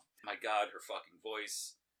love this song. My God, her fucking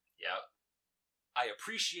voice. Yeah. I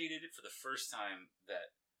appreciated it for the first time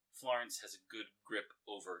that Florence has a good grip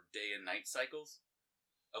over day and night cycles.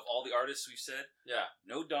 Of all the artists we've said. Yeah.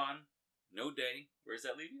 No dawn, no day. Where does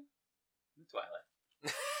that leave you? In the twilight.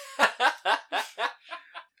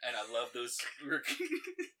 And I love those...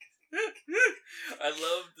 I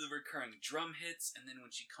love the recurring drum hits, and then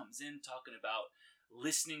when she comes in talking about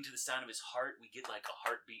listening to the sound of his heart, we get like a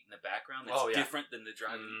heartbeat in the background that's different than the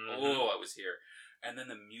driving. Oh, I was here. And then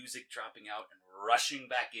the music dropping out and rushing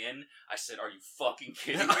back in. I said, are you fucking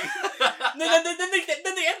kidding me? then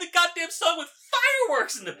they end the goddamn song with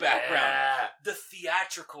fireworks in the background. Yeah. The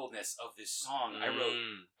theatricalness of this song. I wrote,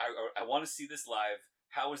 I want to see this live.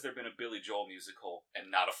 How has there been a Billy Joel musical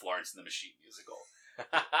and not a Florence and the Machine musical?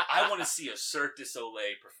 I want to see a Cirque du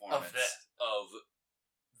Soleil performance of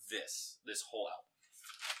this whole album.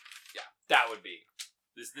 Yeah, that would be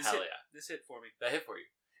this hell hit, yeah. This hit for me. That hit for you.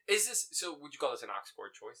 Is this so? Would you call this an aux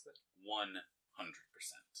chord choice then? 100%.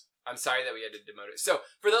 I'm sorry that we had to demote it. So,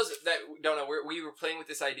 for those that don't know, we were playing with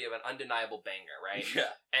this idea of an undeniable banger, right?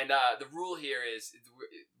 Yeah. And the rule here is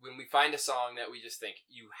when we find a song that we just think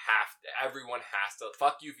everyone has to,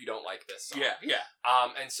 fuck you if you don't like this song. Yeah.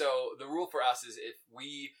 And so the rule for us is if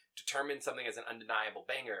we determine something as an undeniable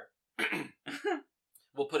banger,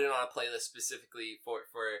 we'll put it on a playlist specifically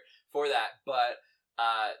for that. But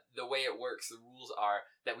the way it works, the rules are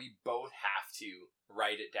that we both have to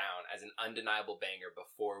write it down as an undeniable banger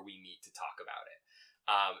before we meet to talk about it.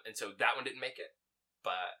 And so that one didn't make it,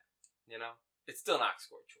 but it's still an aux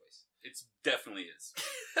chord choice. It definitely is.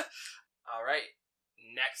 All right.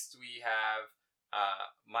 Next we have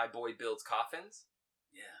My Boy Builds Coffins.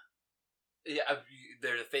 Yeah,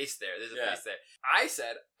 there's a face there. There's a face there. I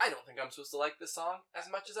said, I don't think I'm supposed to like this song as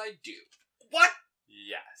much as I do. What?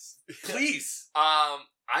 Yes. Please.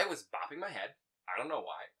 I was bopping my head. I don't know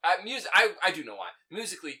why. I do know why.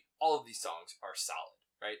 Musically, all of these songs are solid,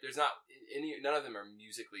 right? There's not none of them are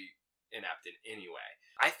musically inept in any way.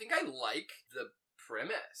 I think I like the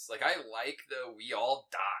premise. Like, I like the we all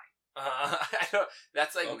die.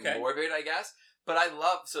 That's like morbid, I guess. But I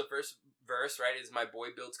love, so first verse, right, is my boy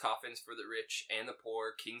builds coffins for the rich and the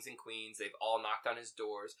poor, kings and queens, they've all knocked on his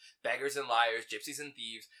doors, beggars and liars, gypsies and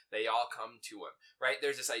thieves, they all come to him, right?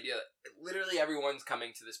 There's this idea that literally everyone's coming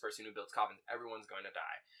to this person who builds coffins, everyone's going to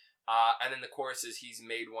die. And then the chorus is, he's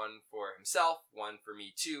made one for himself, one for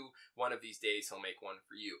me too, one of these days he'll make one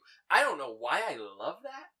for you. I don't know why I love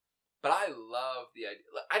that, but I love the idea.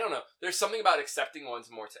 I don't know, there's something about accepting one's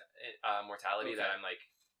mortality that I'm like,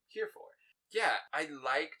 here for. Yeah, I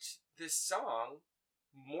liked this song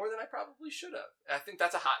more than I probably should have. I think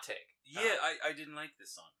that's a hot take. Yeah, I didn't like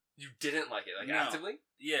this song. You didn't like it, like No. actively?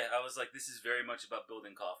 Yeah, I was like, this is very much about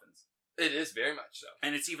building coffins. It is very much so.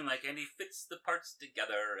 And it's even like, and he fits the parts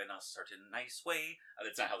together in a certain nice way.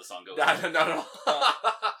 That's not how the song goes. No.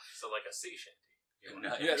 So like a sea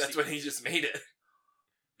shanty. Yeah, that's when he just made it.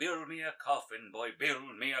 Build me a coffin, boy,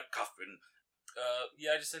 build me a coffin.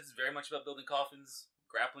 Yeah, I just said it's very much about building coffins,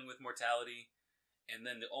 grappling with mortality. And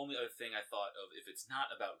then the only other thing I thought of, if it's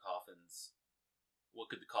not about coffins, what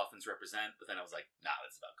could the coffins represent? But then I was like, nah,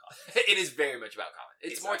 it's about coffins. It is very much about coffins.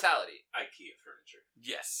 It's mortality. IKEA furniture.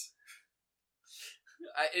 Yes.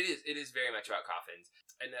 It is very much about coffins.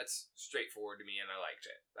 And that's straightforward to me, and I liked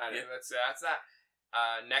it. That's that.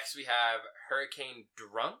 Next we have Hurricane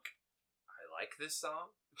Drunk. I like this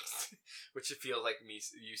song. Which it feels like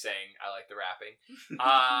you saying I like the rapping.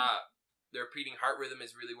 The repeating heart rhythm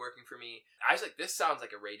is really working for me. I was like, this sounds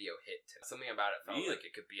like a radio hit. Something about it felt like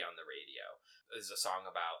it could be on the radio. This is a song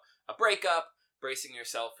about a breakup, bracing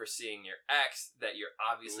yourself for seeing your ex that you're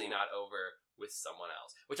obviously not over with someone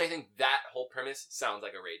else. Which I think that whole premise sounds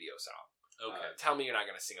like a radio song. Okay. Tell me you're not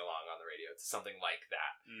going to sing along on the radio to something like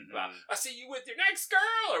that. Mm-hmm. About, I see you with your next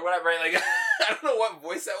girl, or whatever. Right? Like, I don't know what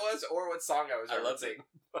voice that was or what song I was referencing.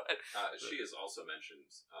 But she has also mentioned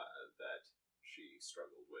that she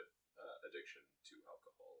struggled with addiction to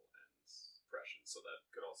alcohol and depression, so that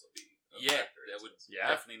could also be a factor. That would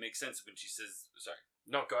definitely make sense when she says, sorry.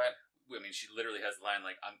 No, go ahead. I mean, she literally has the line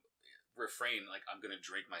like, I'm gonna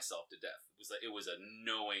drink myself to death. It was a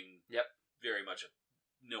knowing, very much a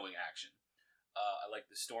knowing action. I liked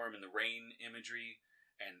the storm and the rain imagery,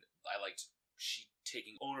 and I liked she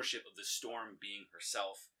taking ownership of the storm being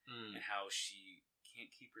herself, and how she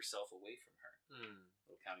can't keep herself away from her.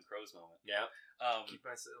 Little Counting Crows moment. Yeah. Keep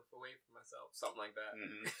myself away from myself. Something like that.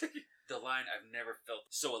 Mm-hmm. The line, I've never felt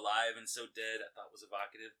so alive and so dead, I thought was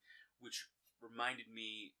evocative, which reminded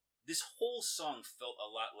me, this whole song felt a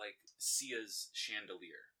lot like Sia's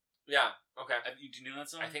Chandelier. Yeah, okay. Do you know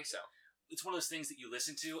that song? I think so. It's one of those things that you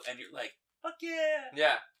listen to and you're like, fuck yeah!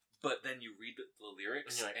 Yeah. But then you read the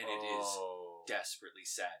lyrics and, like, it is desperately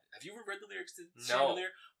sad. Have you ever read the lyrics to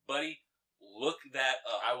Chandelier? Buddy, look that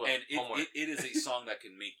up. I will. And it is a song that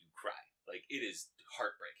can make you cry. Like, it is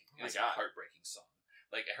heartbreaking. It's a heartbreaking song.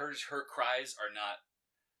 Like, her cries are not,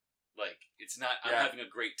 like, it's not, I'm having a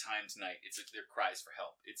great time tonight. It's like, they're cries for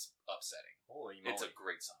help. It's upsetting. Holy moly. It's a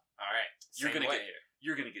great song. All right. You're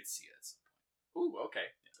gonna get Sia at some point. Ooh,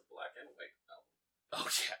 okay. It's a black and white album. Oh,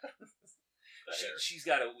 yeah. She's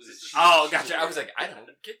got a... gotcha. I was like, I don't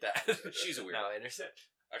get that. She's a weird. No, I understand.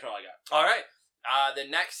 That's all I got. All right. The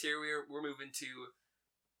next here, we're moving to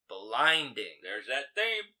Blinding. There's that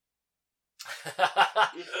theme.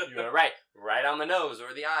 You were right on the nose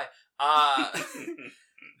or the eye.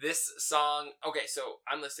 This song, okay, so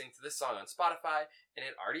I'm listening to this song on Spotify, and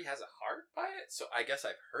it already has a heart by it, so I guess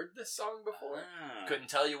I've heard this song before. Couldn't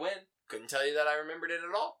tell you when. Couldn't tell you that I remembered it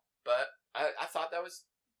at all, but I thought that was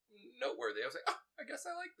noteworthy. I was like, oh, I guess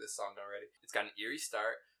I like this song already. It's got an eerie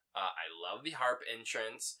start. I love the harp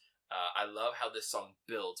entrance. I love how this song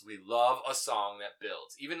builds. We love a song that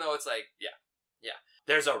builds, even though it's like, yeah.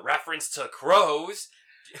 There's a reference to crows.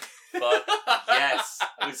 Fuck yes.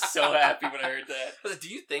 I was so happy when I heard that. Do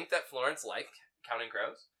you think that Florence liked Counting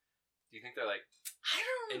Crows? Do you think they're like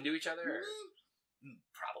into each other? Or?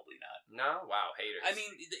 Probably not. No? Wow, haters. I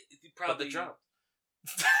mean, they probably... But the drum.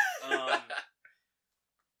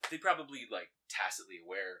 They probably like tacitly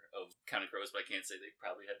aware of Counting Crows, but I can't say they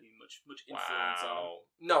probably had any much influence on them.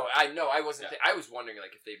 No, I wasn't. Yeah. I was wondering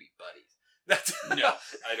like if they'd be buddies. No,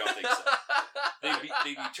 I don't think so. They'd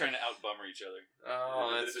be trying to outbummer each other.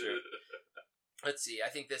 Oh, that's true. Let's see. I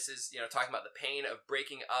think this is, talking about the pain of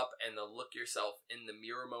breaking up and the look yourself in the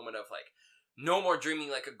mirror moment of like, no more dreaming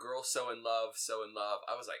like a girl so in love.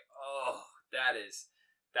 I was like, oh, that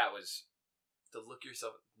was the look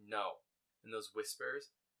yourself. No. And those whispers.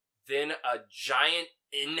 Then a giant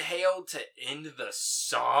inhale to end the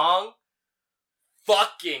song.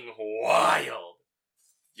 Fucking wild.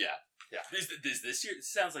 Yeah. Is this your? It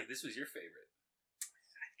sounds like this was your favorite.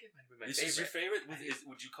 I think it might be my this favorite. Is your favorite?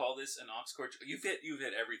 Would you call this an aux chord? You've hit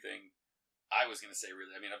everything. I was gonna say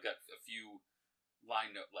really. I mean, I've got a few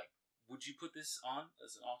line note. Like, would you put this on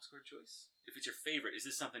as an aux chord choice? If it's your favorite, is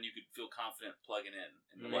this something you could feel confident plugging in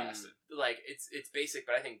and blasting? Like it's basic,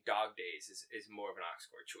 but I think Dog Days is more of an aux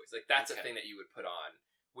chord choice. Like that's a thing that you would put on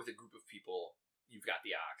with a group of people. You've got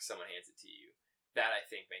the aux. Someone hands it to you. That I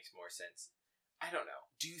think makes more sense. I don't know.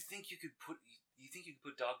 Do you think you could put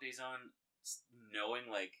Dog Days on knowing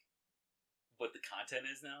like what the content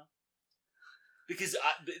is now? Because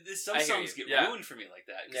some songs get ruined for me like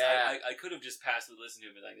that. Yeah. I could have just passively listened to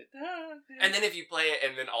it and been like, and then if you play it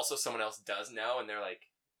and then also someone else does know and they're like,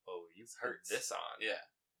 oh, you've heard this on. Yeah.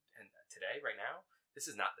 And today, right now, this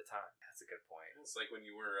is not the time. That's a good point. It's like when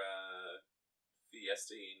you were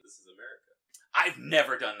fiestaing This Is America. I've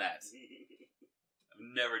never done that.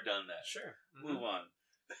 Never done that. Sure. Move on.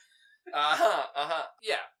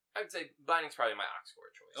 Yeah. I would say Blinding's probably my aux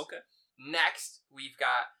chord choice. Okay. Next, we've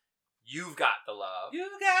got You've Got the Love. You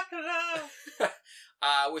Got the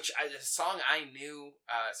Love. Which is a song I knew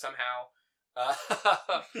somehow.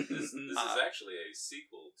 This is actually a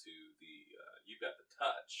sequel to the You Got the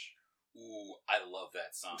Touch. Ooh, I love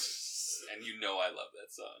that song. And you know I love that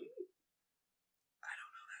song.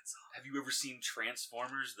 Have you ever seen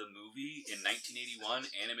Transformers, the movie, in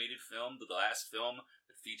 1981, animated film, the last film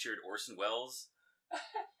that featured Orson Welles?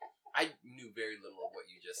 I knew very little of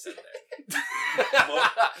what you just said there.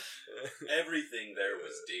 Everything there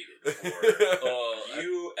was dated for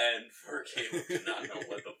you and for Caleb did not know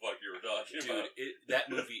what the fuck you were talking about.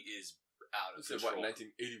 That movie is out of control. What,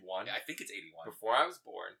 1981? Yeah, I think it's 81. Before I was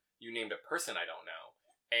born, you named a person I don't know,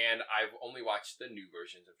 and I've only watched the new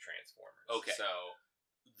versions of Transformers. Okay. So...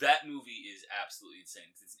 that movie is absolutely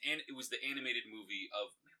insane. It was the animated movie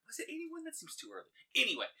of... Was it 81? That seems too early.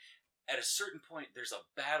 Anyway, at a certain point, there's a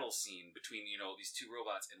battle scene between, these two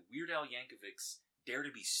robots, and Weird Al Yankovic's Dare to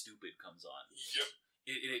Be Stupid comes on. Yep.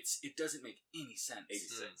 It doesn't make any sense.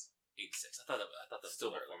 86. 86. I thought that was still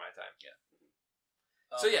before my time. Yeah.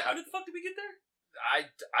 So yeah. How the fuck did we get there? I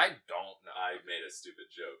don't know. I made a stupid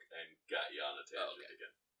joke and got you on a tangent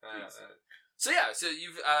again. So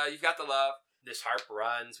you've got the love. This harp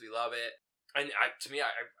runs. We love it. And I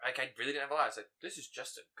really didn't have a lot. I was like, this is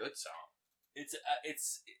just a good song. This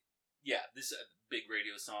is a big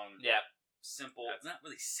radio song. Yeah. Simple. It's not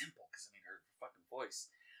really simple because her fucking voice.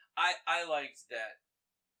 I liked that.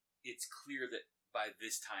 It's clear that by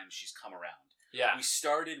this time she's come around. Yeah. We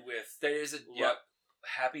started with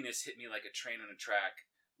happiness hit me like a train on a track.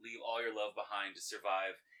 Leave all your love behind to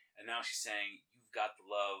survive. And now she's saying, you've got the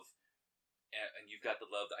love. And you've got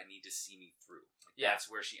the love that I need to see me through.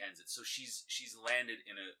 That's where she ends it. So she's landed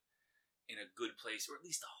in a good place, or at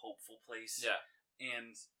least a hopeful place. Yeah.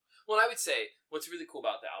 And I would say what's really cool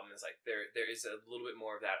about the album is like there is a little bit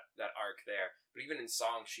more of that arc there. But even in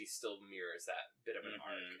song, she still mirrors that bit of an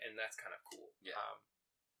arc, and that's kind of cool.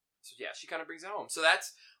 Yeah. She kind of brings it home. So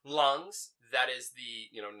that's Lungs. That is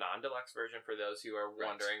the non-deluxe version for those who are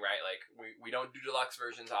wondering, right? Like we don't do deluxe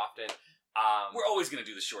versions often. We're always going to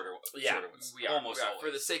do the shorter ones. We are. Almost always.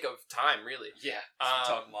 For the sake of time, really. Yeah. We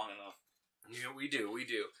talk long enough. Yeah, we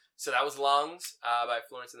do. So that was Lungs by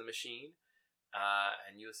Florence and the Machine.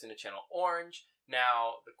 And you listen to Channel Orange.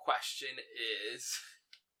 Now, the question is...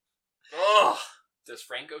 does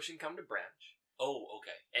Frank Ocean come to Branch? Oh,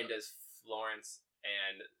 okay. And does Florence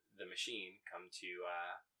and the Machine come to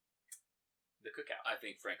the cookout? I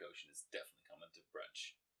think Frank Ocean is definitely coming to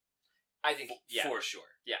brunch. I think, for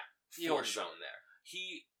sure. Yeah. He For holds his sure. own there.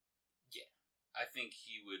 I think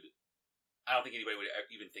he would. I don't think anybody would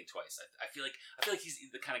even think twice. I feel like he's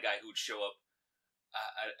the kind of guy who would show up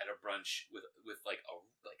at a brunch with like a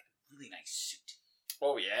really nice suit.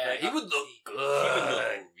 Oh yeah, Like, he would look good. He would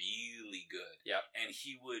look really good. Yep. And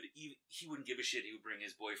he wouldn't give a shit. He would bring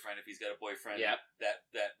his boyfriend if he's got a boyfriend. Yep.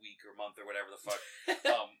 That week or month or whatever the fuck.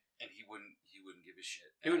 And he wouldn't give a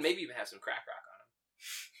shit. He would maybe even have some crack rock on him.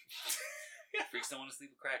 Freaks don't want to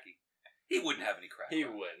sleep with Cracky. He wouldn't have any crack. He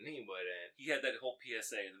rock. wouldn't. He wouldn't. He had that whole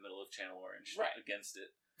PSA in the middle of Channel Orange against it.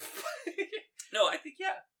 No, I think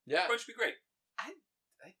yeah. Brunch would be great. I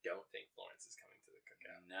don't think Florence is coming to the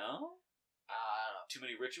cookout. No. Too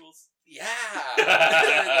many rituals. Yeah.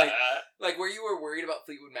 like where you were worried about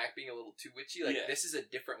Fleetwood Mac being a little too witchy. Like this is a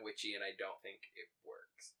different witchy, and I don't think it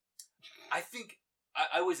works. I think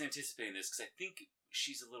I was anticipating this because I think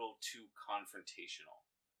she's a little too confrontational.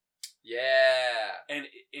 Yeah. And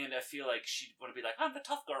I feel like she'd want to be like, I'm the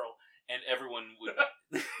tough girl. And everyone would...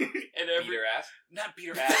 beat her ass? Not beat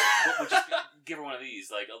her ass, but would just give her one of these.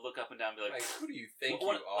 Like, a look up and down and be like... who do you think you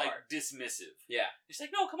are? Like, dismissive. Yeah. She's like,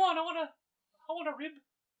 no, come on, I want a rib.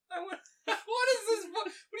 What is this? What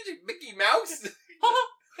did you... Mickey Mouse?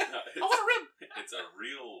 I want a rib. It's a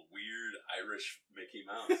real weird Irish Mickey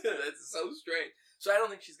Mouse. That's so strange. So I don't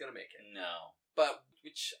think she's going to make it. No. But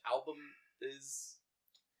which album is...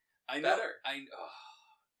 better.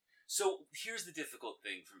 So here's the difficult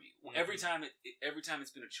thing for me. Mm-hmm. Every time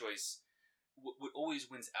it's been a choice, what always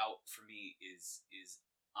wins out for me is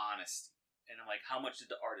honesty. And I'm like, how much did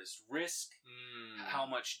the artist risk? How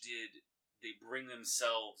much did they bring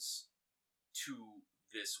themselves to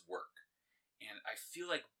this work? And I feel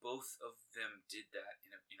like both of them did that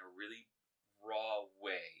in a really raw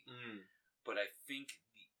way. But I think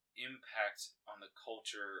the impact on the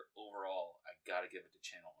culture overall, I gotta give it to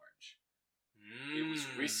Channel Orange. It was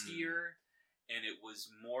riskier, and it was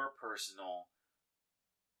more personal,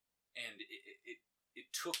 and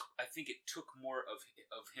it took. I think it took more of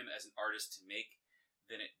him as an artist to make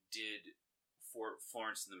than it did for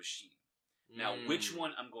Florence and the Machine. Now, which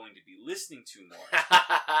one I'm going to be listening to more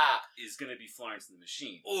is going to be Florence and the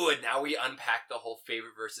Machine. Oh, and now we unpack the whole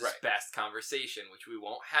favorite versus best conversation, which we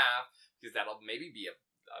won't have because that'll maybe be a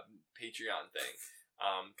Patreon thing,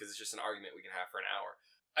 because it's just an argument we can have for an hour.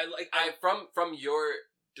 From your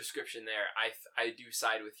description there, I do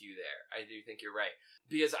side with you there. I do think you're right,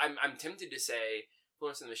 because I'm tempted to say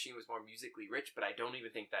Florence and the Machine was more musically rich, but I don't even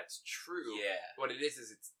think that's true. Yeah, what it is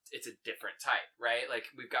it's a different type, right? Like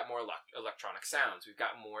we've got more electronic sounds, we've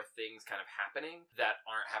got more things kind of happening that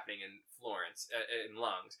aren't happening in Florence in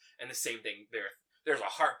Lungs, and the same thing there's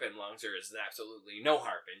a harp in Lungs. There is absolutely no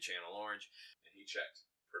harp in Channel Orange, and he checked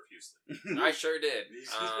profusely. I sure did.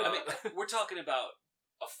 I mean, we're talking about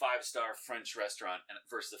a 5-star French restaurant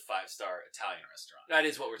versus a 5-star Italian restaurant. That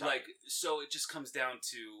is what we're talking. So it just comes down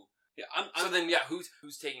to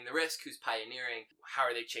who's taking the risk? Who's pioneering? How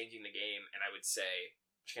are they changing the game? And I would say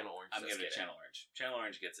Channel Orange. I'm giving it Channel Orange. Channel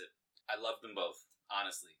Orange gets it. I love them both,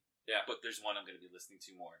 honestly. Yeah. But there's one I'm going to be listening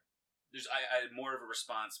to more. I had more of a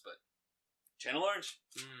response, but Channel Orange.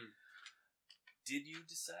 Did you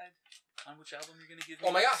decide on which album you're going to give me?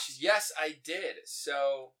 Oh my gosh, yes, I did.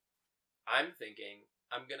 So I'm thinking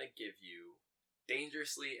I'm going to give you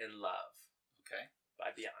Dangerously in Love. Okay.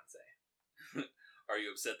 By Beyonce. Are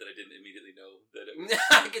you upset that I didn't immediately know that it was...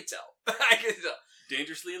 I could tell.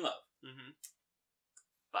 Dangerously in Love.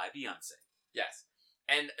 By Beyonce. Yes.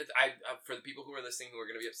 And I for the people who are listening who are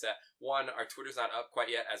going to be upset, one, our Twitter's not up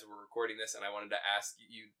quite yet as we're recording this, and I wanted to ask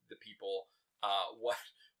you, the people,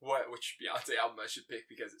 which Beyonce album I should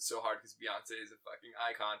pick, because it's so hard, because Beyonce is a fucking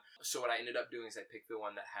icon. So what I ended up doing is I picked the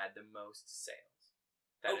one that had the most sales.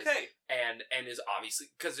 And is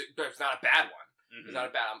obviously, because there's not a bad one. It's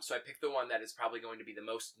not a bad album. So I picked the one that is probably going to be the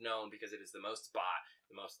most known because it is the most bought,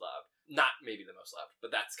 the most loved. Not maybe the most loved,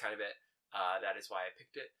 but that's kind of it. That is why I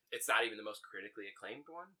picked it. It's not even the most critically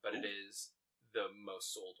acclaimed one, but it is the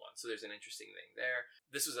most sold one. So there's an interesting thing there.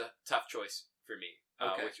 This was a tough choice for me,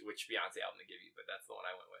 which Beyonce album to give you, but that's the one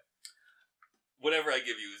I went with. Whatever I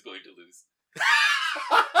give you is going to lose.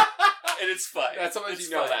 And it's fine. That's how much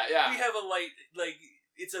you know that, yeah. We have a light,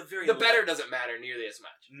 it's a very... The better doesn't matter nearly as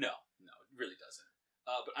much. No, it really doesn't.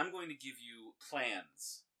 But I'm going to give you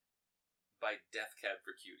Plans by Death Cab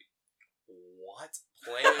for Cutie. What?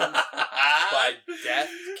 Plans by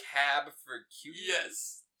Death Cab for Cutie?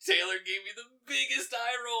 Yes. Taylor gave me the biggest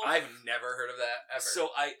eye roll. I've never heard of that ever. So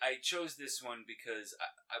I chose this one because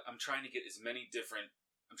I'm trying to get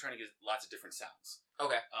I'm trying to get lots of different sounds.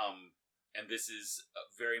 Okay. And this is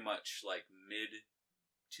very much like mid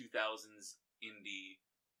 2000s indie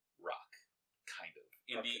rock, kind of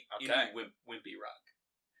indie wimpy rock.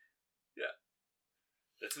 Yeah,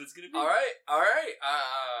 that's what it's gonna be. All right.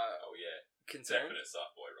 Oh yeah. Concerned? Definite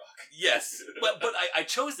soft boy rock. Yes, but I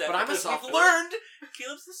chose that. But I'm a because soft we've boy. learned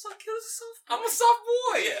Caleb's a soft boy. I'm a soft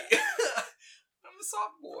boy. Yeah. I'm a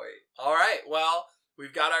soft boy. All right. Well,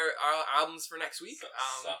 we've got our albums for next week.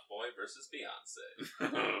 Soft boy versus Beyonce.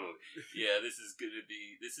 Yeah, this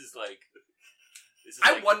is like.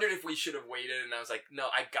 I wondered if we should have waited, and I was like, no,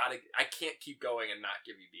 I can't keep going and not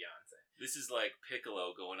give you Beyonce. This is like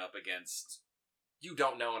Piccolo going up against. You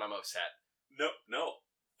don't know, and I'm upset. No.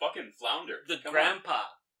 Fucking Flounder. The grandpa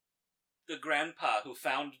who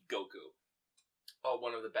found Goku. Oh,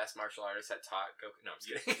 one of the best martial artists that taught Goku. No, I'm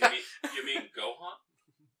just kidding. You mean Gohan?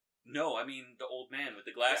 No, I mean the old man with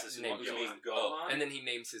the glasses. Yeah, who you mean walks Gohan? And then he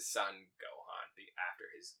names his son Gohan after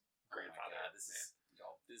his grandfather.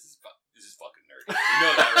 Oh this is fucking nerdy. You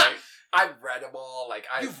know that, right? I've read them all.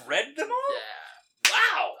 You've read them all? Yeah.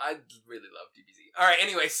 Wow. I really love DBZ. All right.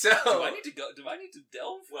 Anyway, so do I need to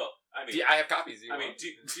delve? Well, I mean, I have copies. Do you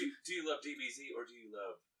love DBZ or do you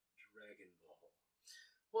love Dragon Ball?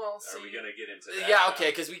 Well, are we gonna get into that? Yeah, okay,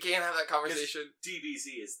 because we can't have that conversation.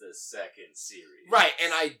 DBZ is the second series, right?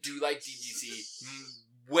 And I do like DBZ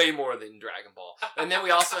way more than Dragon Ball. And then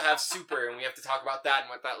we also have Super, and we have to talk about that and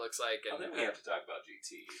what that looks like. And then we have to talk about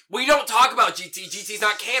GT. We don't talk about GT. GT's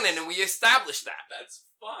not canon, and we established that. That's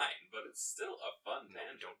fine, but it's still a fun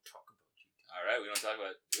man. Don't talk about GT. All right, we don't talk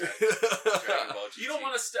about Dragon Ball GT. You don't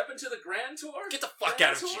want to step into the Grand Tour? Get the fuck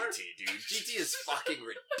out of GT, dude. GT is fucking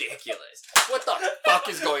ridiculous. What the fuck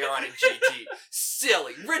is going on in GT?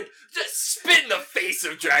 Silly. Just spit in the face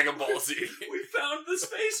of Dragon Ball Z. We found the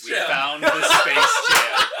Space Jam. We found the Space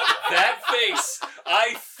Jam. That face,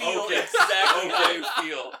 I feel exactly how you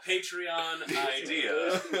feel. Patreon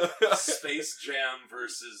idea. Space Jam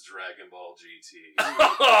versus Dragon Ball GT.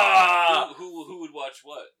 Who would watch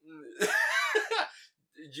what? I'm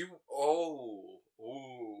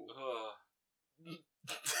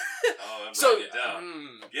writing it down.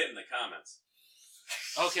 Get in the comments.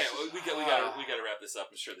 Okay, well, we gotta wrap this up.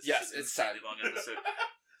 I'm sure this is it's time. a long episode.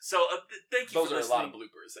 So thank you. Those for are listening. a lot of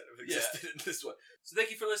bloopers that have existed in this one. So thank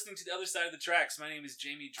you for listening to The Other Side of the Tracks. My name is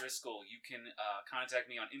Jamie Driscoll. You can contact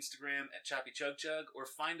me on Instagram at ChoppyChugChug or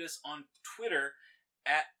find us on Twitter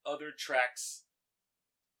at Other Tracks.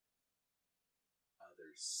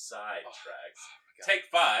 Other Side Tracks. Oh Take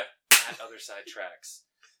 5 at Other Side Tracks.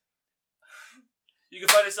 You can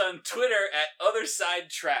find us on Twitter at Other Side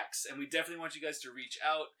Tracks, and we definitely want you guys to reach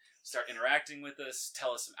out, start interacting with us,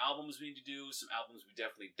 tell us some albums we need to do, some albums we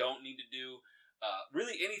definitely don't need to do.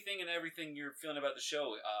 Really anything and everything you're feeling about the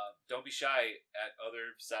show. Don't be shy at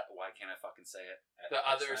Other Side. Why can't I fucking say it? The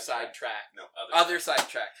Other Side Track. No, Other Side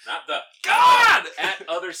Track. Not the God! At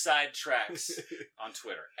Other Side Tracks on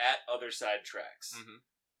Twitter. At Other Side Tracks. Mm-hmm.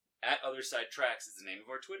 At Other Side Tracks is the name of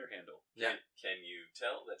our Twitter handle. Yeah. Can you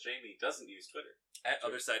tell that Jamie doesn't use Twitter? At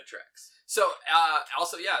Other Side Tracks. So,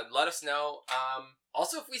 also, yeah, let us know.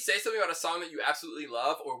 Also, if we say something about a song that you absolutely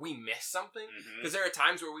love or we miss something, because there are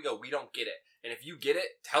times where we go, we don't get it. And if you get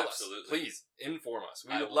it, tell us. Please, inform us.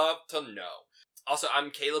 We would love to know. Also,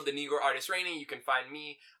 I'm Caleb, the Negro Artist Rainey. You can find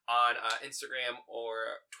me on Instagram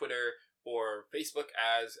or Twitter or Facebook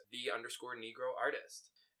as _Negro Artist.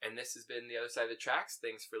 And this has been The Other Side of the Tracks.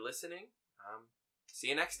 Thanks for listening. See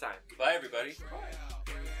you next time. Bye, everybody.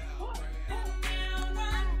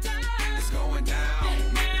 It's going down.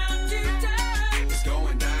 It's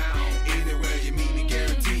going down. Anywhere you meet me,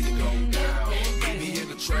 guaranteed to go down. Meet me in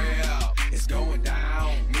the trail. It's going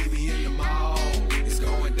down. Meet me in the mall. It's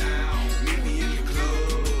going down. Meet me in the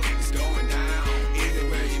club. It's going down.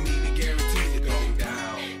 Anywhere you meet me, guaranteed to go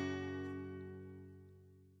down.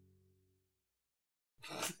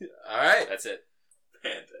 All right. That's it.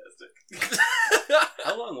 Fantastic.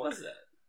 How long was that?